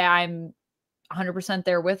got to say I'm 100%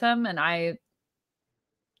 there with him, and I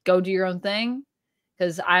go do your own thing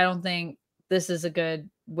because I don't think this is a good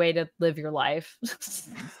way to live your life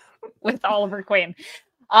with Oliver Queen.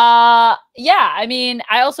 Yeah, I mean,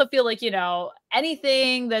 I also feel like,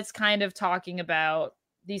 anything that's kind of talking about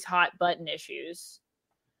these hot button issues,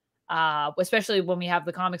 especially when we have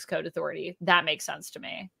the Comics Code Authority, that makes sense to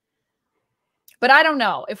me. But I don't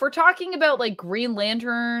know. If we're talking about like Green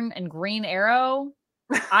Lantern and Green Arrow,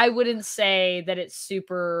 I wouldn't say that it's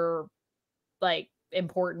super like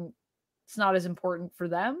important. It's not as important for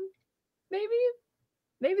them.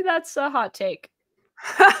 Maybe that's a hot take.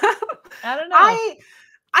 I don't know.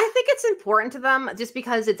 I think it's important to them just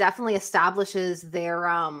because it definitely establishes their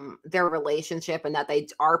relationship and that they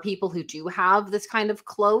are people who do have this kind of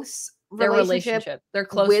close relationship. Their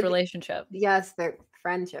close relationship. Yes, their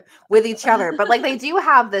friendship with each other. But like they do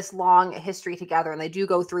have this long history together and they do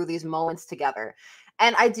go through these moments together.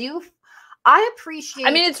 And I appreciate.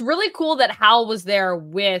 I mean, it's really cool that Hal was there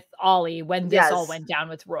with Ollie when this all went down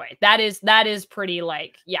with Roy. That is pretty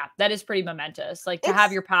that is pretty momentous. Like to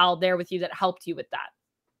have your pal there with you that helped you with that.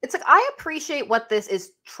 It's like, I appreciate what this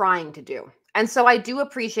is trying to do. And so I do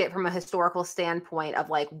appreciate from a historical standpoint of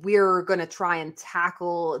like, we're going to try and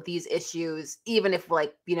tackle these issues, even if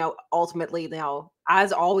like, ultimately,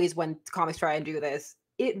 as always, when comics try and do this,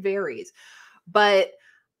 it varies. But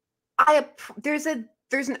there's an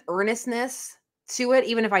earnestness to it,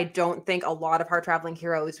 even if I don't think a lot of Hard Traveling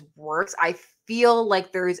Heroes works. I feel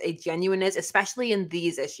like there's a genuineness, especially in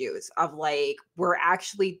these issues, of like, we're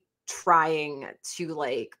actually trying to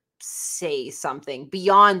like say something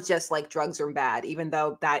beyond just like drugs are bad, even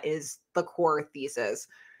though that is the core thesis.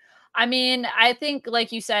 I mean, I think,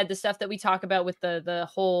 like you said, the stuff that we talk about with the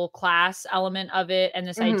whole class element of it and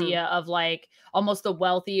this idea of like almost the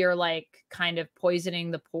wealthy or like kind of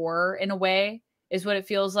poisoning the poor in a way is what it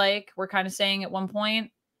feels like we're kind of saying at one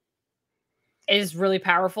point is really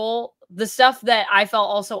powerful. The stuff that I felt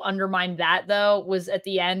also undermined that, though, was at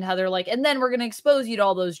the end, how they're like, and then we're going to expose you to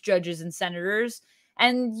all those judges and senators,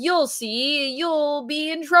 and you'll see, you'll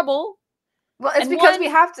be in trouble. Well, it's because we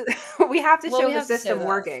have to show the system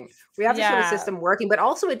working. We have to show the system working, but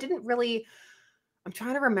also it didn't really. I'm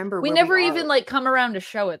trying to remember. We never even like come around to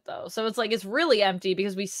show it though, so it's like it's really empty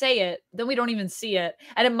because we say it, then we don't even see it,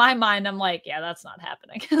 and in my mind, I'm like, yeah, that's not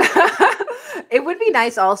happening. It would be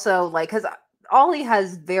nice also, like, because Ollie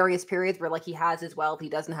has various periods where like he has his wealth, he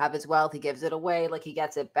doesn't have his wealth, he gives it away, like he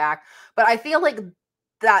gets it back. But I feel like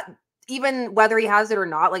that even whether he has it or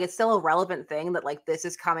not, like it's still a relevant thing that like this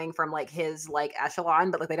is coming from like his like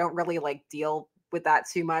echelon, but like they don't really like deal with that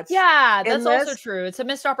too much. Yeah, that's also true. It's a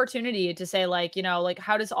missed opportunity to say like, like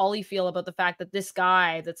how does Ollie feel about the fact that this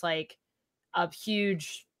guy that's like a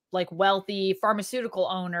huge like wealthy pharmaceutical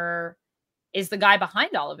owner is the guy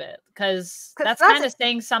behind all of it, because that's kind of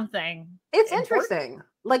saying something. It's interesting.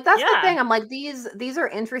 Like that's the thing. I'm like, these are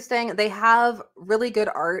interesting. They have really good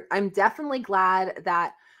art. I'm definitely glad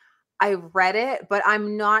that I read it, but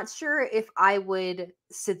I'm not sure if I would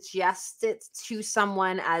suggest it to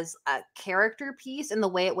someone as a character piece in the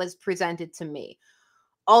way it was presented to me.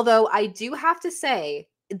 Although I do have to say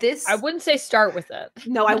this, I wouldn't say start with it.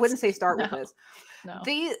 No, I wouldn't say start with this. No.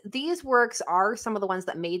 These works are some of the ones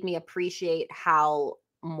that made me appreciate Hal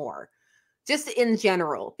more, just in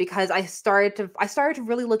general, because I started to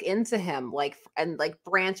really look into him, like, and like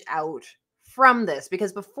branch out from this,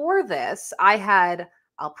 because before this,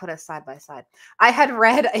 I'll put us side by side. I had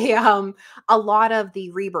read a lot of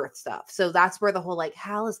the Rebirth stuff, so that's where the whole like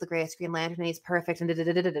Hal is the greatest Green Lantern, he's perfect,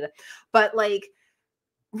 and but like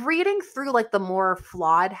reading through like the more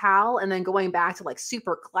flawed Hal and then going back to like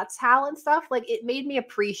super klutz Hal and stuff, like it made me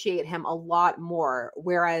appreciate him a lot more.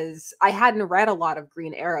 Whereas I hadn't read a lot of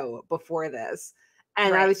Green Arrow before this.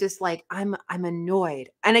 And I was just like, I'm annoyed.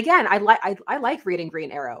 And again, I like reading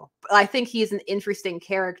Green Arrow. I think he's an interesting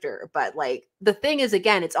character. But like the thing is,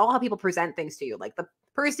 again, it's all how people present things to you. Like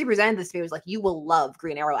person who presented this to me was like, you will love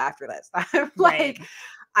Green Arrow after this. I'm like,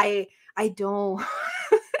 I don't.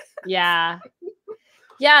 Yeah.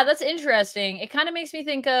 Yeah, that's interesting. It kind of makes me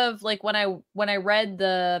think of like when I read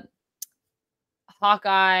the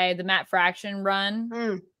Hawkeye, the Matt Fraction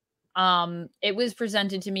run. It was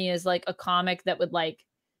presented to me as like a comic that would like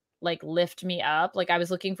lift me up. Like I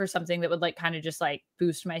was looking for something that would like kind of just like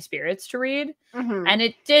boost my spirits to read. And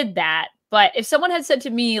it did that. But if someone had said to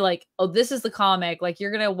me like, oh, this is the comic, like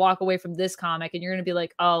you're going to walk away from this comic and you're going to be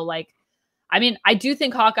like, oh, like, I mean, I do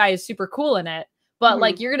think Hawkeye is super cool in it, but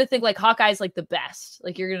like, you're going to think like Hawkeye's like the best.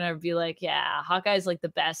 Like you're going to be like, yeah, Hawkeye's like the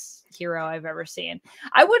best hero I've ever seen.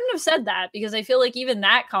 I wouldn't have said that because I feel like even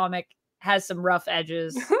that comic has some rough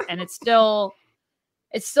edges and it's still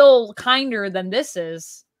kinder than this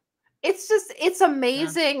is. It's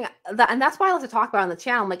amazing and that's why I like to talk about on the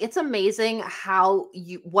channel. Like, it's amazing how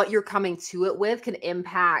what you're coming to it with can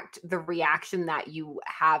impact the reaction that you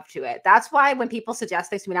have to it. That's why when people suggest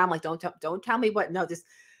things to me now, I'm like, don't tell me what, no, just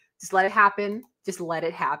let it happen. Just let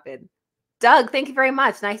it happen. Doug, thank you very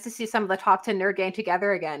much. Nice to see some of the top 10 nerd gang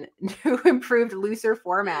together again. New improved, looser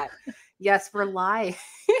format. Yes, we're live.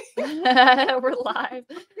 We're live.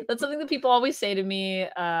 That's something that people always say to me.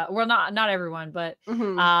 Well, not everyone, but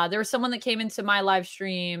there was someone that came into my live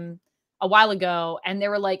stream a while ago and they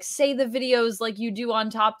were like, say the videos like you do on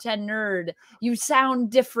Top 10 Nerd. You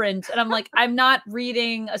sound different. And I'm like, I'm not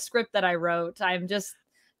reading a script that I wrote. I'm just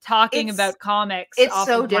talking about comics. It's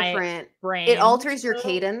so different. Brain. It alters your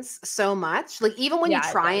cadence so much. Like even when you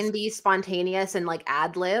try and be spontaneous and like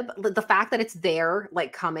ad lib, the fact that it's there,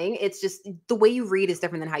 like coming, it's just the way you read is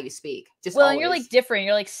different than how you speak. Just well, and you're like different.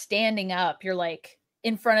 You're like standing up. You're like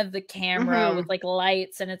in front of the camera with like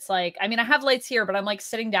lights, and it's like, I mean, I have lights here, but I'm like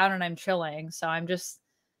sitting down and I'm chilling, so I'm just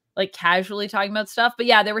like casually talking about stuff. But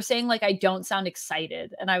yeah, they were saying like I don't sound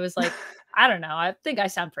excited, and I was like, I don't know. I think I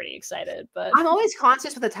sound pretty excited, but I'm always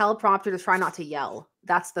conscious with a teleprompter to try not to yell.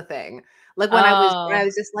 That's the thing. Like when I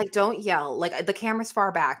was just like, don't yell. Like the camera's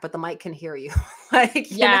far back, but the mic can hear you. Like,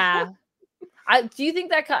 yeah. Do you think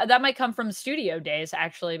that might come from studio days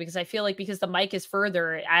actually? Because I feel like because the mic is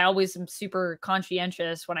further, I always am super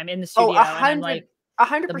conscientious when I'm in the studio. And I'm like,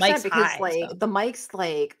 100% because like the mic's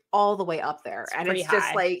like all the way up there and it's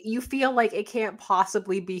just like you feel like it can't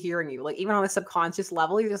possibly be hearing you, like even on a subconscious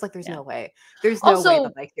level you're just like there's no way way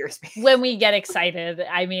the mic hears me. When we get excited,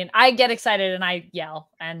 I mean, I get excited and I yell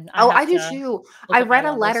and I do too. I read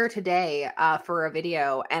a letter today for a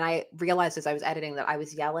video and I realized as I was editing that I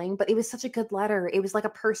was yelling, but it was such a good letter. It was like a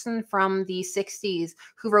person from the 60s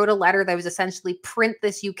who wrote a letter that was essentially print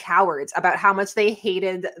this, you cowards, about how much they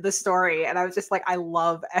hated the story, and I was just like, I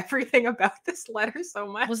love everything about this letter so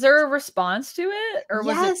much. Was there a response to it? Or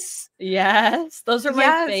was it? Yes. Those are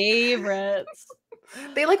my favorites.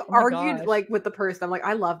 They like argued like with the person. I'm like,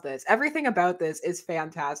 I love this. Everything about this is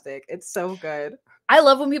fantastic. It's so good. I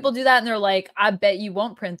love when people do that and they're like, I bet you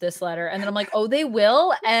won't print this letter. And then I'm like, oh, they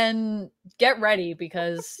will. And get ready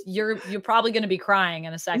because you're probably going to be crying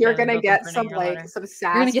in a second. You're going to get some sass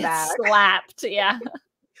You're going to get slapped. Yeah.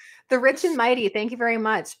 The Rich and Mighty, thank you very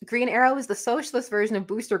much. Green Arrow is the socialist version of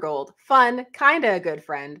Booster Gold. Fun, kind of a good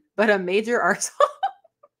friend, but a major arsehole.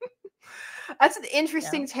 That's an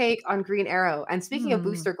interesting take on Green Arrow. And speaking of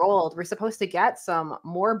Booster Gold, we're supposed to get some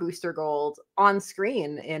more Booster Gold on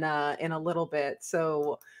screen in a little bit.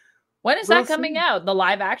 So when is that coming out? The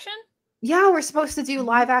live action? Yeah, we're supposed to do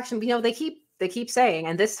live action. You know, they keep saying,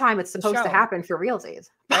 and this time it's supposed to happen for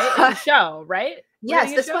realsies. Right? It's a show, right?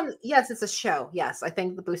 Yes, this one. Yes, it's a show. Yes, I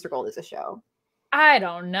think the Booster Gold is a show. I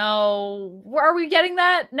don't know. Are we getting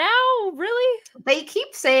that now? Really? They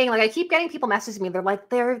keep saying, like, I keep getting people messaging me. They're like,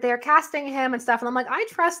 they're casting him and stuff. And I'm like, I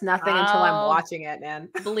trust nothing until I'm watching it, man.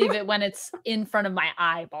 Believe it when it's in front of my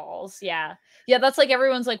eyeballs. Yeah. Yeah. That's like,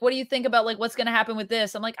 everyone's like, what do you think about like, what's going to happen with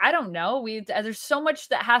this? I'm like, I don't know. There's so much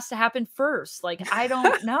that has to happen first. Like, I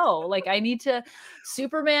don't know. Like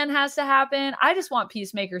Superman has to happen. I just want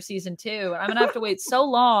Peacemaker season 2. I'm going to have to wait so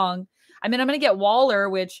long. I mean, I'm going to get Waller,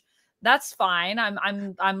 which that's fine.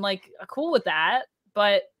 I'm like cool with that,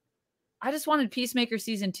 but I just wanted Peacemaker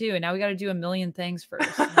season 2, and now we got to do a million things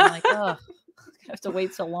first. And I'm like, oh, I have to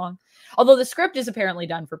wait so long. Although the script is apparently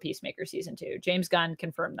done for Peacemaker season 2. James Gunn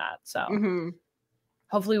confirmed that, so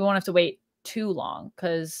hopefully we won't have to wait too long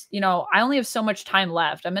because you know I only have so much time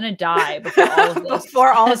left. I'm gonna die before all of this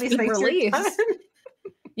before all of these things released.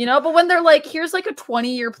 You know, but when they're like, here's like a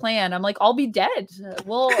 20-year plan, I'm like, I'll be dead.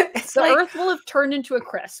 Well, the earth will have turned into a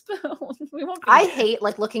crisp. We won't be dead. Hate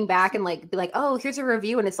like looking back and like be like, oh, here's a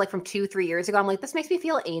review and it's like from 2-3 years ago. I'm like, this makes me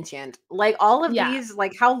feel ancient. Like all of these,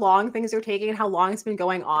 like how long things are taking and how long it's been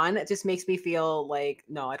going on. It just makes me feel like,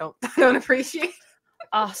 no, I don't appreciate.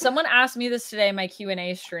 Someone asked me this today in my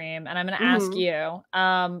Q&A stream, and I'm going to ask you.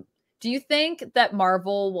 Do you think that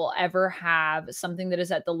Marvel will ever have something that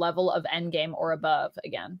is at the level of Endgame or above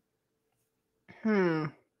again?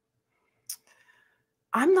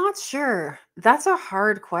 I'm not sure. That's a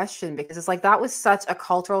hard question because it's like that was such a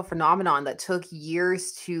cultural phenomenon that took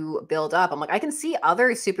years to build up. I'm like, I can see other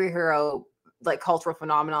superhero like cultural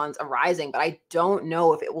phenomenons arising, but I don't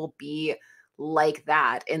know if it will be like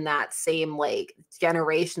that in that same like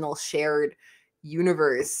generational shared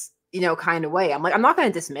universe, kind of way. I'm like, I'm not going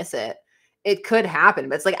to dismiss it. It could happen,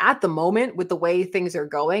 but it's like at the moment with the way things are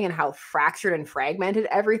going and how fractured and fragmented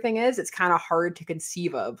everything is, it's kind of hard to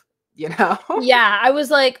conceive of. Yeah, I was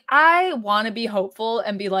like, I want to be hopeful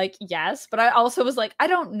and be like, yes, but I also was like, I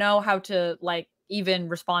don't know how to like even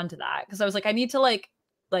respond to that because I was like, I need to like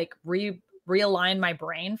realign my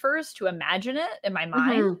brain first to imagine it in my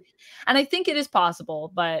mind. And I think it is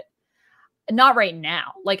possible, but not right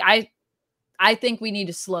now. Like I think we need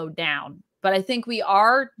to slow down, but I think we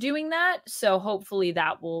are doing that, so hopefully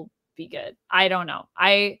that will be good. I don't know.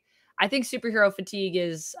 I think superhero fatigue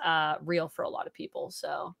is real for a lot of people,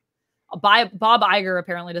 so Bob Iger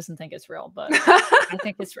apparently doesn't think it's real, but I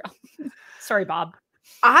think it's real. Sorry, Bob.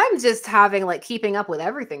 I'm just having like keeping up with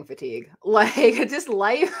everything fatigue. Like just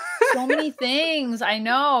life. So many things. I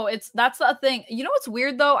know. That's the thing. You know what's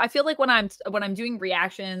weird though? I feel like when I'm doing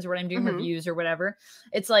reactions or when I'm doing reviews or whatever,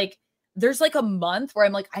 it's like there's like a month where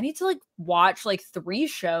I'm like, I need to like watch like 3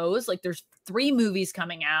 shows. Like there's 3 movies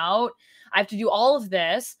coming out. I have to do all of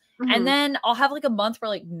this. And then I'll have like a month where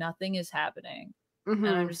like nothing is happening. And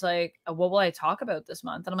I'm just like, what will I talk about this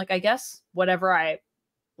month? And I'm like, I guess whatever I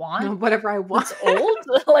want. Whatever I want. It's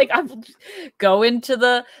old. Like I'm go into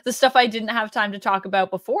the stuff I didn't have time to talk about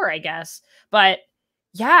before, I guess. But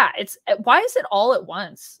yeah, why is it all at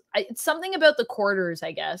once? It's something about the quarters,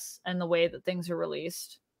 I guess, and the way that things are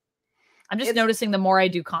released. I'm just noticing the more I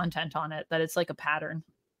do content on it, that it's like a pattern.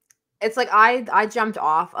 It's like I jumped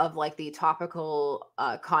off of like the topical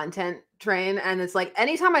content train, and it's like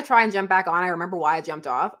anytime I try and jump back on, I remember why I jumped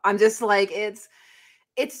off. I'm just like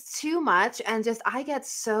it's too much, and just I get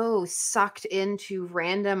so sucked into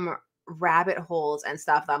random rabbit holes and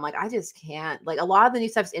stuff that I'm like, I just can't. Like a lot of the new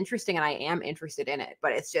stuff's interesting and I am interested in it,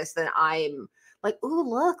 but it's just that I'm like, oh,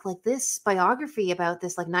 look, like this biography about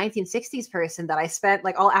this like 1960s person that I spent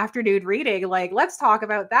like all afternoon reading. Like, let's talk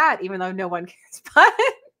about that, even though no one cares. But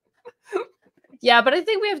yeah, but I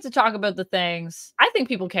think we have to talk about the things. I think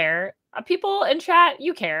people care. People in chat,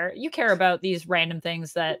 you care. You care about these random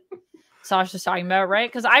things that Sasha's talking about, right?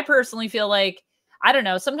 Because I personally feel like, I don't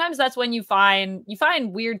know, sometimes that's when you find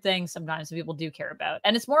weird things sometimes that people do care about.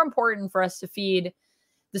 And it's more important for us to feed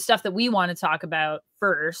the stuff that we want to talk about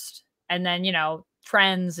first. And then,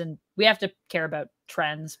 trends, and we have to care about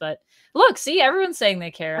trends. But look, see, everyone's saying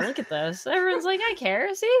they care. Look at this. Everyone's like, I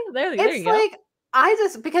care. See, there you go. Like,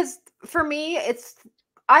 because for me,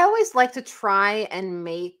 I always like to try and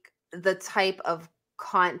make the type of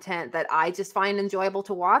content that I just find enjoyable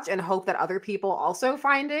to watch and hope that other people also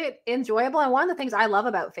find it enjoyable. And one of the things I love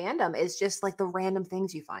about fandom is just like the random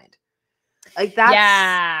things you find. Like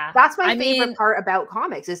that's my favorite part about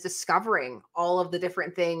comics is discovering all of the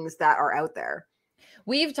different things that are out there.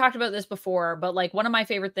 We've talked about this before, but like one of my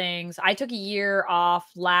favorite things, I took a year off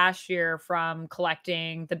last year from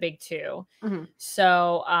collecting the big 2.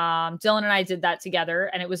 So Dylan and I did that together,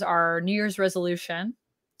 and it was our New Year's resolution,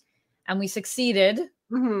 and we succeeded.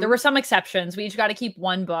 There were some exceptions. We each got to keep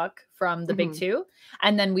 1 book from the big 2.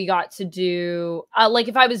 And then we got to do, like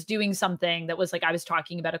if I was doing something that was like, I was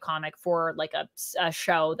talking about a comic for like a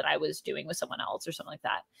show that I was doing with someone else or something like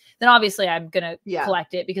that, then obviously I'm going to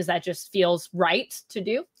collect it because that just feels right to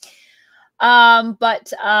do.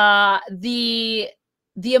 But the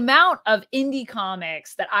amount of indie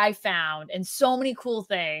comics that I found and so many cool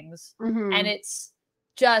things, and it's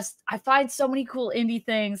just, I find so many cool indie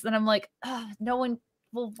things that I'm like, oh, no one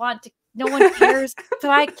will want to, no one cares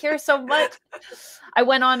that I care so much. I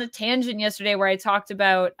went on a tangent yesterday where I talked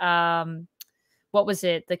about, what was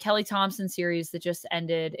it? The Kelly Thompson series that just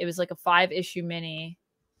ended. It was like a 5-issue mini.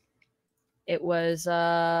 It was,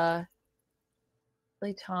 Kelly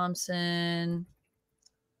Thompson,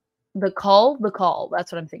 The Call.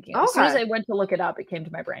 That's what I'm thinking of. Okay. As soon as I went to look it up, it came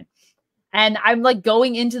to my brain. And I'm like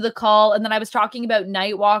going into The Call, and then I was talking about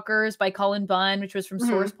Nightwalkers by Cullen Bunn, which was from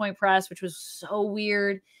Source Point Press, which was so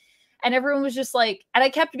weird. And everyone was just like, and I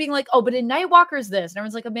kept being like, oh, but in Nightwalkers this. And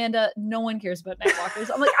everyone's like, Amanda, no one cares about Nightwalkers.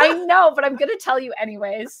 I'm like, I know, but I'm going to tell you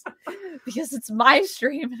anyways, because it's my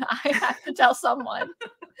stream and I have to tell someone.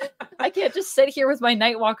 I can't just sit here with my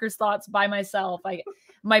Nightwalkers thoughts by myself.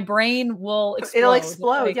 my brain will explode. It'll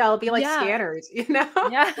explode. Like, yeah, it'll be like scanners, you know?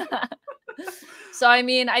 Yeah. So, I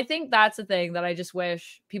mean, I think that's the thing that I just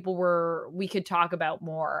wish we could talk about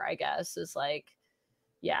more, I guess, is like,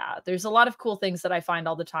 yeah, there's a lot of cool things that I find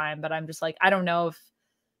all the time, but I'm just like, I don't know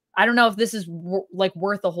if this is like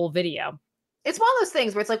worth a whole video. It's one of those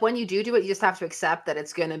things where it's like when you do it, you just have to accept that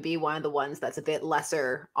it's going to be one of the ones that's a bit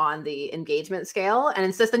lesser on the engagement scale. And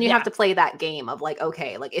it's just then you have to play that game of like,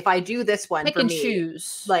 okay, like if I do this one I for can me,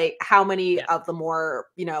 choose. like how many of the more,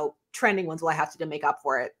 trending ones will I have to make up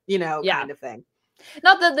for it, kind of thing.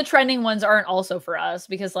 Not that the trending ones aren't also for us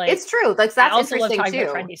because like it's true. Like that's I also love interesting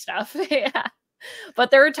talking about trendy stuff. Yeah. But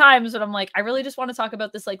there are times when I'm like, I really just want to talk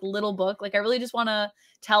about this like little book. Like I really just want to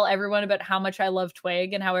tell everyone about how much I love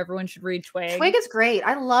Twig and how everyone should read Twig. Twig is great.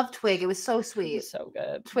 I love Twig. It was so sweet. Was so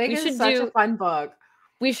good. Twig is such a fun book.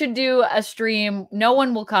 We should do a stream. No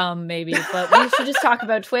one will come maybe, but we should just talk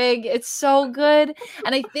about Twig. It's so good.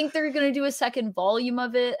 And I think they're going to do a second volume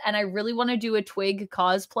of it. And I really want to do a Twig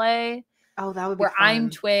cosplay. Oh, that would be where fun. I'm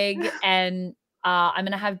Twig and I'm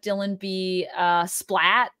going to have Dylan be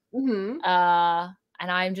Splat. Mm-hmm.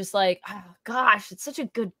 And I'm just like, oh gosh, it's such a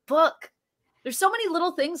good book. There's so many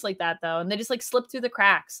little things like that though, and they just like slip through the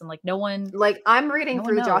cracks, and like no one. Like I'm reading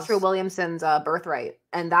through Joshua Williamson's Birthright,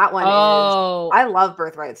 and that one is. I love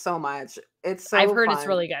Birthright so much. It's so. I've heard it's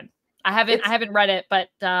really good. I haven't read it, but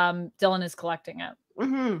Dylan is collecting it.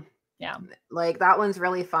 Mm-hmm. Yeah, like that one's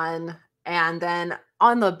really fun. And then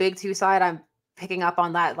on the big two side, I'm picking up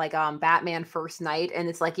on that like Batman First Night, and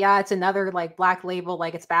it's like it's another like Black Label,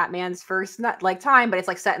 like it's Batman's first time, but it's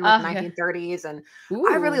like set in like 1930s, and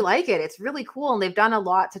I really like it. It's really cool, and they've done a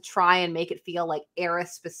lot to try and make it feel like era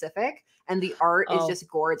specific, and the art is just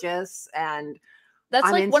gorgeous. And that's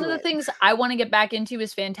like one of the things I want to get back into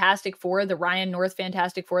is Fantastic Four, the Ryan North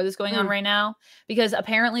Fantastic Four that's going on right now, because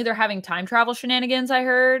apparently they're having time travel shenanigans. I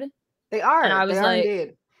heard they are, and I was like,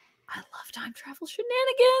 indeed. I love time travel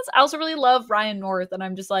shenanigans. I also really love Ryan North, and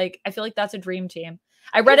I'm just like, I feel like that's a dream team.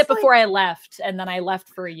 I read it before I left, and then I left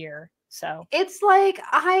for a year. So it's like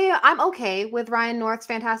I'm okay with Ryan North's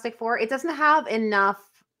Fantastic Four. It doesn't have enough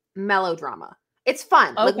melodrama. It's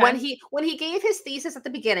fun. Okay. Like when he gave his thesis at the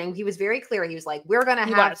beginning, he was very clear. He was like, "We're gonna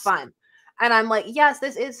have fun," and I'm like, "Yes,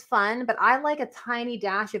 this is fun," but I like a tiny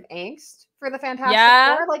dash of angst for the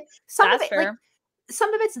Fantastic Four. Like some of it, like.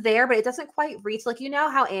 Some of it's there, but it doesn't quite reach, like,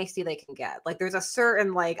 how angsty they can get. Like, there's a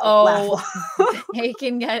certain, like, level. They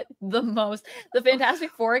can get the most. The Fantastic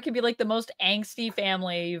Four can be, like, the most angsty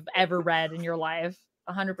family you've ever read in your life.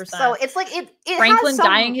 100%. So, it's like, it Franklin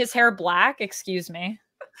dyeing his hair black? Excuse me.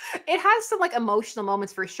 It has some, like, emotional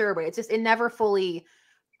moments for sure, but it never fully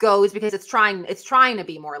goes because it's trying to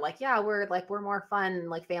be more like, we're more fun,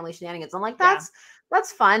 like, family shenanigans. I'm like, that's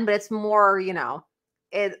fun, but it's more,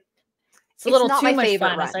 it's a little too much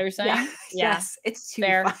fun, is that what you're saying? Yeah. Yes, it's too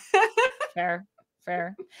fair. Fun.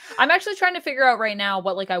 Fair. I'm actually trying to figure out right now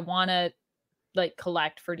what like I want to like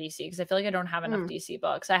collect for DC because I feel like I don't have enough DC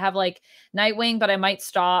books. I have like Nightwing, but I might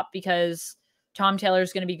stop because Tom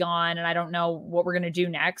Taylor's going to be gone and I don't know what we're going to do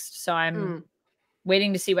next. So I'm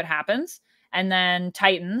waiting to see what happens. And then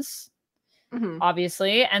Titans,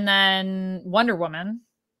 obviously, and then Wonder Woman.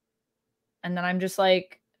 And then I'm just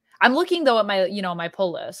like, I'm looking though at my, my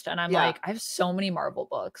pull list and I'm like, I have so many Marvel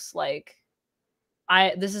books. Like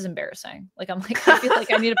this is embarrassing. Like, I'm like, I feel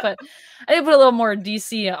like I need to put a little more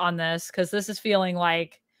DC on this. Cause this is feeling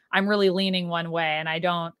like I'm really leaning one way and I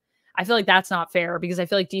feel like that's not fair because I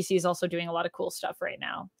feel like DC is also doing a lot of cool stuff right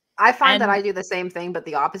now. I find that I do the same thing, but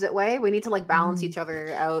the opposite way. We need to like balance each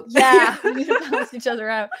other out. Yeah, we need to balance each other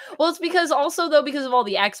out. Well, it's because of all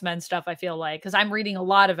the X-Men stuff, I feel like, because I'm reading a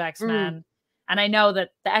lot of X-Men. And I know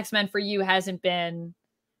that the X-Men for you hasn't been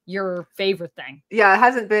your favorite thing. Yeah, it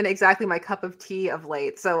hasn't been exactly my cup of tea of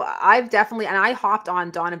late. So I hopped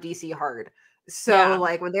on Dawn of DC hard. So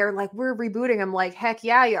like when they're like, we're rebooting, I'm like, heck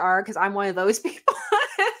yeah, you are. Cause I'm one of those people.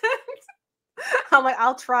 I'm like,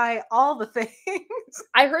 I'll try all the things.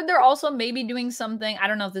 I heard they're also maybe doing something. I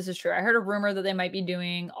don't know if this is true. I heard a rumor that they might be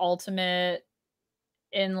doing Ultimate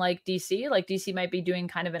in like DC. Like DC might be doing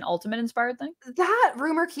kind of an Ultimate inspired thing. That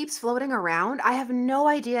rumor keeps floating around. I have no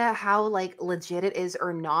idea how like legit it is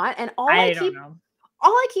or not. And all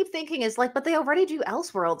I keep thinking is like, but they already do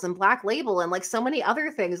Elseworlds and Black Label and like so many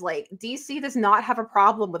other things. Like DC does not have a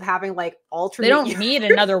problem with having like alternate. They don't need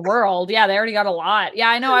another world. Yeah, they already got a lot. Yeah,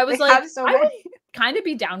 I know. I was like, I would kind of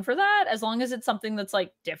be down for that as long as it's something that's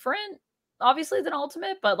like different, obviously, than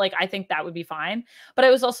Ultimate. But like, I think that would be fine. But I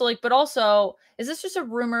was also like, is this just a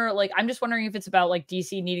rumor? Like, I'm just wondering if it's about like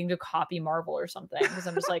DC needing to copy Marvel or something. Because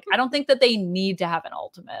I'm just like, I don't think that they need to have an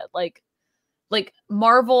Ultimate. Like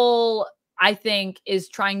Marvel. I think, is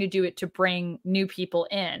trying to do it to bring new people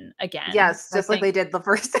in again. Yes, just like they did the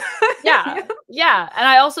first time. Yeah. Yeah. And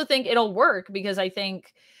I also think it'll work because I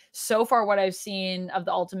think so far what I've seen of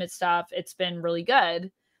the Ultimate stuff, it's been really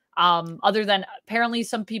good. Other than apparently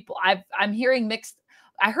some people I'm hearing mixed.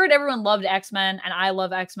 I heard everyone loved X-Men and I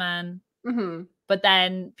love X-Men. But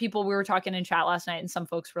then we were talking in chat last night and some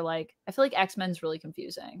folks were like, I feel like X-Men's really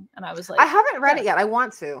confusing. And I was like, I haven't read it yet. I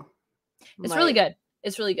want to. It's really good.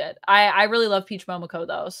 It's really good. I really love Peach Momoko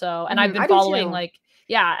though. So, and I've been following like,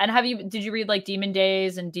 yeah. And did you read like Demon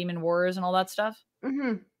Days and Demon Wars and all that stuff?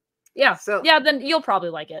 Yeah. So yeah, then you'll probably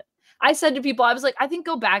like it. I said to people, I was like, I think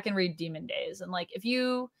go back and read Demon Days. And like, if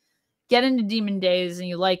you get into Demon Days and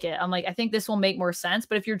you like it, I'm like, I think this will make more sense.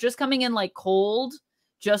 But if you're just coming in like cold,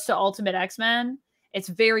 just to Ultimate X-Men, it's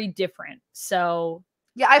very different. So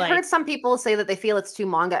yeah, I've heard some people say that they feel it's too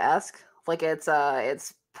manga-esque. Like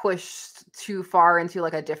it's pushed too far into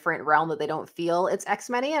like a different realm that they don't feel it's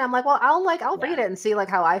X-Men-y. And I'm like, well, I'll read it and see like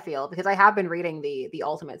how I feel, because I have been reading the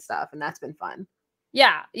Ultimate stuff and that's been fun.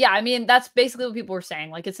 Yeah. Yeah. I mean, that's basically what people were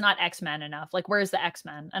saying. Like, it's not X-Men enough. Like, where's the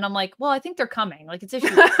X-Men? And I'm like, well, I think they're coming. Like, it's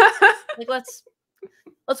issue. Like, let's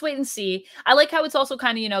wait and see. I like how it's also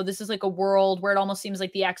kind of, you know, this is like a world where it almost seems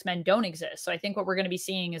like the X-Men don't exist. So I think what we're going to be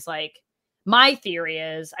seeing is like, my theory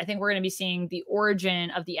is I think we're going to be seeing the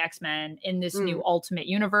origin of the X-Men in this new Ultimate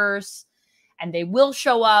universe, and they will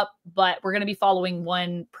show up, but we're going to be following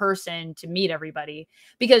one person to meet everybody,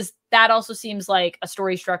 because that also seems like a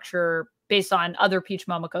story structure based on other Peach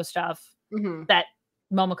Momoko stuff that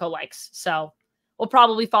Momoko likes. So we'll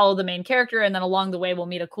probably follow the main character, and then along the way, we'll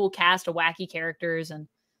meet a cool cast of wacky characters, and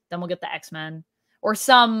then we'll get the X-Men or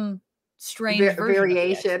some strange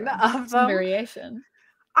variation of some variation.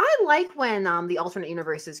 I like when the alternate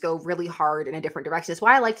universes go really hard in a different direction. That's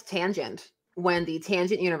why I liked Tangent when the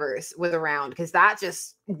Tangent universe was around, because that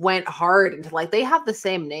just went hard into like they have the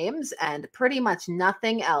same names and pretty much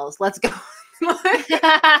nothing else. Let's go.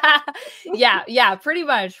 yeah, pretty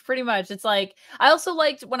much. It's like, I also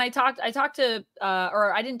liked when I talked to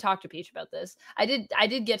or I didn't talk to Peach about this. I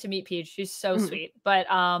did get to meet Peach. She's so sweet. But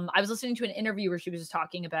I was listening to an interview where she was just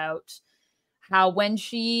talking about how when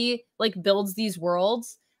she like builds these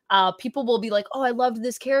worlds, people will be like, oh, I loved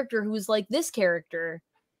this character who was like this character.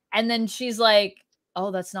 And then she's like,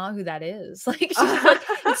 oh, that's not who that is. Like, she's like,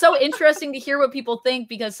 it's so interesting to hear what people think,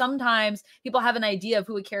 because sometimes people have an idea of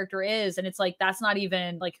who a character is, and it's like, that's not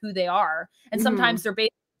even like who they are. And sometimes they're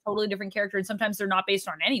based on a totally different character, and sometimes they're not based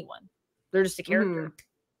on anyone. They're just a character.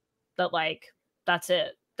 But like, that's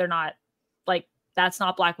it. They're not like, that's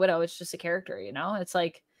not Black Widow. It's just a character, you know? It's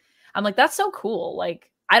like, I'm like, that's so cool.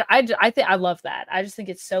 Like, I think I love that. I just think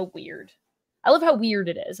it's so weird. I love how weird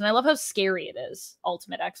it is, and I love how scary it is.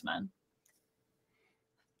 Ultimate X-Men.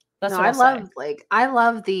 That's what I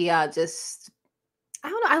love the just, I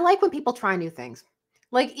don't know. I like when people try new things.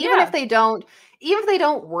 Like, even if they don't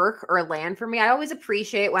work or land for me, I always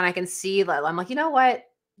appreciate when I can see that I'm like, you know what?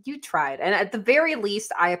 You tried. And at the very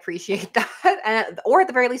least, I appreciate that. Or at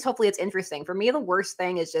the very least, hopefully it's interesting. For me, the worst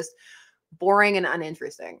thing is just boring and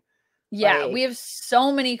uninteresting. Yeah, we have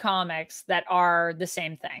so many comics that are the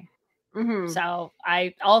same thing. So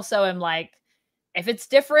I also am like, if it's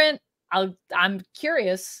different, I'm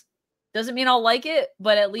curious. Doesn't mean I'll like it,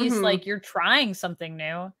 but at least like you're trying something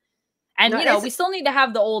new. And you know, we still need to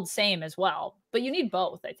have the old same as well, but you need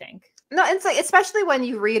both, I think. No, it's like, especially when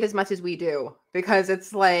you read as much as we do, because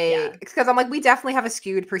it's like, because I'm like, we definitely have a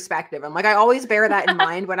skewed perspective. I'm like, I always bear that in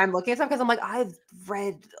mind when I'm looking at stuff, because I'm like, I've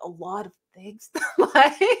read a lot of things.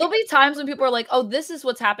 Like, there'll be times when people are like, oh, this is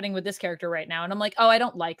what's happening with this character right now. And I'm like, oh, I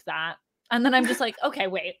don't like that. And then I'm just like, okay,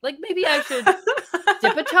 wait, like maybe I should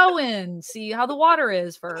dip a toe in, see how the water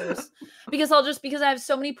is first. Because I have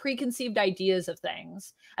so many preconceived ideas of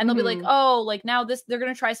things. And they'll be like, oh, like now they're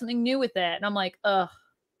going to try something new with it. And I'm like, ugh,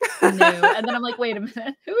 new. And then I'm like, wait a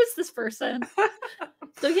minute, who is this person?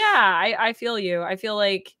 So yeah, I feel you. I feel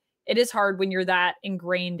like it is hard when you're that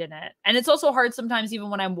ingrained in it. And it's also hard sometimes, even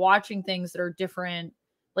when I'm watching things that are different,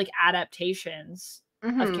 like adaptations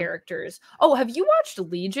of characters. Oh, have you watched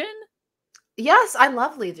Legion? Yes, I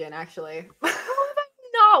love Legion, actually. How have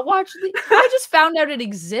I not watched Legion? I just found out it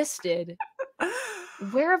existed.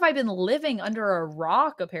 Where have I been living under a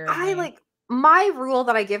rock, apparently? My rule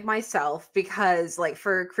that I give myself, because like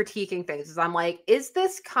for critiquing things, is I'm like, is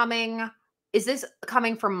this coming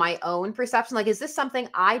from my own perception? Like, is this something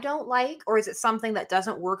I don't like, or is it something that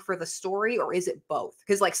doesn't work for the story, or is it both?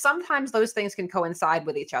 Because like sometimes those things can coincide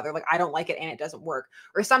with each other. Like, I don't like it and it doesn't work.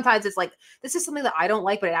 Or sometimes it's like, this is something that I don't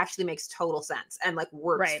like, but it actually makes total sense and like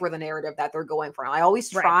works for the narrative that they're going for. I always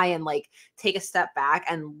try and like take a step back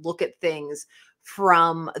and look at things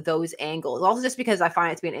from those angles. Also just because I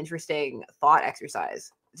find it to be an interesting thought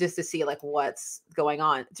exercise just to see like what's going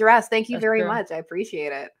on. Jerez, thank you very much. I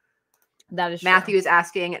appreciate it. That is Matthew is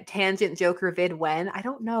asking, tangent Joker vid when? I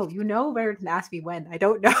don't know. You know better than ask me when. I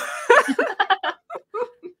don't know.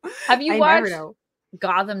 Have you watched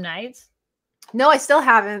Gotham Knights? No, I still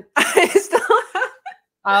haven't.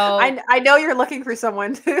 Oh, I know you're looking for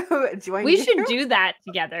someone to join. We should do that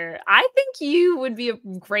together. I think you would be a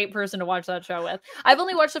great person to watch that show with. I've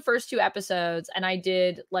only watched the first 2 episodes, and I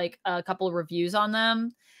did like a couple of reviews on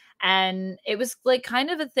them. And it was like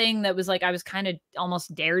kind of a thing that was like I was kind of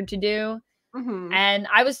almost dared to do. Mm-hmm. And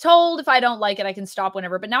I was told if I don't like it, I can stop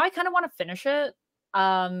whenever. But now I kind of want to finish it.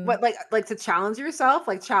 What, like to challenge yourself?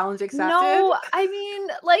 Like challenge accepted? No, I mean,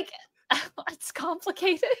 like, it's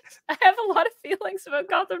complicated. I have a lot of feelings about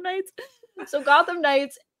Gotham Knights. So Gotham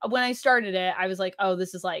Knights, when I started it, I was like, oh,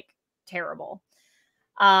 this is like terrible.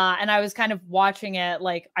 And I was kind of watching it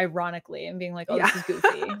like ironically and being like, oh, this is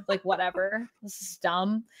goofy. Like, whatever. This is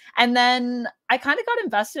dumb. And then I kind of got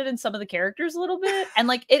invested in some of the characters a little bit. And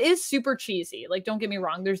like, it is super cheesy. Like, don't get me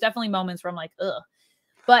wrong. There's definitely moments where I'm like, ugh.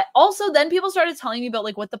 But also then people started telling me about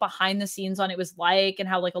like what the behind the scenes on it was like and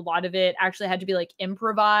how like a lot of it actually had to be like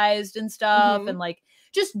improvised and stuff. And like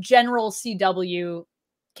just general CW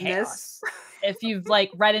chaos. If you've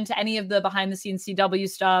like read into any of the behind the scenes CW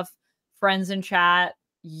stuff, friends in chat,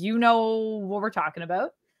 you know what we're talking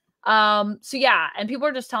about. So yeah, and people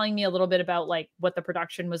are just telling me a little bit about like what the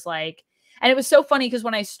production was like. And it was so funny because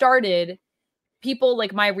when I started, people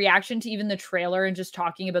like my reaction to even the trailer and just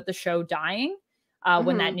talking about the show dying,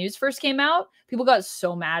 when that news first came out, people got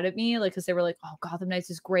so mad at me, like, because they were like, oh, Gotham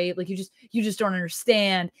Knights is great. Like, you just don't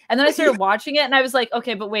understand. And then I started watching it and I was like,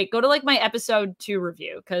 okay, but wait, go to like my episode 2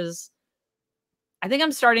 review, because I think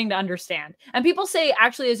I'm starting to understand. And people say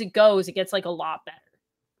actually as it goes, it gets like a lot better.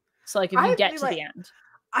 So like if you get to the end.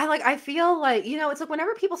 I feel like, you know, it's like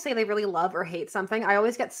whenever people say they really love or hate something, I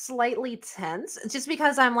always get slightly tense just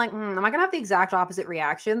because I'm like, am I gonna have the exact opposite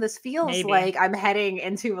reaction? This feels like I'm heading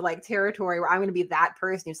into like territory where I'm gonna be that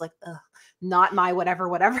person who's like, ugh, not my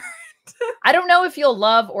whatever. I don't know if you'll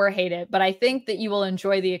love or hate it, but I think that you will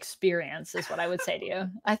enjoy the experience is what I would say to you.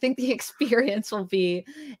 I think the experience will be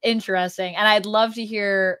interesting. And I'd love to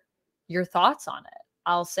hear your thoughts on it.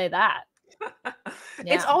 I'll say that.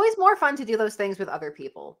 It's always more fun to do those things with other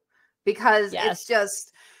people because it's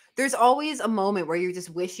just, there's always a moment where you just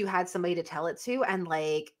wish you had somebody to tell it to. And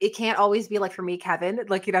like, it can't always be like for me, Kevin,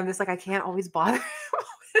 like, you know, I'm just like, I can't always bother.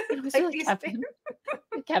 Like,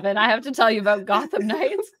 Kevin, I have to tell you about Gotham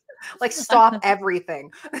Knights. Like, stop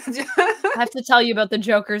everything. I have to tell you about the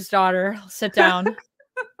Joker's daughter. Sit down.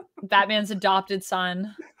 Batman's adopted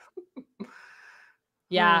son.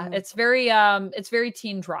 Yeah, it's very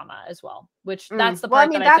teen drama as well, which that's the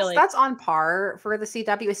part that I feel like that's on par for the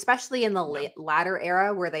CW, especially in the latter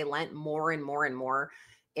era where they lent more and more and more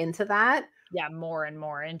into that. Yeah, more and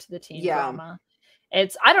more into the teen drama.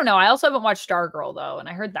 I don't know. I also haven't watched Stargirl though, and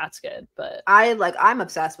I heard that's good. But I'm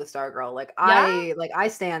obsessed with Stargirl. I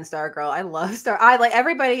stand Stargirl. I love I like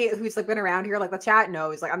everybody who's like been around here, like the chat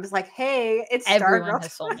knows. Like I'm just like, hey, it's everyone Stargirl.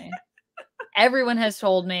 Has told me. Everyone has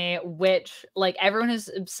told me, which like everyone has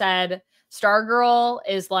said Stargirl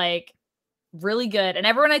is like really good. And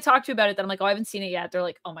everyone I talk to about it that I'm like, oh, I haven't seen it yet. They're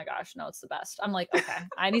like, oh my gosh, no, it's the best. I'm like, okay,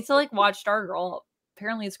 I need to like watch Stargirl.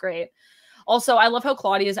 Apparently it's great. Also, I love how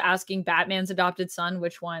Claudia is asking Batman's adopted son,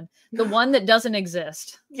 which one? The one that doesn't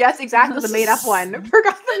exist. Yes, exactly. The made up one for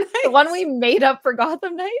Gotham Knights. The one we made up for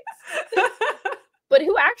Gotham Knights. But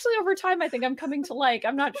who actually over time I think I'm coming to like.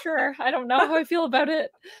 I'm not sure. I don't know how I feel about it.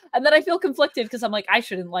 And then I feel conflicted because I'm like, I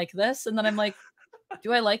shouldn't like this. And then I'm like,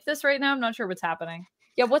 do I like this right now? I'm not sure what's happening.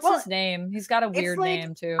 Yeah, what's his name? He's got a weird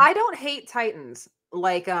name too. I don't hate Titans,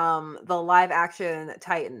 like the live action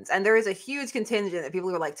Titans. And there is a huge contingent of people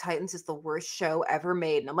who are like, Titans is the worst show ever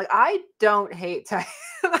made. And I'm like, I don't hate Titans.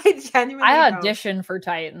 I genuinely auditioned for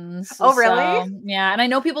Titans. Oh, really? So, yeah. And I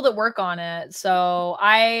know people that work on it. So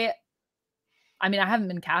I mean, I haven't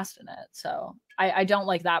been cast in it, so I don't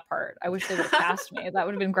like that part. I wish they would have cast me. That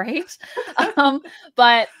would have been great.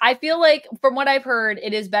 But I feel like from what I've heard,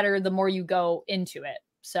 it is better the more you go into it.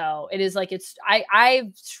 So it is like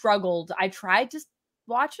I've struggled. I tried to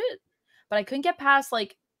watch it, but I couldn't get past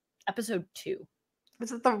like episode 2.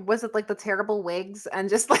 Was it like the terrible wigs and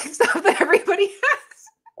just like stuff that everybody has?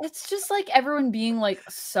 It's just like everyone being like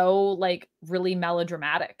so like really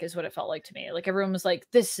melodramatic is what it felt like to me. Like everyone was like,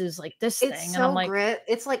 this is like this thing. So and I'm like,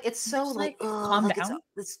 it's so like calm like down.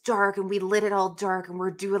 It's dark and we lit it all dark and we're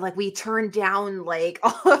doing like we turned down like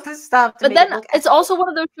all of this stuff. But then it's also one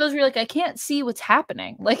of those shows where you're like, I can't see what's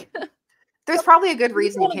happening. Like there's probably a good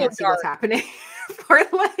reason you can't see what's happening. for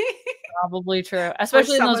like probably true,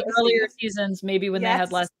 especially in those earlier seasons, maybe when they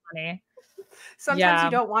had less money. Sometimes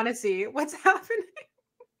you don't want to see what's happening.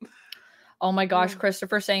 Oh my gosh,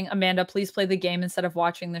 Christopher saying, Amanda, please play the game instead of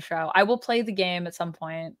watching the show. I will play the game at some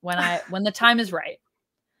point when the time is right.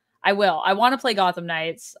 I will. I want to play Gotham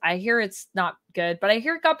Knights. I hear it's not good, but I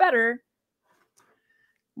hear it got better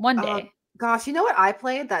one day. Gosh, you know what I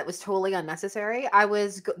played that was totally unnecessary? I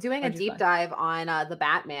was doing a deep dive on the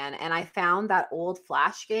Batman, and I found that old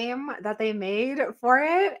Flash game that they made for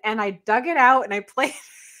it, and I dug it out and I played.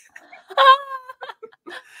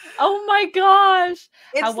 Oh my gosh.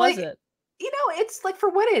 How was it? You know, it's like, for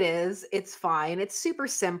what it is, it's fine. It's super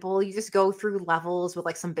simple. You just go through levels with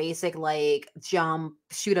like some basic like jump,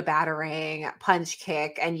 shoot a batarang, punch,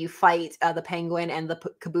 kick, and you fight the Penguin and the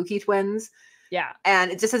Kabuki twins. Yeah. And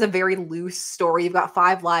it just has a very loose story. You've got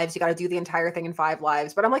 5 lives. You got to do the entire thing in 5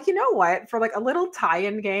 lives. But I'm like, you know what? For like a little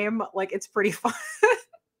tie-in game, like, it's pretty fun.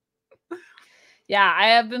 Yeah, I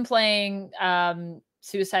have been playing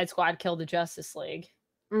Suicide Squad Kill the Justice League.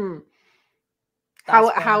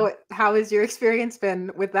 How has your experience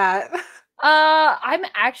been with that? I'm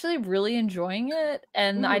actually really enjoying it,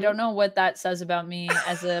 and I don't know what that says about me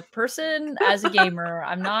as a person, as a gamer.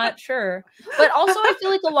 I'm not sure. But also I feel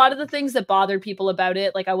like a lot of the things that bothered people about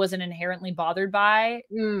it, like I wasn't inherently bothered by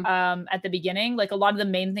at the beginning. Like a lot of the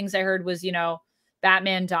main things I heard was, you know,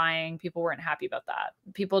 Batman dying. People weren't happy about that.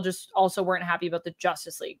 People just also weren't happy about the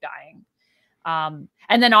Justice League dying.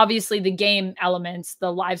 And then obviously the game elements,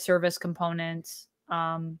 the live service components,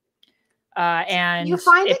 and you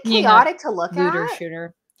find it chaotic to look at?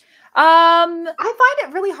 Shooter. I find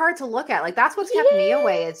it really hard to look at. Like, that's what's kept me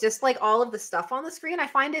away. It's just like all of the stuff on the screen. I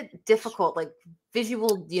find it difficult, like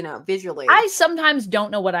visually. I sometimes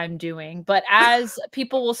don't know what I'm doing, but as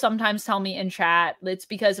people will sometimes tell me in chat, it's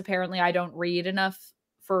because apparently I don't read enough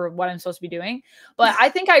for what I'm supposed to be doing. But I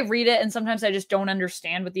think I read it, and sometimes I just don't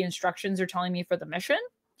understand what the instructions are telling me for the mission.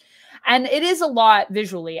 And it is a lot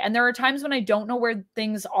visually. And there are times when I don't know where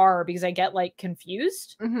things are because I get like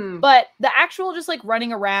confused. But the actual just like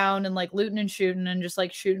running around and like looting and just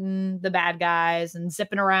like shooting the bad guys and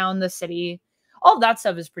zipping around the city, all that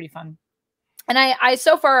stuff is pretty fun. And I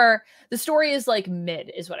so far, the story is like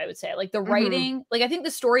mid is what I would say. Like the writing, like I think the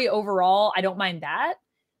story overall, I don't mind that.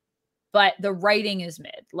 But the writing is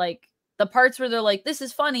mid. Like the parts where they're like, this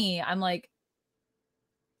is funny. I'm like,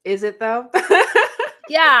 is it though?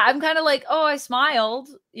 Yeah, I'm kind of like, oh, I smiled,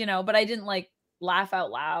 you know, but I didn't like laugh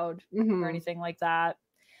out loud or anything like that.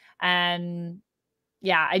 And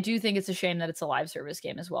yeah, I do think it's a shame that it's a live service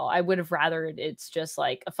game as well. I would have rather it's just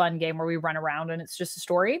like a fun game where we run around and it's just a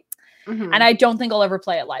story. And I don't think I'll ever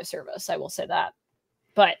play it live service. I will say that.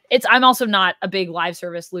 But I'm also not a big live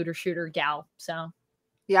service looter shooter gal. So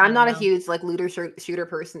yeah, I'm not a huge like looter shooter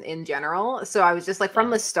person in general. So I was just like, from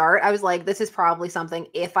the start, I was like, this is probably something,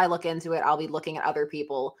 if I look into it, I'll be looking at other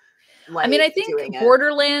people. Like, I mean, I think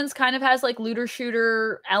Borderlands kind of has like looter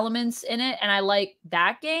shooter elements in it. And I like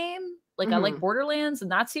that game. Like I like Borderlands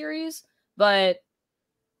and that series. But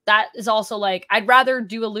that is also like, I'd rather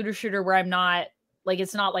do a looter shooter where I'm not like,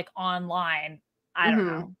 it's not like online. I don't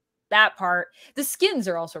know. That part. The skins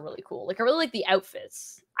are also really cool. Like I really like the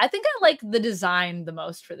outfits. I think I like the design the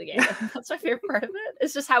most for the game. That's my favorite part of it.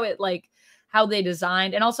 It's just how they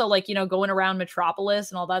designed, and also like, you know, going around Metropolis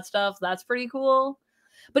and all that stuff. That's pretty cool.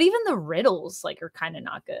 But even the riddles like are kind of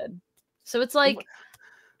not good. So it's like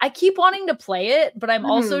I keep wanting to play it, but I'm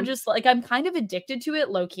also just like, I'm kind of addicted to it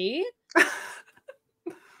low key.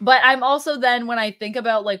 But I'm also then when I think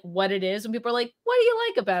about like what it is, when people are like, what do you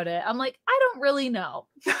like about it? I'm like, I don't really know.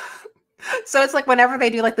 So it's like whenever they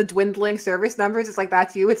do like the dwindling service numbers, it's like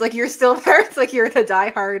that's you. It's like you're still there. It's like you're the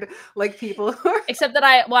diehard like people. Except that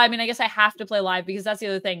I mean, I guess I have to play live because that's the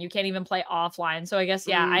other thing. You can't even play offline. So I guess,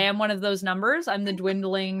 yeah, I am one of those numbers. I'm the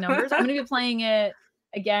dwindling numbers. I'm going to be playing it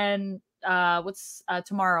again. What's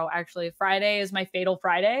tomorrow? Actually, Friday is my Fatal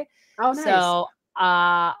Friday. Oh, nice. So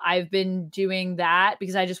I've been doing that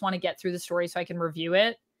because I just want to get through the story so I can review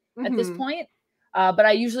it at this point. But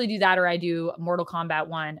I usually do that, or I do Mortal Kombat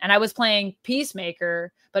 1. And I was playing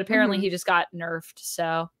Peacemaker, but apparently he just got nerfed.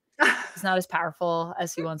 So he's not as powerful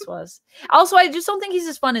as he once was. Also, I just don't think he's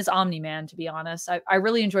as fun as Omni-Man, to be honest. I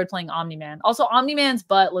really enjoyed playing Omni-Man. Also, Omni-Man's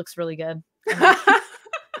butt looks really good.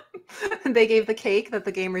 They gave the cake that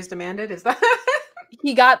the gamers demanded. Is that?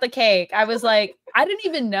 He got the cake. I was like, I didn't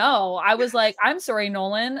even know. I was like, I'm sorry,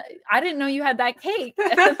 Nolan. I didn't know you had that cake.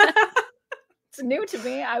 It's new to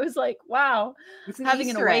me. I was like, wow, it's having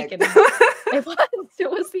an awakening. It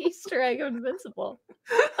was the Easter egg of Invincible.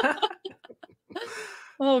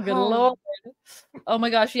 Oh, good Lord. Oh my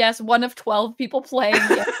gosh, yes, one of 12 people playing.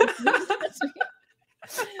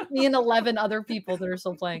 Me and 11 other people that are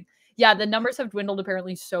still playing. Yeah, the numbers have dwindled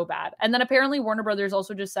apparently so bad. And then apparently Warner Brothers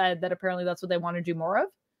also just said that apparently that's what they want to do more of.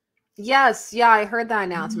 Yes, yeah, I heard that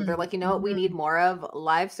announcement. They're like, you know what we need more of?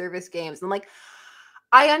 Live service games. And like,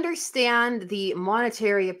 I understand the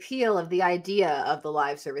monetary appeal of the idea of the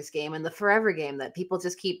live service game and the forever game that people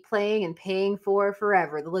just keep playing and paying for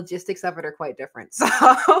forever. The logistics of it are quite different. So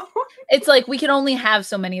it's like we can only have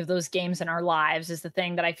so many of those games in our lives is the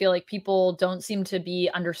thing that I feel like people don't seem to be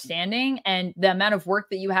understanding. And the amount of work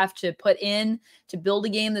that you have to put in to build a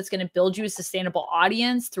game that's going to build you a sustainable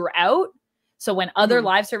audience throughout. So when other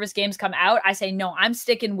live service games come out, I say, no, I'm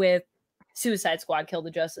sticking with Suicide Squad, Kill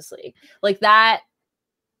the Justice League. Like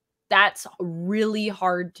that's really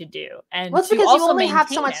hard to do. And well, it's because you only have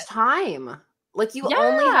so much time. Like you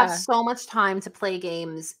only have so much time to play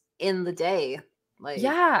games in the day. Like,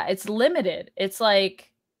 yeah, it's limited. It's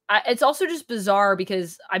like, it's also just bizarre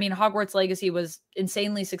because I mean, Hogwarts Legacy was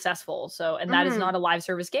insanely successful. So, and that is not a live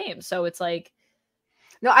service game. So it's like,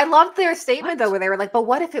 no, I loved their statement though, where they were like, but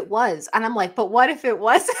what if it was? And I'm like, but what if it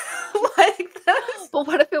was like this? But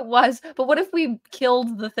what if it was? But what if we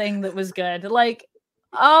killed the thing that was good? Like,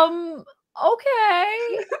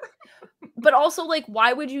 okay. But also like,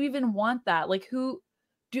 why would you even want that? Like who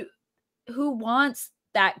wants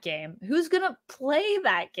that game? Who's gonna play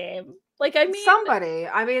that game? Like, I mean, somebody.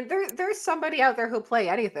 I mean, there's somebody out there who'll play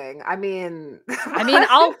anything. I mean,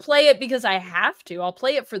 I'll play it because I have to. I'll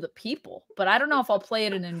play it for the people, but I don't know if I'll play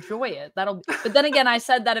it and enjoy it. But then again, I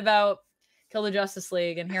said that about Kill the Justice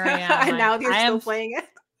League, and here I am. And now you're still playing it.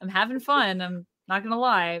 I'm having fun. I'm not gonna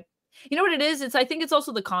lie. You know what it is? I think it's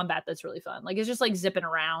also the combat that's really fun. Like it's just like zipping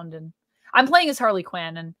around, and I'm playing as Harley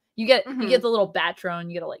Quinn, and you get the little bat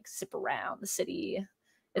drone. You get to like zip around the city.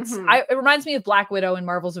 It reminds me of Black Widow in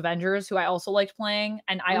Marvel's Avengers, who I also liked playing.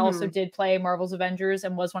 And I also did play Marvel's Avengers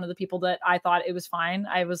and was one of the people that I thought it was fine.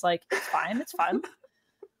 I was like, it's fine. It's fun.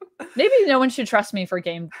 Maybe no one should trust me for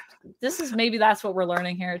game. Maybe that's what we're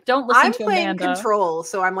learning here. Don't listen to Amanda. I'm playing Control,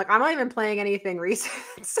 so I'm like, I'm not even playing anything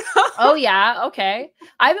recent. So. Oh yeah, okay.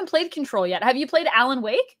 I haven't played Control yet. Have you played Alan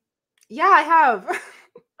Wake? Yeah, I have.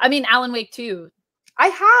 I mean, Alan Wake 2. I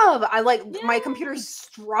have. My computer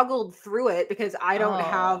struggled through it because I don't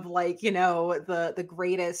have like, you know, the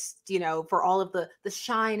greatest, you know, for all of the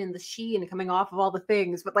shine and the sheen coming off of all the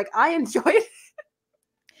things, but like I enjoyed it.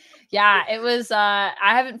 Yeah, it was I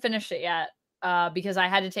haven't finished it yet because I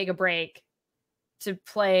had to take a break to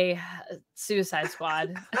play Suicide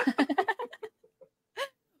Squad.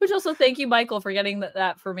 Which also thank you, Michael, for getting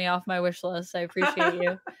that for me off my wish list. I appreciate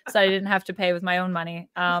you. So I didn't have to pay with my own money.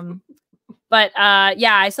 But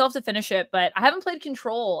yeah, I still have to finish it, but I haven't played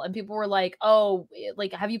Control, and people were like, "Oh,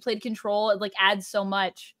 like have you played Control? It like adds so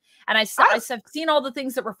much." And I've seen all the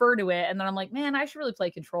things that refer to it, and then I'm like, "Man, I should really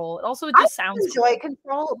play Control." It just sounds enjoy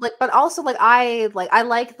Control, like, but also like I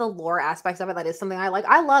like the lore aspects of it. That is something I like.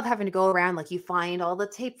 I love having to go around, like you find all the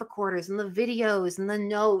tape recorders and the videos and the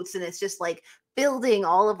notes, and it's just like building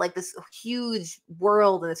all of like this huge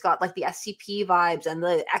world, and it's got like the SCP vibes and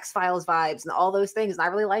the X-Files vibes and all those things, and I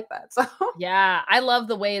really like that. So yeah, I love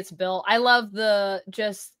the way it's built. I love the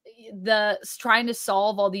trying to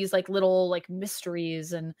solve all these like little like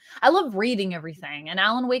mysteries, and I love reading everything. And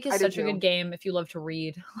Alan Wake is such a good game if you love to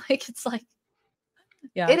read. Like it's like,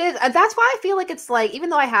 yeah, it is. That's why I feel like it's like, even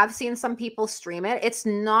though I have seen some people stream it, it's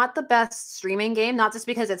not the best streaming game, not just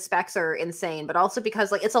because its specs are insane, but also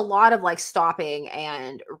because like it's a lot of like stopping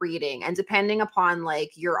and reading, and depending upon like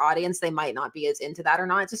your audience, they might not be as into that or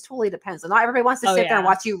not. It just totally depends. And not everybody wants to sit there and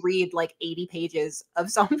watch you read like 80 pages of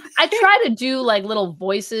something. I try to do like little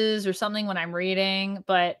voices or something when I'm reading,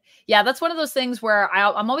 but yeah, that's one of those things where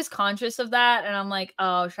I'm always conscious of that, and I'm like,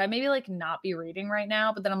 oh, should I maybe like not be reading right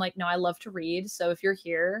now? But then I'm like, no, I love to read. So if you're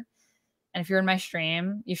here and if you're in my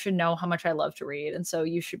stream, you should know how much I love to read, and so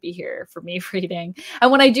you should be here for me reading. And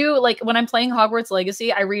when I do, like when I'm playing Hogwarts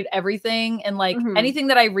Legacy, I read everything, and like anything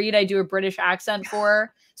that I read, I do a British accent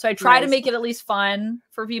for. So I try to make it at least fun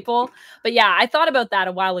for people. But yeah, I thought about that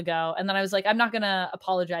a while ago, and then I was like, I'm not gonna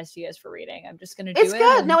apologize to you guys for reading. I'm just gonna do it. It's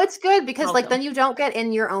good. No, it's good because like then you don't get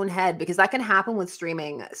in your own head, because that can happen with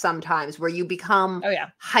streaming sometimes, where you become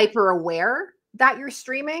hyper aware that you're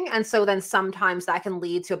streaming, and so then sometimes that can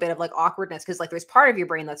lead to a bit of like awkwardness, because like there's part of your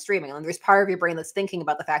brain that's streaming and there's part of your brain that's thinking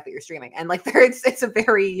about the fact that you're streaming, and like it's a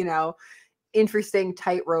very, you know, interesting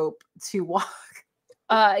tightrope to walk.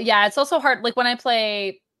 Yeah, it's also hard. Like when I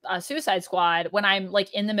play Suicide Squad, when I'm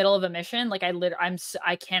like in the middle of a mission, like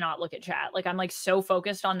I cannot look at chat. Like I'm like so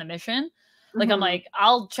focused on the mission. Like I'm like,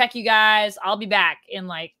 I'll check you guys. I'll be back in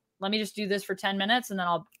like, let me just do this for 10 minutes and then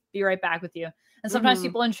I'll be right back with you. And sometimes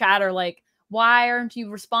people in chat are like, why aren't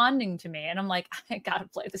you responding to me? And I'm like, I gotta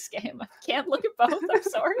play this game. I can't look at both. I'm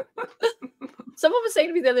sorry. Someone was saying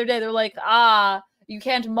to me the other day, they're like, you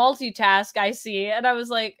can't multitask, I see. And I was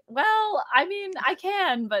like, well, I mean, I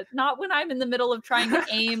can, but not when I'm in the middle of trying to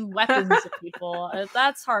aim weapons at people.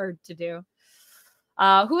 That's hard to do.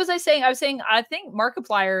 Who was I saying? I was saying, I think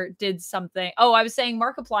Markiplier did something. Oh, I was saying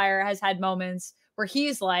Markiplier has had moments where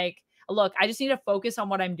he's like, look, I just need to focus on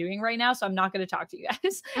what I'm doing right now, so I'm not going to talk to you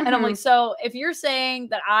guys. Mm-hmm. And I'm like, so if you're saying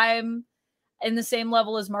that I'm in the same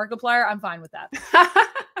level as Markiplier, I'm fine with that.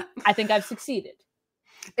 I think I've succeeded.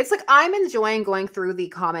 It's like I'm enjoying going through the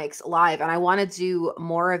comics live and I want to do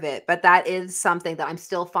more of it, but that is something that I'm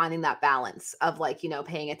still finding that balance of like, you know,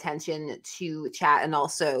 paying attention to chat and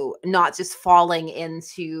also not just falling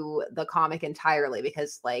into the comic entirely,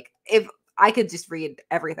 because like if I could just read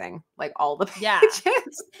everything, like all the pages. Yeah.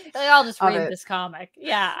 I'll just read this comic.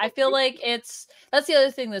 Yeah. I feel like that's the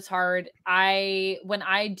other thing that's hard. When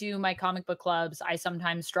I do my comic book clubs, I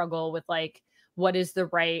sometimes struggle with like, what is the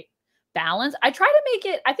right balance? I try to make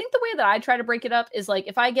it, I think the way that I try to break it up is like,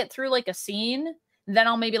 if I get through like a scene, then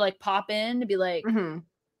I'll maybe like pop in to be like,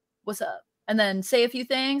 what's up? And then say a few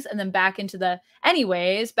things and then back into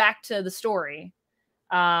back to the story.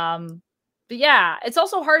 But yeah, it's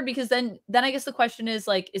also hard because then I guess the question is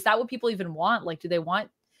like, is that what people even want? Like, do they want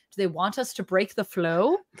us to break the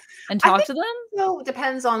flow and talk to them? So it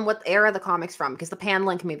depends on what era the comic's from, because the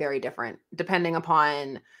paneling can be very different depending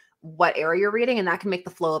upon what era you're reading, and that can make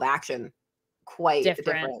the flow of action quite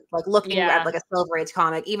different. Like looking at like a Silver Age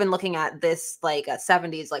comic, even looking at this like a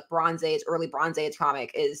 70s, like Bronze Age, early Bronze Age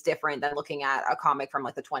comic is different than looking at a comic from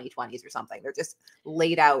like the 2020s or something. They're just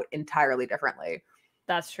laid out entirely differently.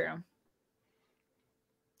 That's true.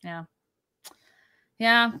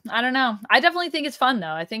 Yeah, I don't know. I definitely think it's fun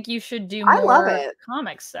though. I think you should do more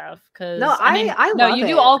comic stuff because I love you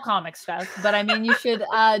do all comic stuff, but I mean you should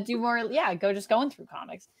do more. Yeah, going through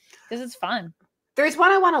comics because it's fun. There's one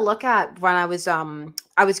I want to look at. When I was going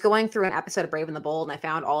through an episode of Brave and the Bold, and I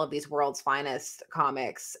found all of these World's Finest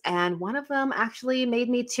comics, and one of them actually made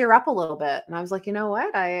me tear up a little bit. And I was like, you know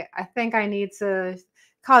what? I think I need to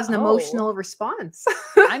cause an emotional response.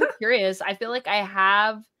 I'm curious. I feel like I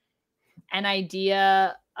have an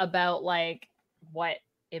idea about like what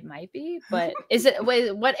it might be, but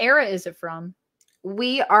what era is it from?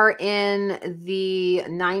 We are in the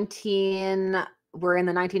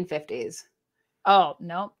 1950s. Oh,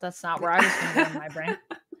 no, that's not where I was going to go in my brain.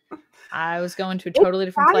 I was going to a totally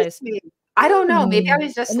different place. I don't know. Maybe I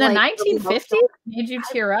was just in the 1950s. Made you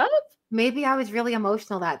tear up? Maybe I was really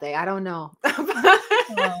emotional that day. I don't know.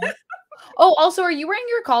 Oh, also, are you wearing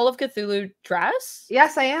your Call of Cthulhu dress?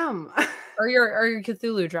 Yes, I am. Or your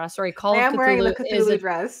Cthulhu dress. Sorry, Call of Cthulhu is a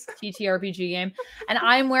dress. TTRPG game. And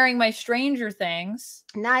I'm wearing my Stranger Things.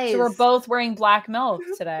 Nice. So we're both wearing black milk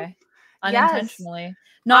today. Unintentionally. Yes.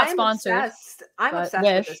 Not sponsored. I'm obsessed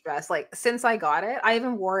with this dress. Like since I got it, I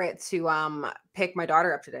even wore it to pick my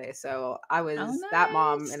daughter up today. So I was that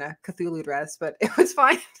mom in a Cthulhu dress, but it was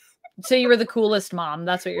fine. So you were the coolest mom.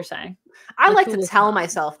 That's what you're saying. I like to tell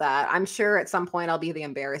myself that. I'm sure at some point I'll be the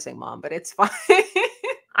embarrassing mom, but it's fine.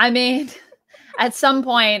 I mean, at some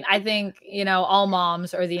point, I think, you know, all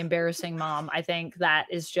moms are the embarrassing mom. I think that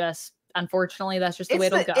is just, unfortunately, that's just the way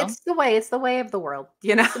it'll go. It's the way of the world,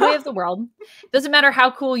 you know? It's the way of the world. Doesn't matter how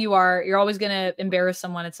cool you are, you're always going to embarrass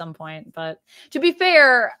someone at some point. But to be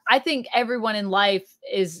fair, I think everyone in life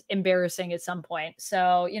is embarrassing at some point.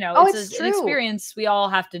 So, you know, it's an experience we all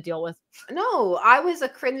have to deal with. No, I was a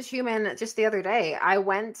cringe human just the other day. I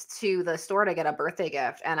went to the store to get a birthday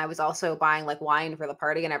gift, and I was also buying like wine for the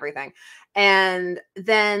party and everything. And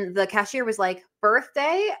then the cashier was like,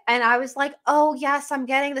 birthday? And I was like, oh yes, I'm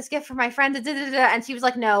getting this gift for my friend. And she was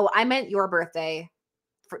like, no, I meant your birthday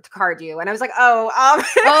to card you. And I was like, but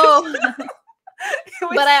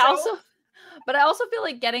I also feel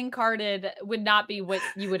like getting carded would not be what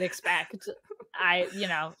you would expect.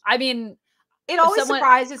 It always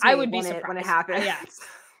surprises me. I would be surprised when it happens. Yeah.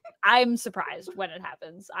 I'm surprised when it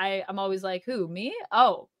happens. I'm always like, who, me?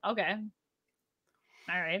 Oh, okay.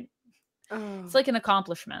 All right. It's like an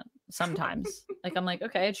accomplishment sometimes. Like I'm like,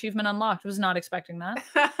 okay, achievement unlocked. Was not expecting that.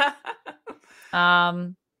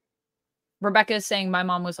 Rebecca is saying my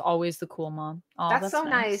mom was always the cool mom. Oh, that's so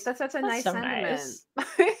nice. That's such a nice sentiment. Nice.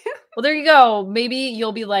 Well, there you go. Maybe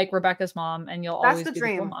you'll be like Rebecca's mom and you'll always be the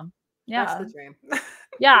cool mom. Yeah. That's the dream.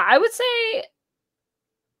 Yeah, I would say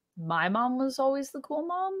my mom was always the cool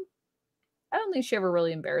mom. I don't think she ever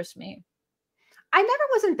really embarrassed me. I never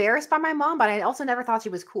was embarrassed by my mom, but I also never thought she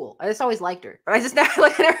was cool. I just always liked her, but I just never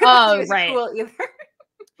thought she was cool either.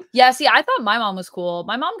 Yeah, see, I thought my mom was cool.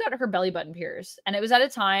 My mom got her belly button pierced, and it was at a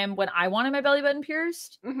time when I wanted my belly button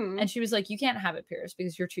pierced, and she was like, "You can't have it pierced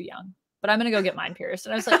because you're too young, but I'm gonna go get mine pierced."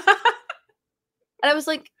 And I was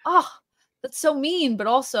like, "Oh, that's so mean, but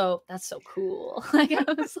also that's so cool." Like,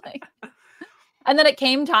 I was like, and then it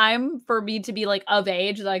came time for me to be like of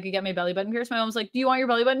age that I could get my belly button pierced. My mom was like, "Do you want your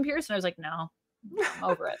belly button pierced?" And I was like, "No, I'm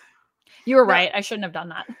over it." You were right. I shouldn't have done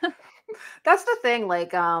that. That's the thing.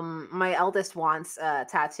 Like, my eldest wants a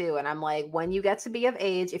tattoo, and I'm like, when you get to be of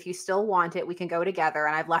age, if you still want it, we can go together.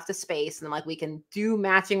 And I've left a space, and like we can do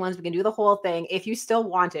matching ones. We can do the whole thing if you still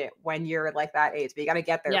want it when you're like that age. But you got to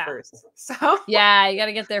get there first. So yeah, you got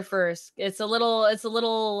to get there first. It's a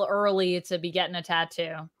little early to be getting a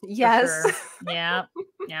tattoo. Yes. Sure.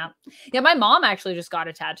 Yeah. My mom actually just got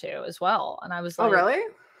a tattoo as well, and I was like, "Oh, really?"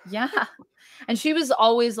 Yeah. And she was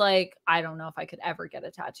always like, "I don't know if I could ever get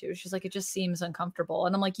a tattoo." She's like, "It just seems uncomfortable."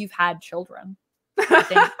 And I'm like, "You've had children."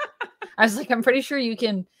 I was like, "I'm pretty sure you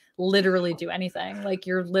can literally do anything. Like,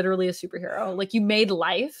 you're literally a superhero. Like, you made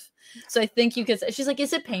life. So I think you could." She's like,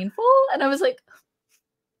 "Is it painful?" And I was like,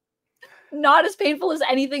 "Not as painful as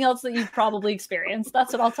anything else that you've probably experienced.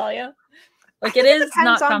 That's what I'll tell you." Like, it is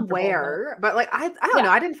not on where, but like I don't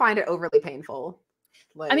know. I didn't find it overly painful.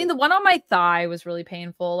 Like, I mean, the one on my thigh was really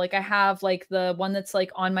painful. Like, I have like the one that's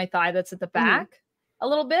like on my thigh that's at the back a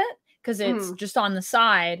little bit because it's just on the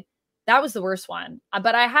side. That was the worst one.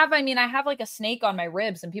 But I have like a snake on my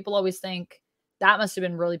ribs, and people always think that must have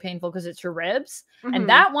been really painful because it's your ribs. And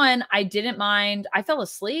that one I didn't mind. I fell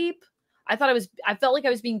asleep. I felt like I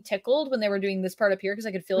was being tickled when they were doing this part up here because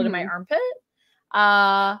I could feel it in my armpit.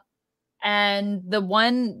 And the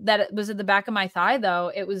one that was at the back of my thigh,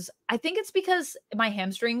 though, I think it's because my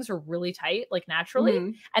hamstrings are really tight, like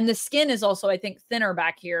naturally. And the skin is also, I think, thinner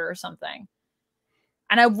back here or something.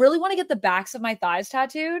 And I really want to get the backs of my thighs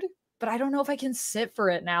tattooed, but I don't know if I can sit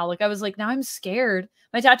for it now. Like, I was like, now I'm scared.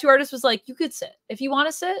 My tattoo artist was like, "You could sit. If you want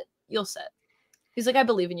to sit, you'll sit." He's like, "I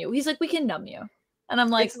believe in you." He's like, "We can numb you." And I'm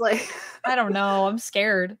like, I don't know. I'm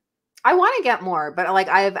scared. I want to get more, but like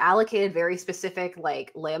I've allocated very specific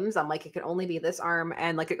like limbs. I'm like, it can only be this arm,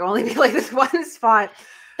 and like it can only be like this one spot.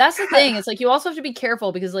 That's the thing. It's like you also have to be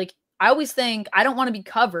careful because like I always think I don't want to be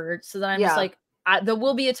covered, so then I'm just like, there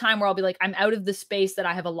will be a time where I'll be like, I'm out of the space that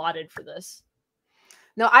I have allotted for this.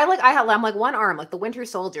 No, I'm like one arm, like the Winter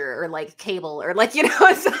Soldier, or like Cable, or like, you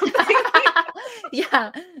know, something.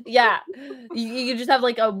 yeah. You just have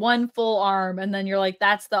like a one full arm, and then you're like,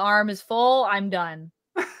 that's the arm is full. I'm done.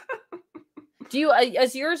 Do you,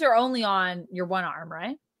 as yours are only on your one arm,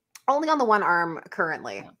 right? Only on the one arm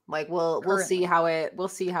currently. Like we'll see how it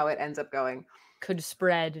ends up going. Could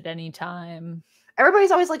spread at any time.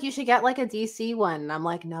 Everybody's always like, you should get like a DC one. And I'm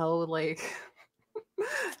like, no, like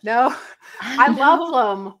no. I love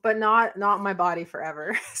them, but not my body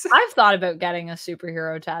forever. I've thought about getting a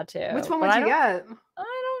superhero tattoo. Which one would you get?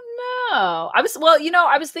 I don't know.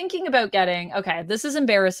 I was thinking about getting, okay, this is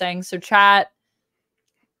embarrassing. So chat,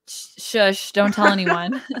 shush, don't tell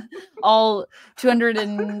anyone. All 200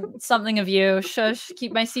 and something of you, shush,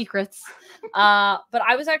 keep my secrets. But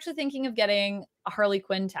I was actually thinking of getting a Harley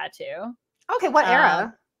Quinn tattoo. Okay, what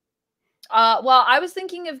era? Well, I was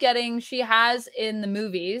thinking of she has in the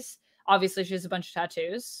movies, obviously she has a bunch of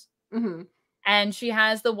tattoos. And she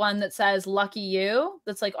has the one that says "Lucky You"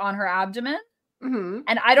 that's like on her abdomen.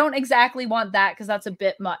 And I don't exactly want that because that's a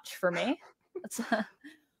bit much for me. That's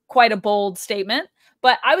quite a bold statement.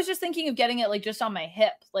 But I was just thinking of getting it like just on my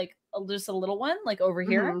hip, like just a little one, like over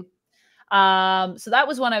here. So that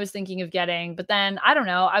was one I was thinking of getting. But then I don't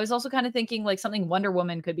know. I was also kind of thinking like something Wonder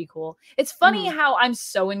Woman could be cool. It's funny how I'm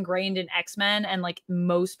so ingrained in X-Men, and like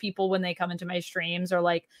most people when they come into my streams are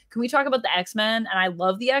like, "Can we talk about the X-Men?" And I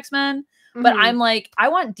love the X-Men, but I'm like, I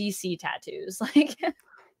want DC tattoos. Like,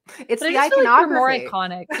 it's the iconography. Like more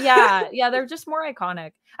iconic. Yeah, they're just more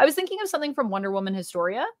iconic. I was thinking of something from Wonder Woman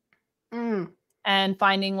Historia. And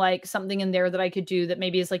finding like something in there that I could do that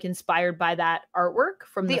maybe is like inspired by that artwork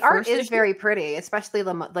from the art first is issue. Very pretty, especially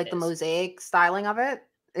the mosaic styling of it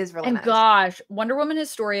is really nice. Gosh, Wonder Woman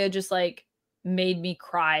Historia just like made me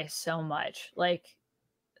cry so much. Like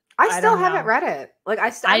I still haven't read it. Like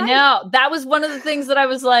I know that was one of the things that I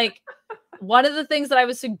was like, one of the things that I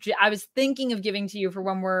was thinking of giving to you for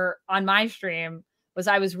when we're on my stream. Was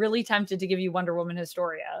I was really tempted to give you Wonder Woman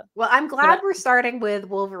Historia. Well, I'm glad we're starting with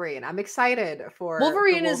Wolverine. I'm excited for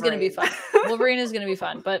Wolverine is going to be fun. Wolverine is going to be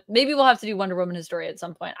fun, but maybe we'll have to do Wonder Woman Historia at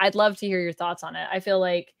some point. I'd love to hear your thoughts on it. I feel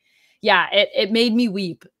like, yeah, it made me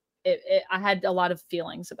weep. I had a lot of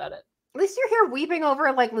feelings about it. At least you're here weeping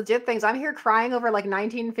over like legit things. I'm here crying over like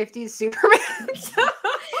 1950s Superman.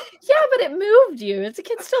 Yeah, but it moved you. It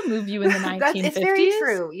can still move you in the 1950s. It's very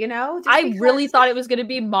true, you know? I really thought it was going to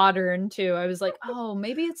be modern too. I was like, oh,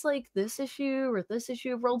 maybe it's like this issue or this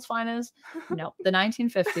issue of World's Finest. No, the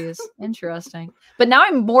 1950s. Interesting. But now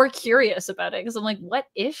I'm more curious about it because I'm like, what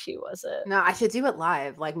issue was it? No, I should do it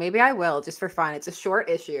live. Like maybe I will just for fun. It's a short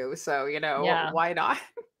issue, so you know, why not?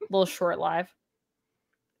 Little short live.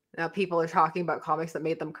 Now people are talking about comics that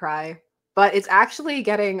made them cry. But it's actually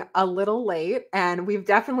getting a little late, and we've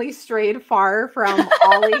definitely strayed far from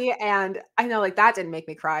Ollie. And I know, like, that didn't make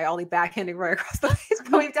me cry. Ollie backhanding right across the face,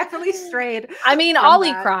 but we've definitely strayed. I mean,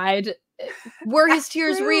 Ollie cried. Were his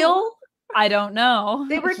tears real? I don't know.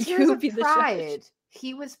 They were tears of pride.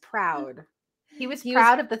 He was proud. He was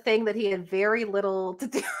proud of the thing that he had very little to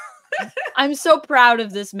do. I'm so proud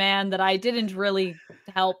of this man that I didn't really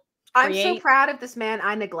help. I'm so proud of this man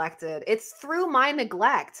I neglected. It's through my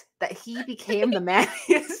neglect that he became the man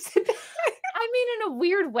he is today. I mean, in a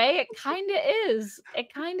weird way, it kind of is.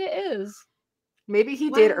 It kind of is. Maybe he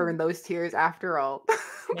did earn those tears after all.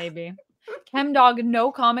 Maybe. Chemdog, no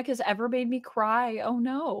comic has ever made me cry. Oh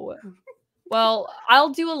no. Well,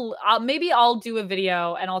 maybe I'll do a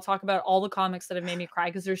video and I'll talk about all the comics that have made me cry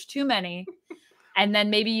because there's too many. And then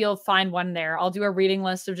maybe you'll find one there. I'll do a reading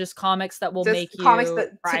list of just comics that will make you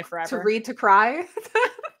cry forever. To read to cry?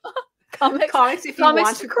 comics if you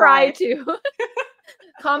want to cry too.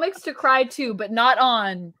 Comics to cry too, but not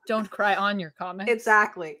on. Don't cry on your comics.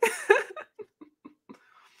 Exactly.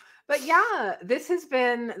 But yeah, this has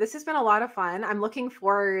been a lot of fun. I'm looking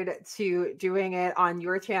forward to doing it on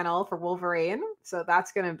your channel for Wolverine. So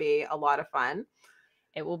that's going to be a lot of fun.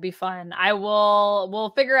 It will be fun.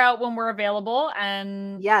 We'll figure out when we're available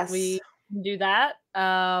and yes, we can do that.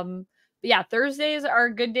 But yeah, Thursdays are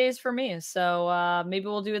good days for me. So maybe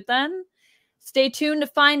we'll do it then. Stay tuned to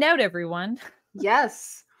find out, everyone.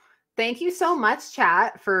 Yes. Thank you so much,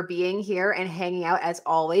 chat, for being here and hanging out as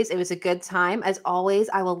always. It was a good time. As always,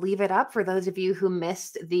 I will leave it up for those of you who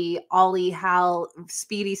missed the Ollie, Hal,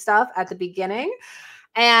 Speedy stuff at the beginning.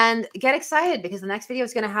 And get excited because the next video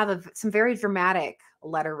is going to have some very dramatic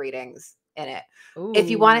letter readings in it. Ooh. If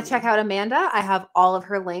you want to check out Amanda, I have all of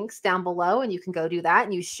her links down below and you can go do that.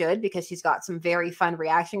 And you should because she's got some very fun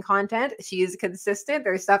reaction content. She's consistent.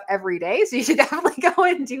 There's stuff every day. So you should definitely go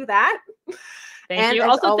and do that. Thank you.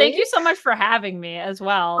 Also, thank you so much for having me as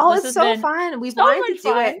well. Oh, it's so fun. We've wanted to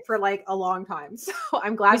do it for like a long time. So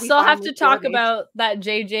I'm glad we still have to talk about that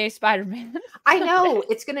JJ Spider-Man. I know.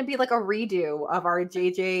 It's going to be like a redo of our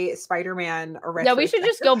JJ Spider-Man. Yeah, we should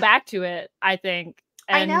just go back to it, I think.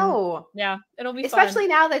 And I know. Yeah, it'll be especially fun.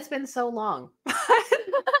 Now that it's been so long.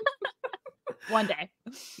 One day.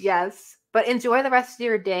 Yes. But enjoy the rest of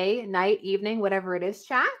your day, night, evening, whatever it is,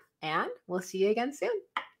 chat. And we'll see you again soon.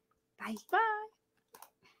 Bye. Bye.